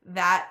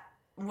 that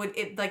would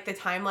the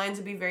timelines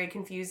would be very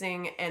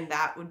confusing and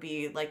that would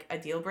be a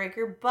deal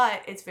breaker,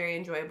 but it's very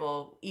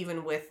enjoyable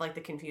even with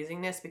the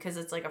confusingness because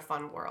it's a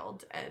fun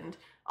world. And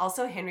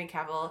also Henry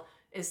Cavill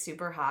is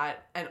super hot,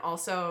 and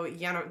also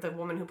the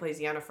woman who plays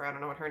Yennefer, I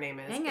don't know what her name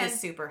is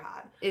super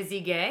hot. Is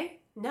he gay?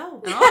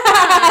 No.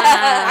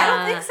 I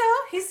don't think so.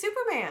 He's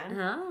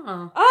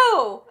Superman.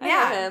 Oh, I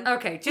know him.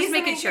 Okay, just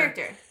making sure.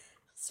 Character.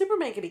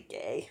 Superman can be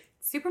gay.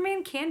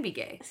 Superman can be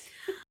gay.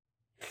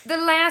 The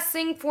last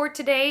thing for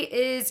today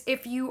is,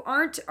 if you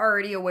aren't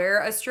already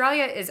aware,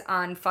 Australia is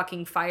on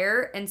fucking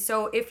fire. And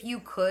so if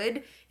you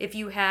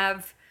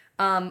have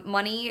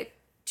money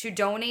to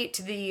donate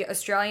to the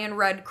Australian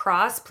Red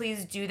Cross,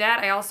 please do that.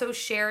 I also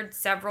shared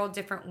several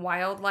different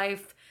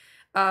wildlife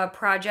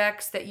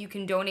projects that you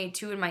can donate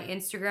to in my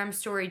Instagram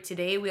story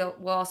today. We'll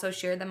also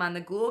share them on the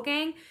Ghoul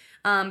Gang.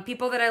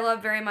 People that I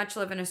love very much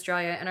live in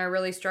Australia and are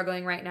really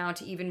struggling right now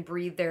to even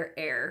breathe their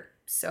air.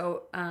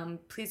 So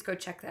please go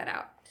check that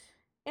out.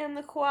 And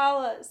the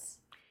koalas.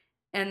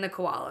 And the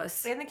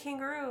koalas. And the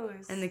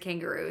kangaroos. And the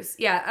kangaroos.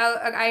 Yeah.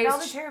 And all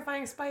the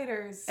terrifying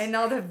spiders. And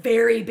all the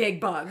very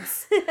big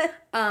bugs.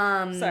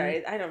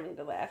 Sorry, I don't mean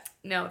to laugh.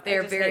 No,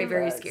 they're very,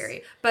 very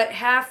scary. But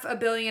 500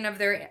 million of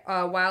their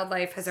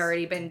wildlife has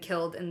already been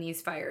killed in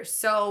these fires.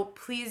 So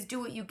please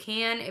do what you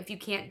can. If you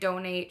can't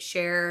donate,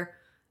 share.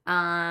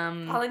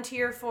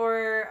 Volunteer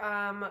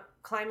for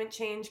climate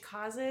change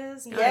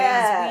causes.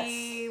 Yes.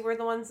 We were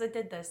the ones that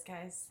did this,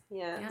 guys.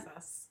 Yeah. It's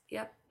us.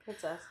 Yep.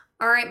 It's us.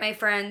 All right, my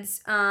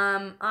friends.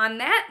 On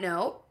that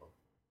note,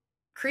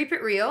 creep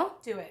it real.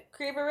 Do it.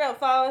 Creep it real.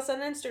 Follow us on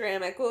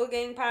Instagram at Ghoul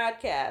Gang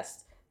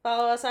Podcast.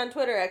 Follow us on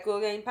Twitter at Ghoul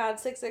Gang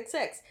Pod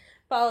 666.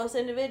 Follow us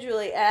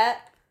individually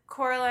at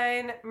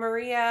Coraline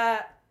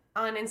Maria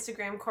on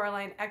Instagram,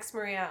 Coraline X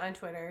Maria on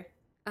Twitter.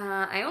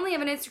 I only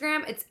have an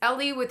Instagram. It's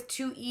Ellie with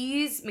 2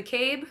 E's,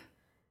 McCabe.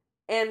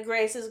 And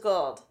Grace is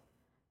Gold.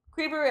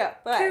 Creep it real.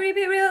 Bye. Creep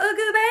it real.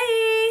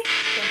 Oh,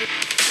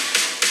 goodbye.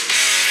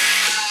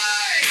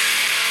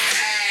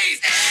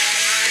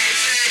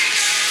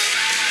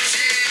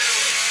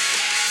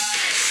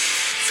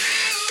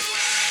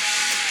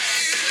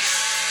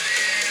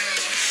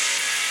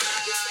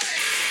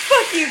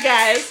 Fuck you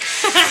guys.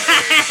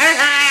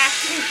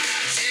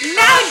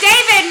 No,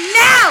 David,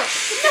 no!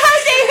 No,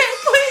 David,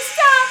 please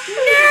stop.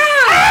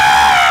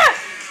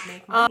 No!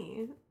 Make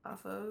money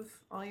off of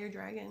all your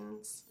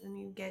dragons, and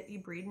you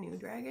breed new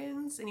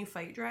dragons, and you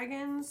fight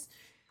dragons,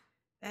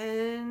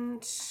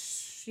 and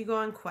you go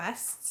on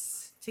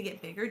quests to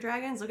get bigger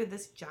dragons. Look at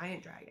this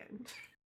giant dragon.